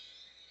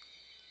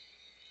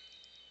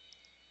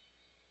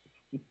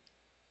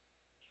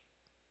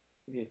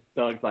 Yeah,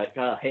 dog's like,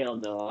 oh, hell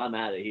no, I'm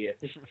out of here.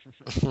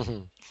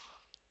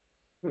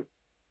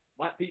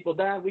 White people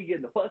die, we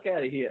getting the fuck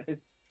out of here.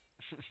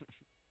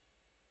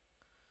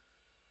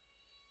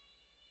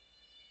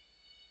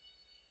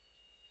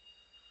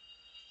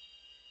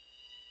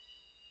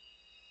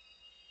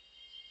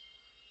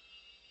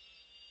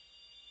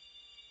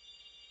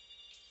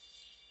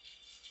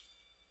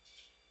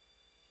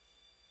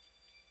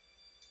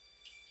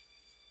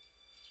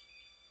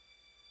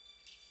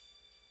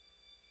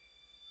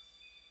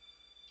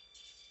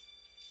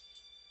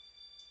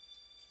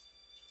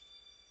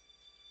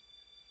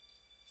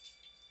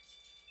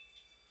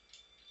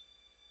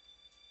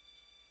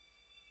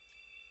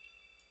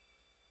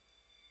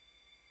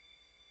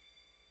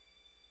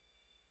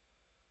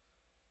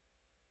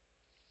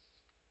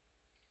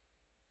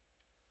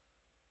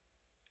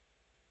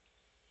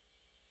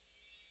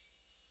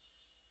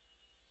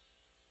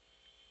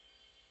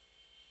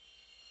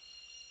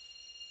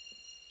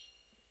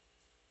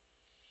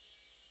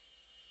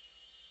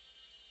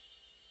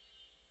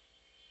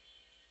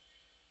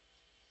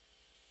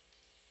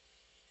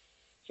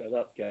 Shut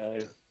up,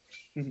 guys.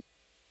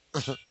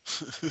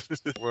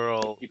 We're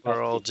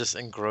all just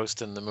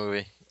engrossed in the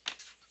movie.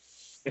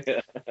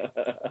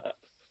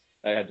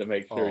 I had to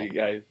make sure Oh. you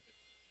guys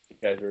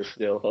are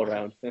still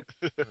around.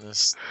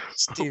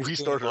 Steve's We doing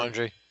started-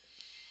 laundry.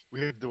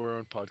 We have to do our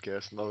own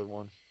podcast, another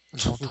one.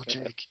 Don't tell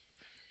Jake.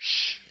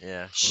 Shh.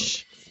 Yeah,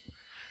 shh.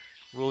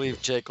 We'll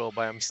leave Jake all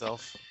by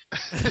himself.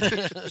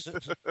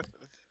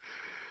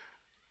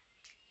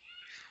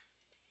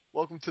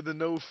 Welcome to the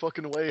No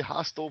Fucking Way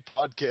Hostile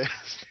Podcast.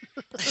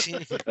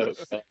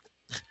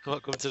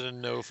 Welcome to the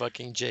No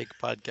Fucking Jake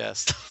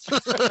podcast.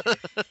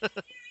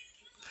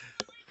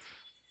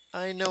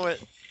 I know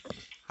it.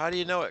 How do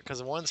you know it?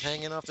 Because one's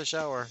hanging off the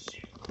shower.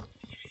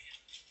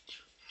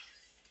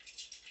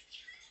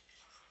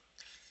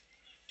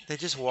 They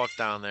just walked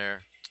down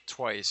there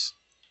twice,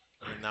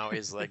 and now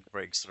his leg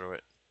breaks through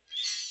it.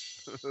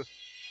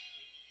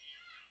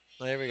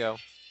 There we go.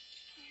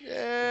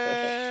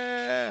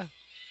 Yeah.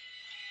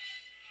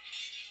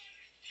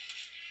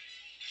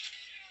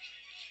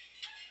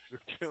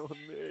 You're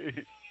killing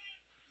me.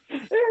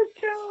 They're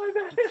killing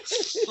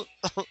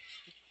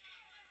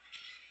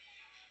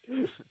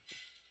me.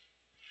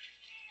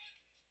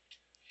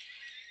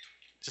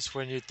 Just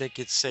when you think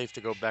it's safe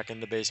to go back in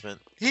the basement.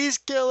 He's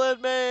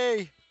killing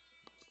me!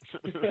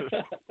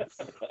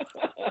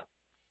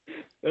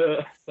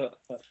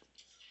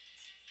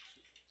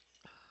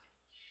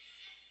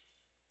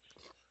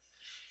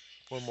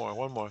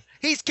 One more.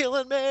 He's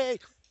killing me!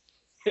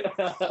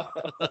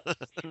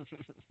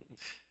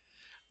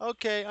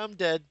 Okay, I'm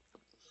dead.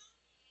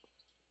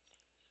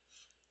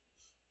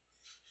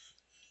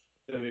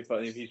 It'd be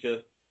funny if he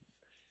just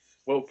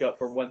woke up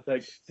for 1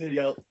 second and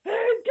yelled, "He's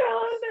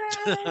killing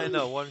me!" I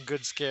know, one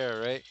good scare,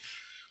 right?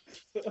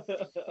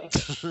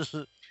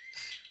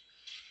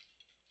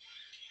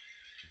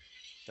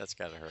 That's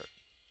gotta hurt.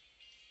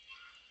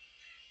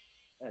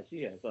 Yeah,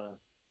 she has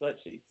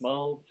such a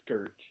small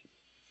skirt.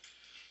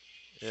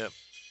 Yep.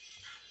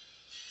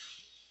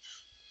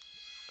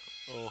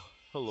 Oh,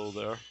 hello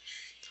there.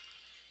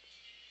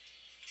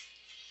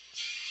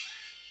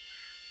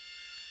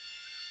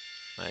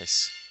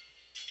 Nice.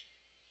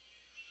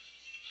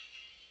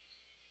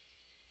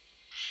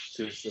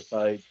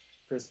 Crucified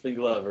Crispin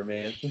Glover,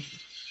 man.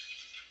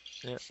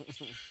 Why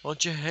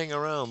don't you hang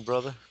around,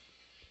 brother?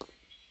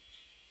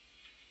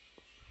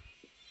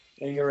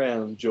 Hang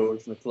around,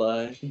 George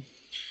McFly.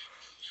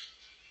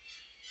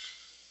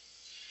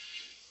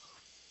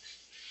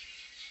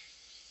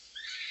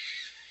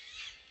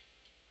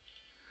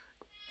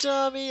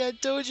 Tommy, I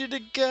told you to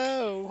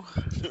go.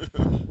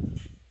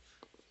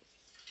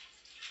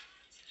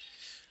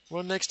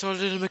 Run next door to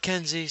the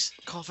Mackenzies.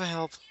 Call for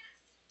help.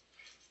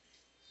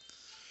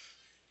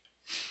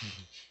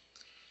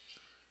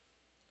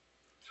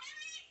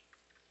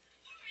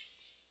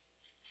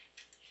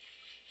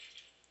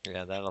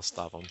 Yeah, that'll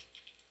stop him.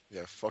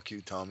 Yeah, fuck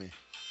you, Tommy.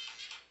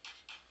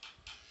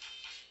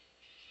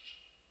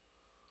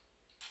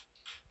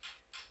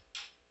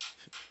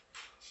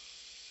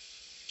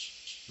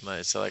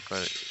 Nice. I like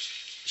when it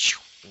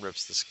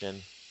rips the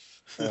skin.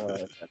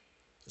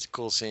 It's a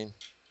cool scene.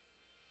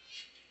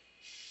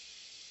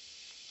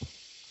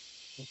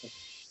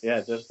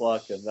 Yeah, just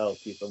block him. That'll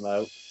keep him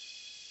out.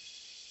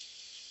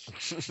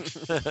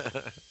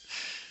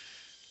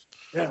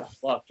 Yeah,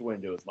 locked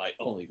window is my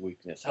only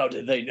weakness. How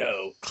did they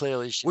know?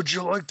 Clearly, Would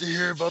you like to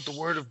hear about the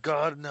Word of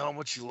God and how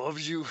much He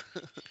loves you?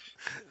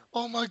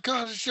 Oh my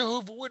God, it's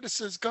Jehovah's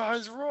Witnesses,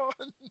 guys,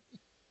 run!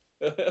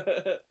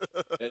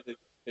 And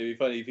It'd be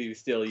funny if he was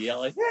still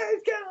yelling, "Hey,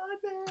 God,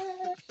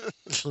 man!"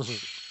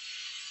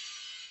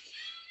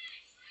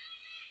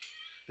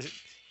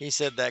 He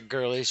said that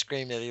girly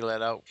scream that he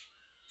let out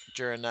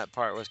during that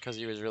part was because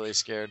he was really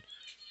scared.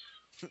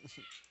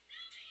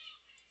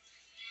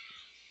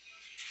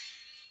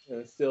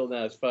 It's still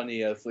not as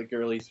funny as the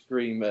girly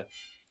scream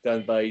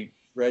done by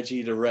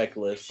Reggie the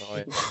Reckless.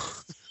 Oh,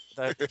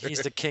 yeah.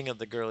 He's the king of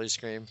the girly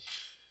scream.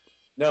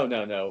 No,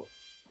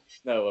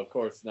 of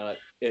course not.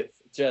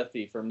 It's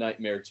Jesse from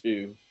Nightmare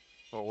 2.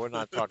 Well, we're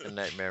not talking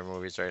nightmare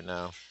movies right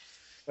now.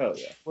 Oh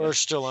yeah. We're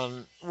still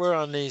on. We're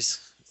on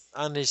this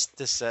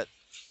set.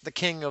 The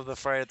king of the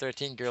Friday the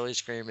 13th girly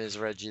scream is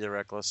Reggie the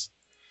Reckless.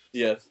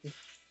 Yes.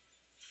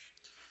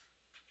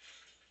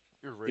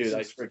 You're Dude,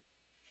 racist.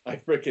 I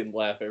freaking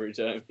laugh every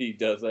time he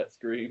does that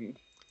scream.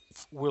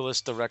 Willis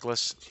the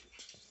Reckless.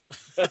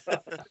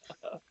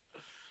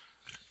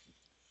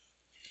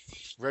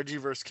 Reggie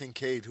versus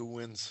Kincaid, who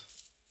wins?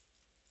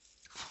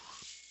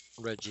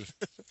 Reggie.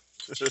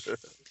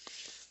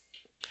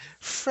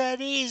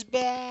 Freddy's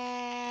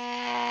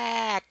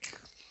back.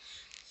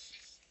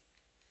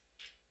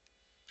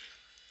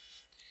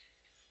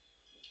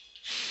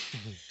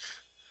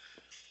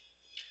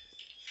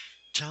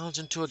 Challenge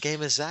into a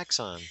game of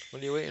Zaxxon.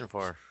 What are you waiting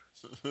for?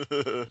 Go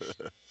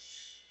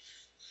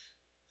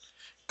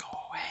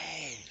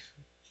away.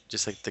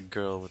 Just like the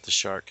girl with the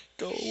shark.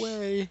 Go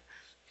away.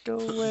 Go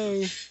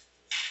away.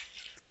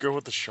 Girl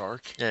with the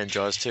shark? Yeah, and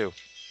Jaws too.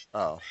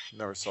 Oh,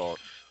 never saw it.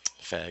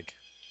 Fag.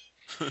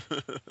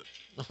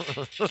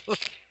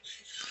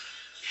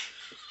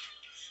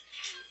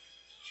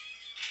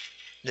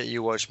 Yeah,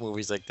 you watch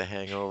movies like The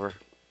Hangover.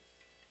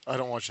 I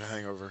don't watch The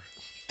Hangover.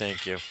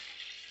 Thank you.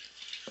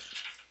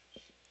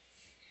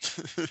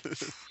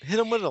 Hit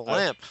him with a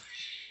lamp.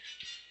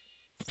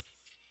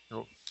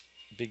 Oh,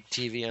 big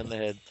TV on the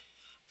head.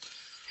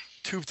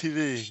 Tube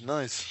TV,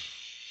 nice.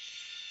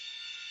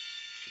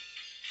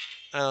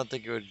 I don't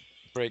think it would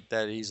break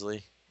that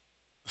easily.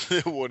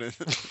 It wouldn't.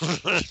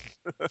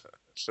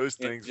 Those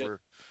things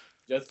were.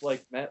 Just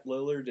like Matt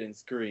Lillard in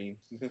Scream.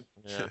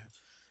 Yeah.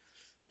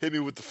 Hit me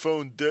with the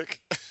phone,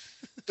 dick.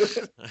 My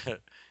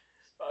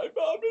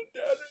mom and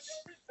dad are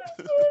gonna be so mad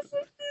at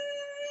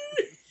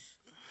me.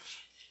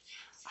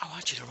 I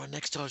want you to run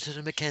next door to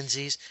the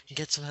Mackenzies and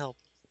get some help.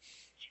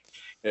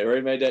 Yeah, I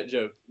already made that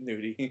joke,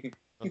 Nudie.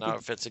 Well, now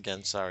it fits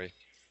again. Sorry.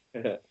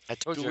 I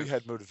told you. Julie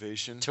had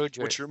motivation. Told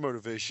you. What's your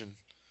motivation?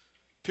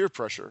 Peer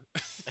pressure.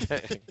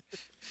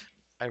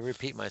 I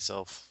repeat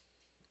myself.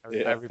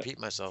 I repeat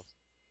myself.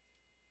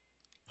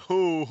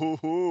 Hoo hoo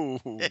hoo.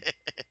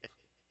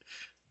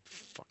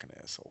 Fucking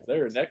asshole. Is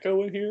there an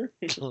echo in here?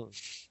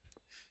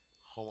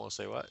 Homo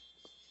say what?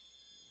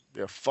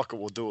 Yeah, fuck it,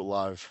 we'll do it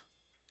live.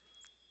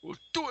 We'll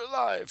do it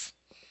live.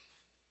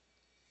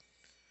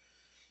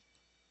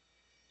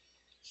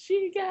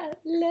 She got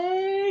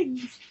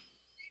legs.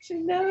 She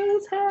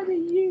knows how to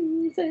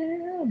use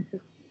them.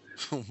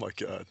 Oh my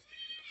god.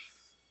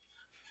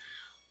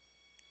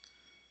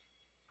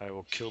 I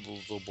will kill the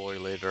little boy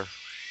later.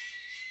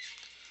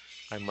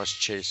 I must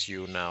chase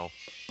you now.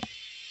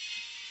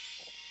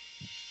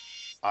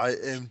 I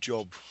am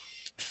Job.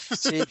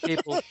 See,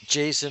 people,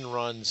 Jason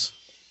runs.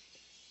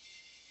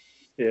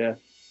 Yeah.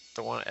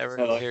 Don't want ever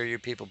Oh, to hear you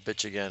people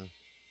bitch again.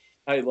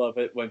 I love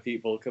it when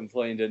people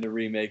complained in the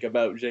remake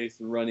about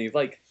Jason running.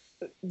 Like,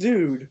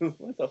 dude,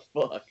 what the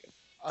fuck?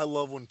 I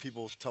love when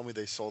people tell me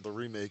they saw the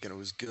remake and it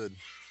was good.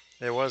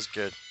 It was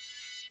good.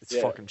 It's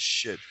Yeah. fucking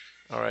shit.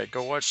 All right,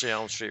 go watch the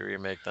Elm Street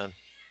remake then.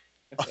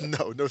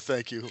 No,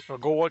 thank you. Or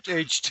go watch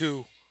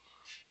H2.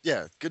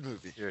 Yeah, good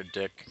movie. You're a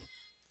dick.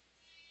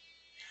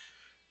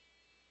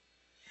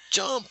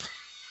 Jump!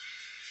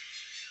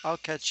 I'll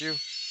catch you.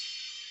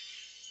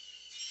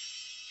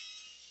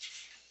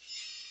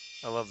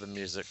 I love the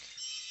music.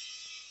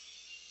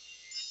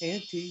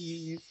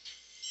 Aunties.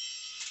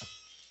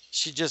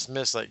 She just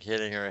missed like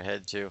hitting her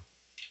head too.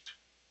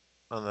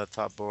 On the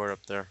top board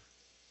up there.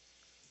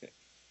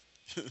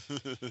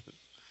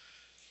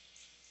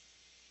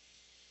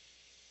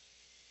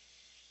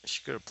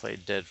 She could have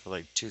played dead for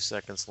like 2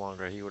 seconds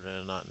longer. He would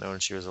have not known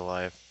she was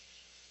alive.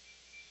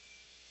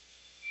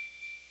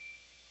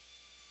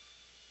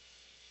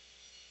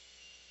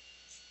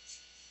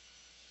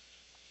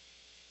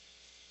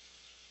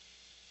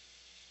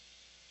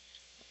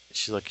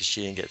 She's lucky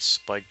she didn't get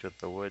spiked with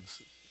the wood.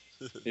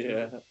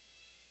 Yeah.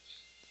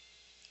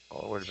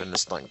 Oh, it would have been the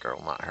stunt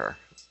girl, not her.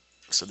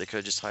 So they could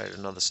have just hired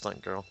another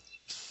stunt girl.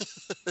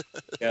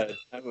 Yeah,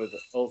 I was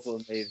also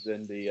amazed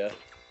in the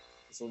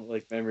some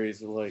like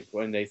memories of like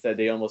when they said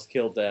they almost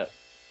killed that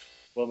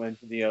woman,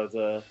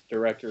 the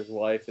director's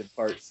wife in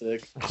part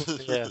 6.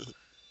 Yeah.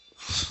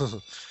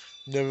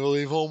 Never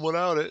leave home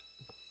without it.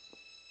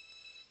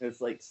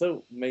 It's like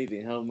so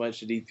amazing how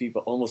much these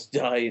people almost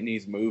die in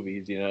these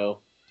movies,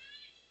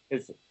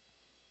 It's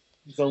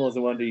almost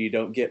a wonder you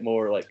don't get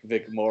more like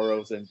Vic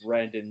Morrows and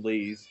Brandon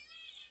Lees.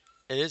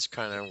 It is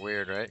kind of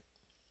weird, right?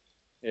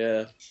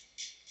 Yeah.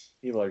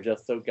 People are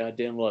just so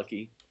goddamn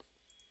lucky.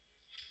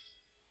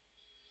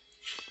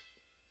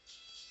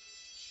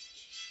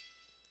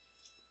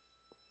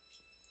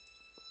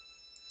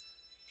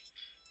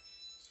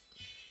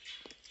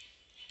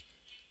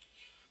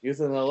 Use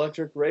an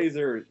electric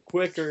razor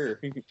quicker.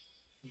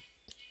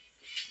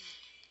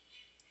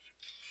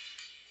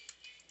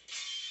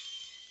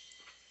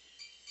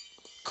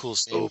 Cool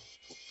scene.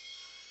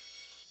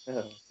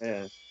 Oh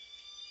man,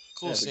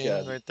 Cool that's scene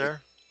gotta right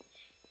there.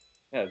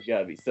 that's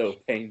gotta be so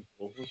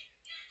painful.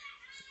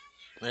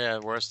 Yeah,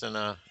 worse than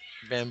a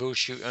bamboo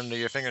shoot under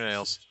your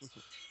fingernails.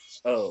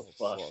 Oh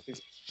fuck.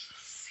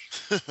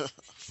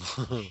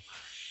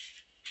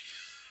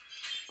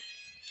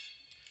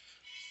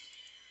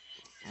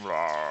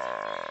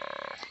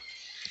 Roar.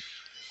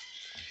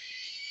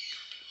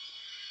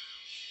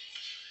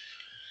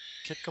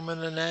 Kick him in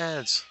the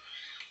nads.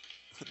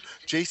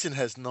 Jason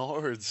has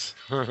nards.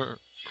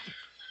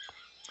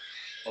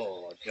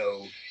 Oh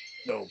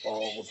no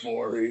balls,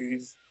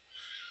 Voorhees.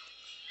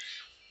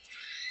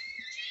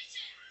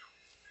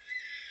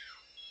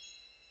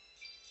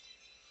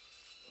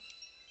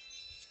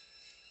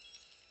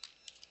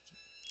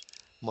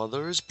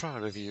 Mother is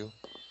proud of you.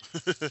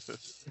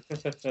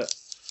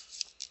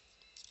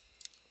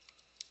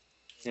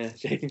 Yeah,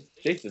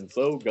 Jason's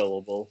so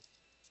gullible.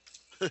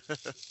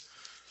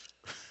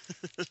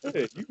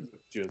 Hey, you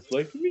look just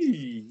like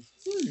me.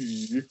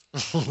 Whee.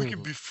 We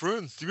can be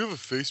friends. Do you have a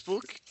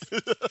Facebook?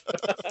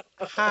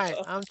 Hi,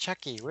 I'm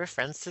Chucky. We're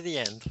friends to the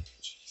end.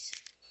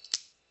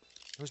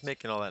 Who's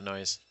making all that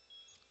noise?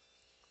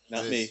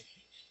 Not me.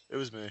 It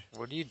was me.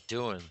 What are you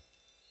doing?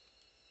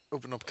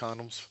 Open up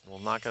condoms. Well,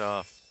 knock it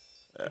off.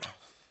 Yeah.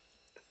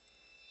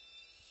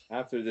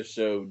 After the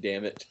show,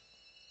 damn it.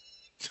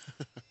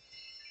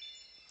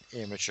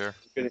 Amateur.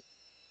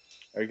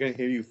 Are you gonna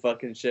hear you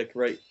fucking shit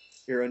right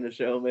here on the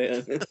show,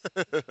 man?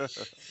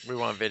 We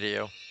want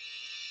video.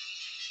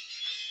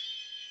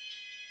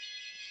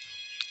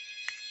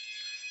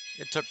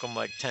 It took them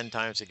like 10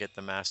 times to get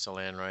the mask to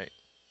land right.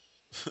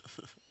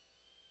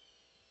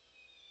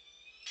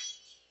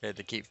 They had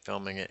to keep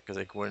filming it because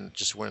they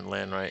wouldn't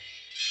land right.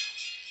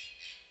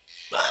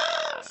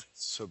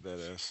 So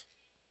badass.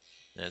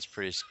 Yeah, it's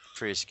pretty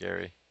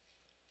scary.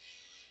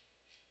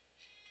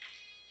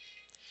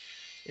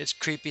 It's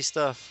creepy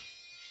stuff.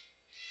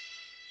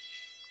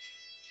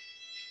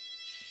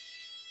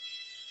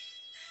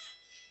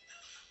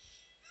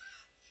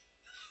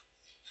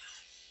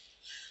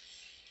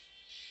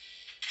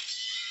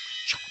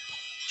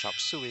 Chop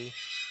suey.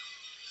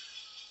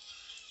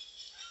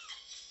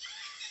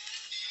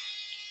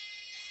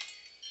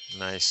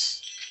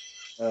 Nice.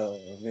 Oh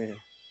man,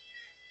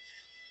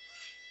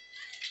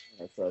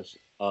 that's such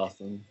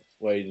awesome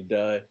way to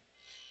die.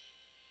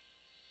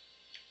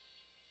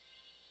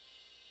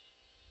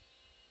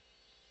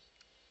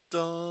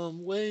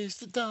 Dumb ways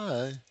to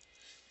die.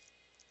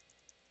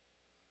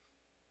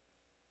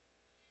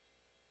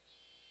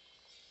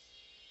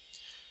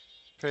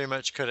 Pretty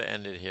much could have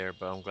ended here,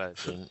 but I'm glad it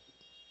didn't.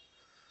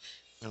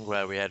 I'm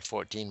glad we had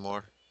 14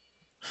 more.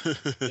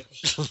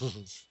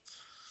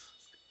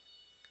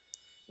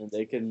 And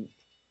they can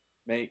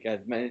make as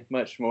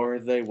much more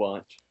as they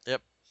want.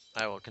 Yep,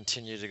 I will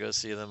continue to go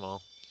see them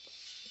all.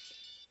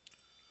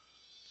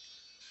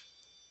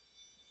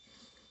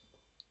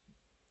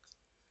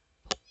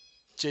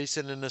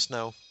 Jason in the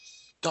snow.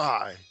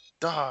 Die.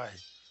 Die.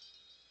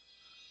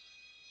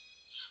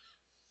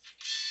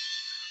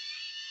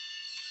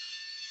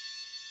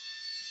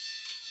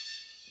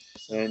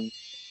 And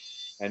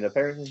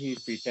apparently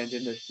he's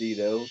pretending to see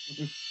though.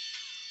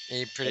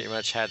 He pretty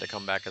much had to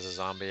come back as a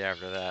zombie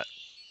after that.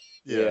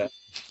 Yeah.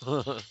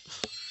 I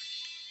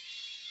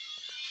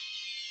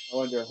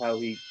wonder how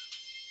he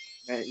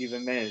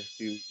even managed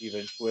to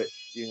even quit,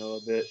 a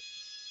bit.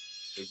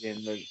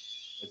 Again, the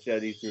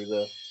machete through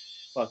the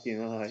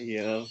fucking eye,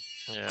 Yeah.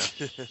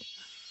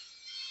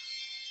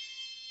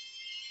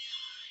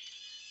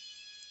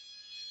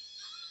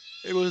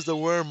 It was the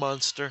worm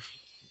monster.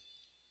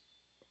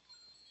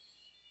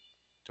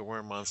 The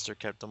worm monster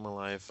kept him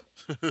alive.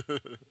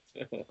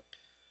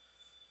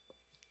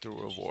 Through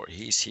a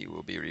Voorhees, he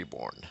will be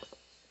reborn.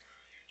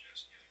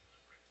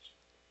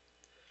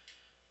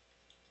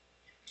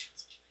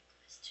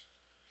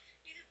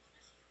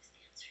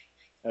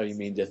 Oh, you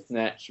mean the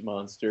snatch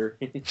monster?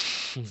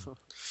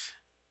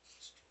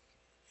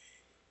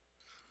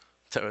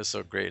 That was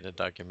so great in the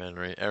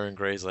documentary. Aaron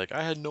Gray's like,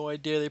 I had no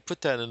idea they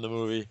put that in the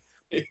movie.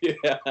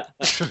 Yeah.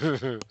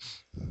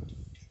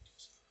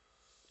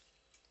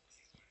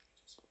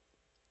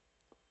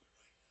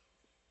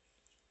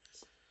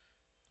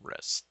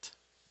 Rest.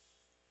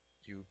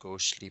 You go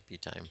sleepy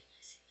time.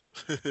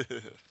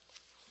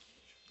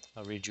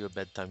 I'll read you a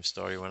bedtime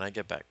story when I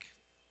get back.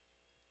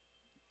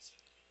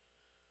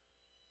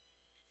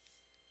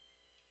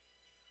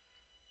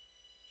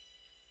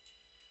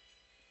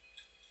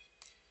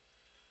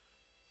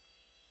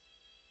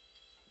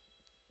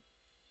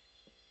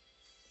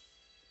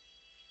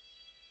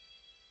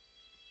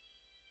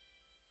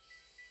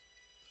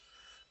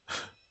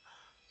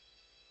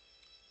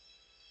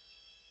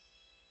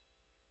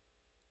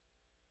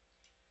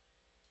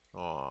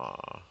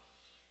 Aww.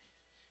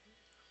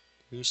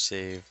 You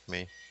saved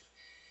me.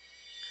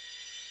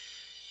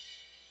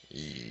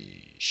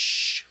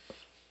 Yeesh.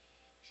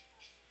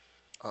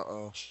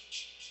 Uh-oh.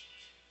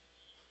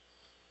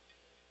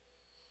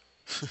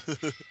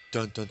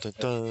 Dun dun dun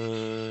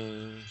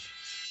dun.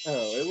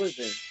 Oh, it would have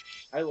been.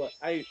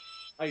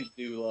 I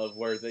do love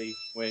where they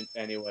went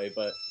anyway,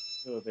 but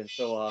it would have been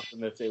so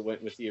awesome if they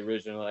went with the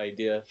original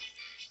idea,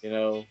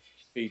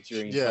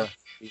 featuring Yeah.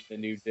 the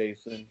new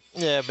Jason.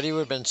 Yeah, but he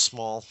would have been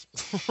small.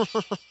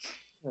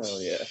 Oh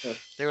yeah,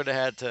 They would have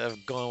had to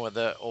have gone with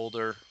an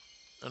older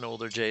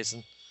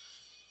Jason,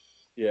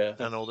 yeah,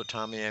 an older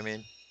Tommy. I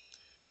mean,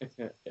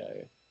 yeah.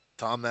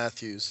 Tom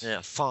Matthews.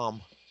 yeah,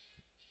 Thom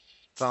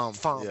Tom.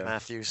 Yeah.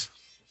 Matthews.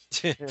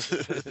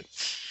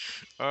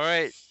 All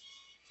right,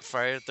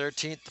 Friday the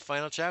 13th, the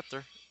final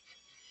chapter.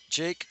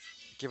 Jake,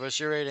 give us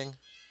your rating.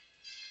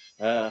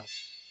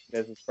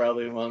 This is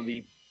probably one of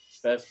the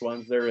best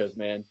ones there is,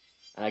 man.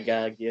 I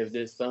gotta give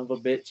this son of a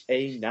bitch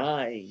a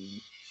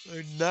 9.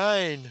 A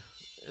 9.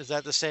 Is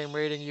that the same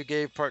rating you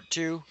gave part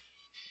 2?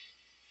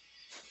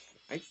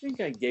 I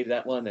think I gave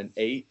that one an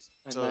 8.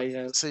 I might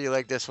have. So you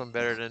like this one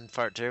better than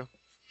part 2?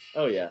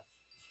 Oh yeah.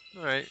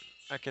 All right,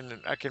 I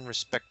can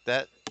respect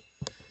that.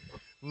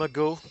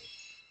 Magoo.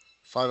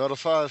 5 out of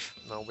 5.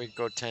 No, we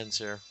go 10s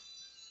here.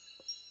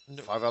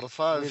 5 out of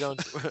 5. We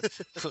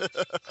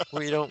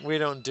don't. we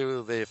don't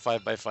do the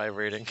 5x5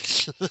 rating.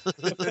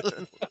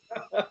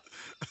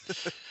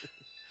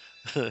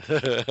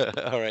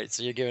 All right,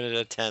 so you're giving it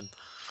a 10.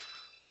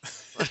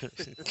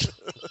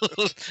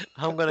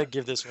 I'm gonna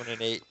give this one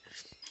an 8.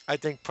 I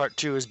think part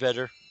 2 is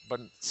better, but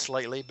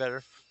slightly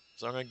better.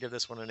 So I'm gonna give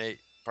this one an 8.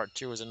 Part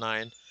 2 is a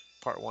 9.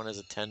 Part 1 is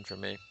a 10 for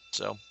me.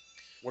 So.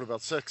 What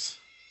about 6?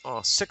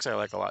 Oh, 6 I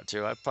like a lot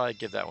too. I'd probably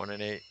give that one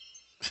an 8.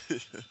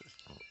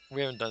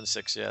 We haven't done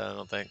 6 yet, I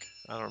don't think.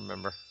 I don't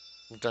remember.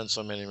 We've done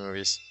so many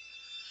movies.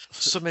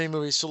 So many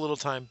movies, so little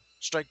time.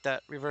 Strike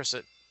that. Reverse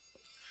it.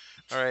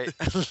 All right.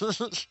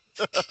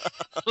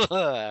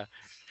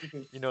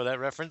 You know that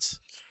reference?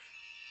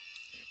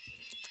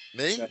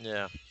 Me?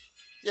 Yeah.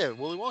 Yeah,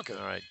 Willy Wonka.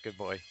 All right. Good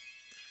boy.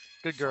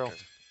 Good girl.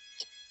 Fucker.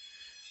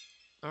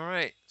 All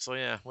right. So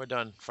yeah, we're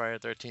done. Friday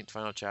the 13th,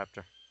 final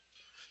chapter.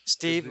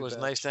 Steve, be it was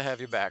back. nice to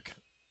have you back.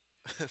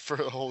 For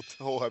a whole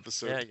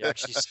episode. Yeah, you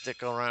actually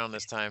stick around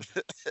this time.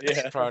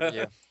 Yeah. Proud of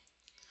you.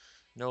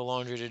 No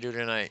laundry to do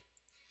tonight.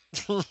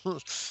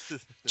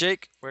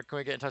 Jake, where can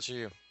we get in touch with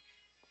you?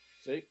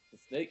 Jake the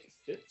Snake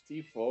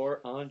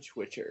 54 on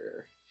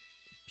Twitter.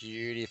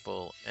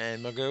 Beautiful.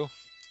 And Magoo?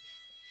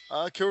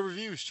 Kill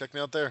Reviews. Check me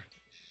out there.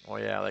 Oh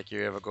yeah, like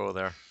you ever go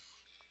there.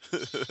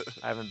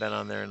 I haven't been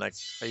on there in like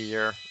a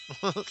year.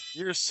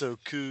 You're so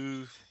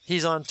cool.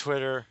 He's on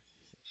Twitter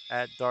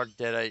at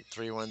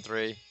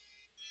DarkDeadite313.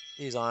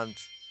 He's on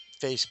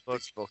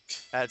Facebook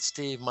at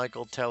Steve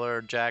Michael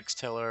Teller, Jax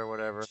Teller,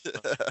 whatever.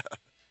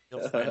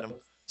 You'll find him.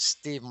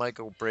 Steve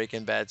Michael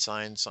Breaking Bad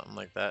Sign, something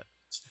like that.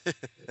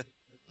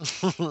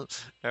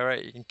 All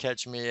right, you can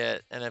catch me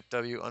at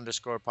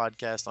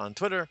NFW_podcast on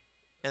Twitter,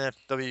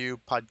 NFW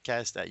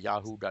podcast at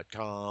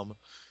yahoo.com,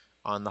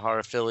 on the Horror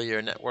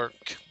Affiliate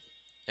Network,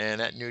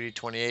 and at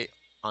Nudie28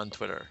 on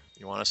Twitter.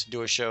 You want us to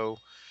do a show?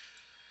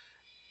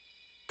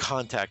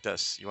 Contact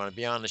us. You want to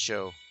be on the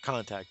show?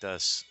 Contact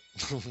us.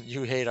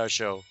 You hate our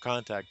show?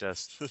 Contact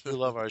us. You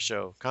love our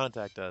show?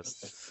 Contact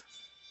us.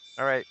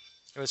 All right,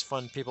 it was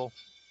fun, people.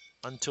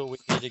 Until we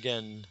meet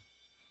again.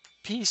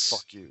 Peace.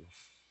 Fuck you.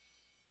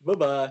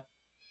 Bye-bye.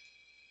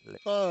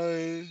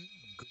 Bye.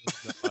 Good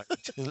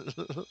night.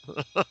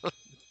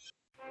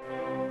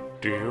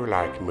 Do you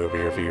like movie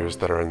reviews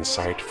that are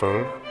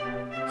insightful,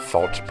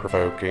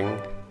 thought-provoking,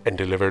 and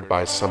delivered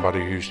by somebody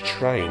who's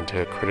trained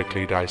to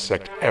critically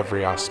dissect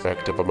every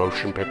aspect of a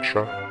motion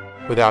picture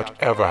without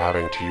ever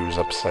having to use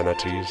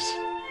obscenities?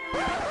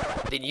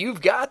 Then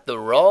you've got the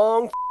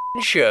wrong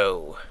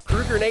show.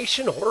 Kruger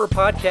Nation Horror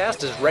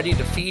Podcast is ready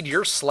to feed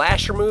your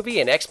slasher movie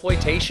and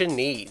exploitation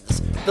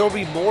needs. There'll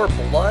be more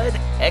blood,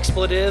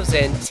 expletives,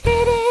 and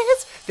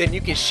titties than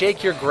you can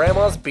shake your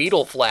grandma's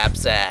beetle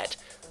flaps at.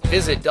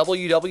 Visit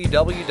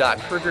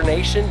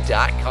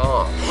www.krugernation.com.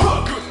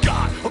 Oh, good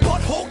God! A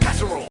butthole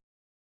casserole!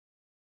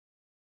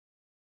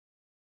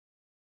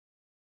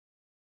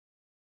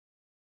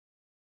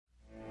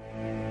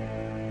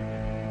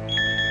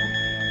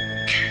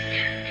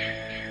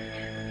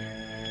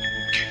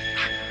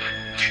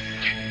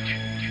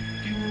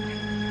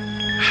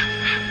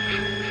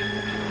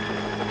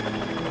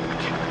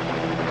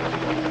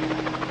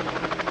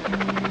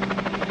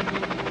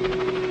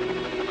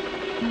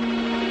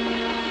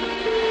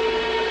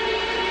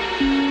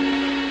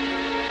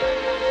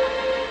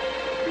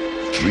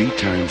 Three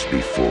times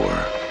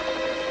before,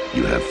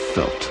 you have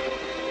felt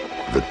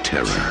the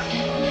terror,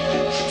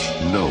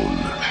 known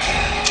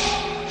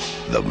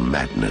the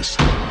madness,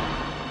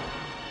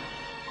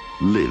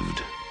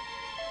 lived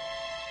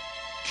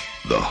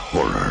the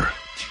horror.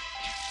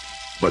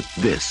 But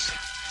this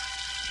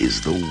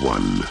is the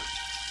one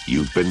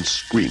you've been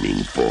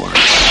screaming for.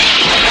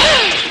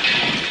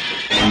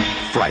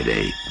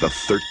 Friday the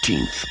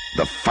 13th,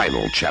 the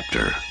final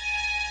chapter.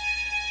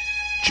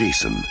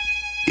 Jason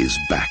is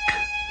back.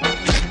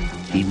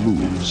 He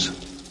moves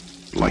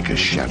like a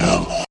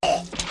shadow,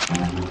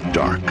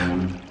 dark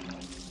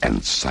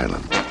and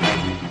silent.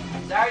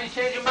 Sorry, you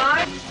changed your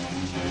mind?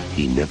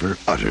 He never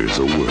utters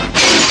a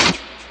word.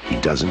 He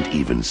doesn't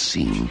even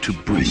seem to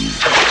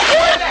breathe.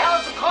 Where the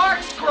hell's the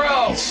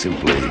corkscrew? He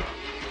simply,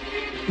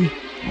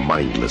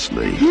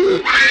 mindlessly,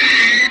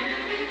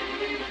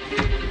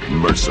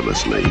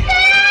 mercilessly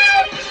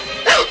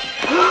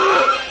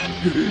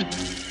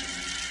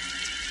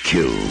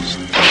kills.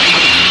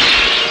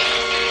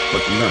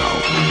 But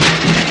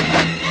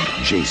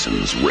now,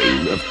 Jason's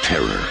reign of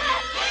terror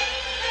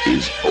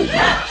is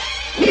over.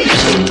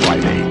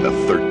 Friday the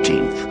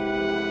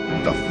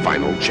 13th, the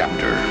final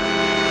chapter.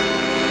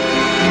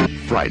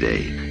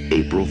 Friday,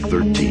 April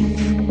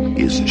 13th,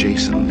 is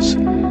Jason's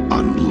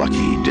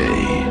unlucky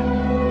day.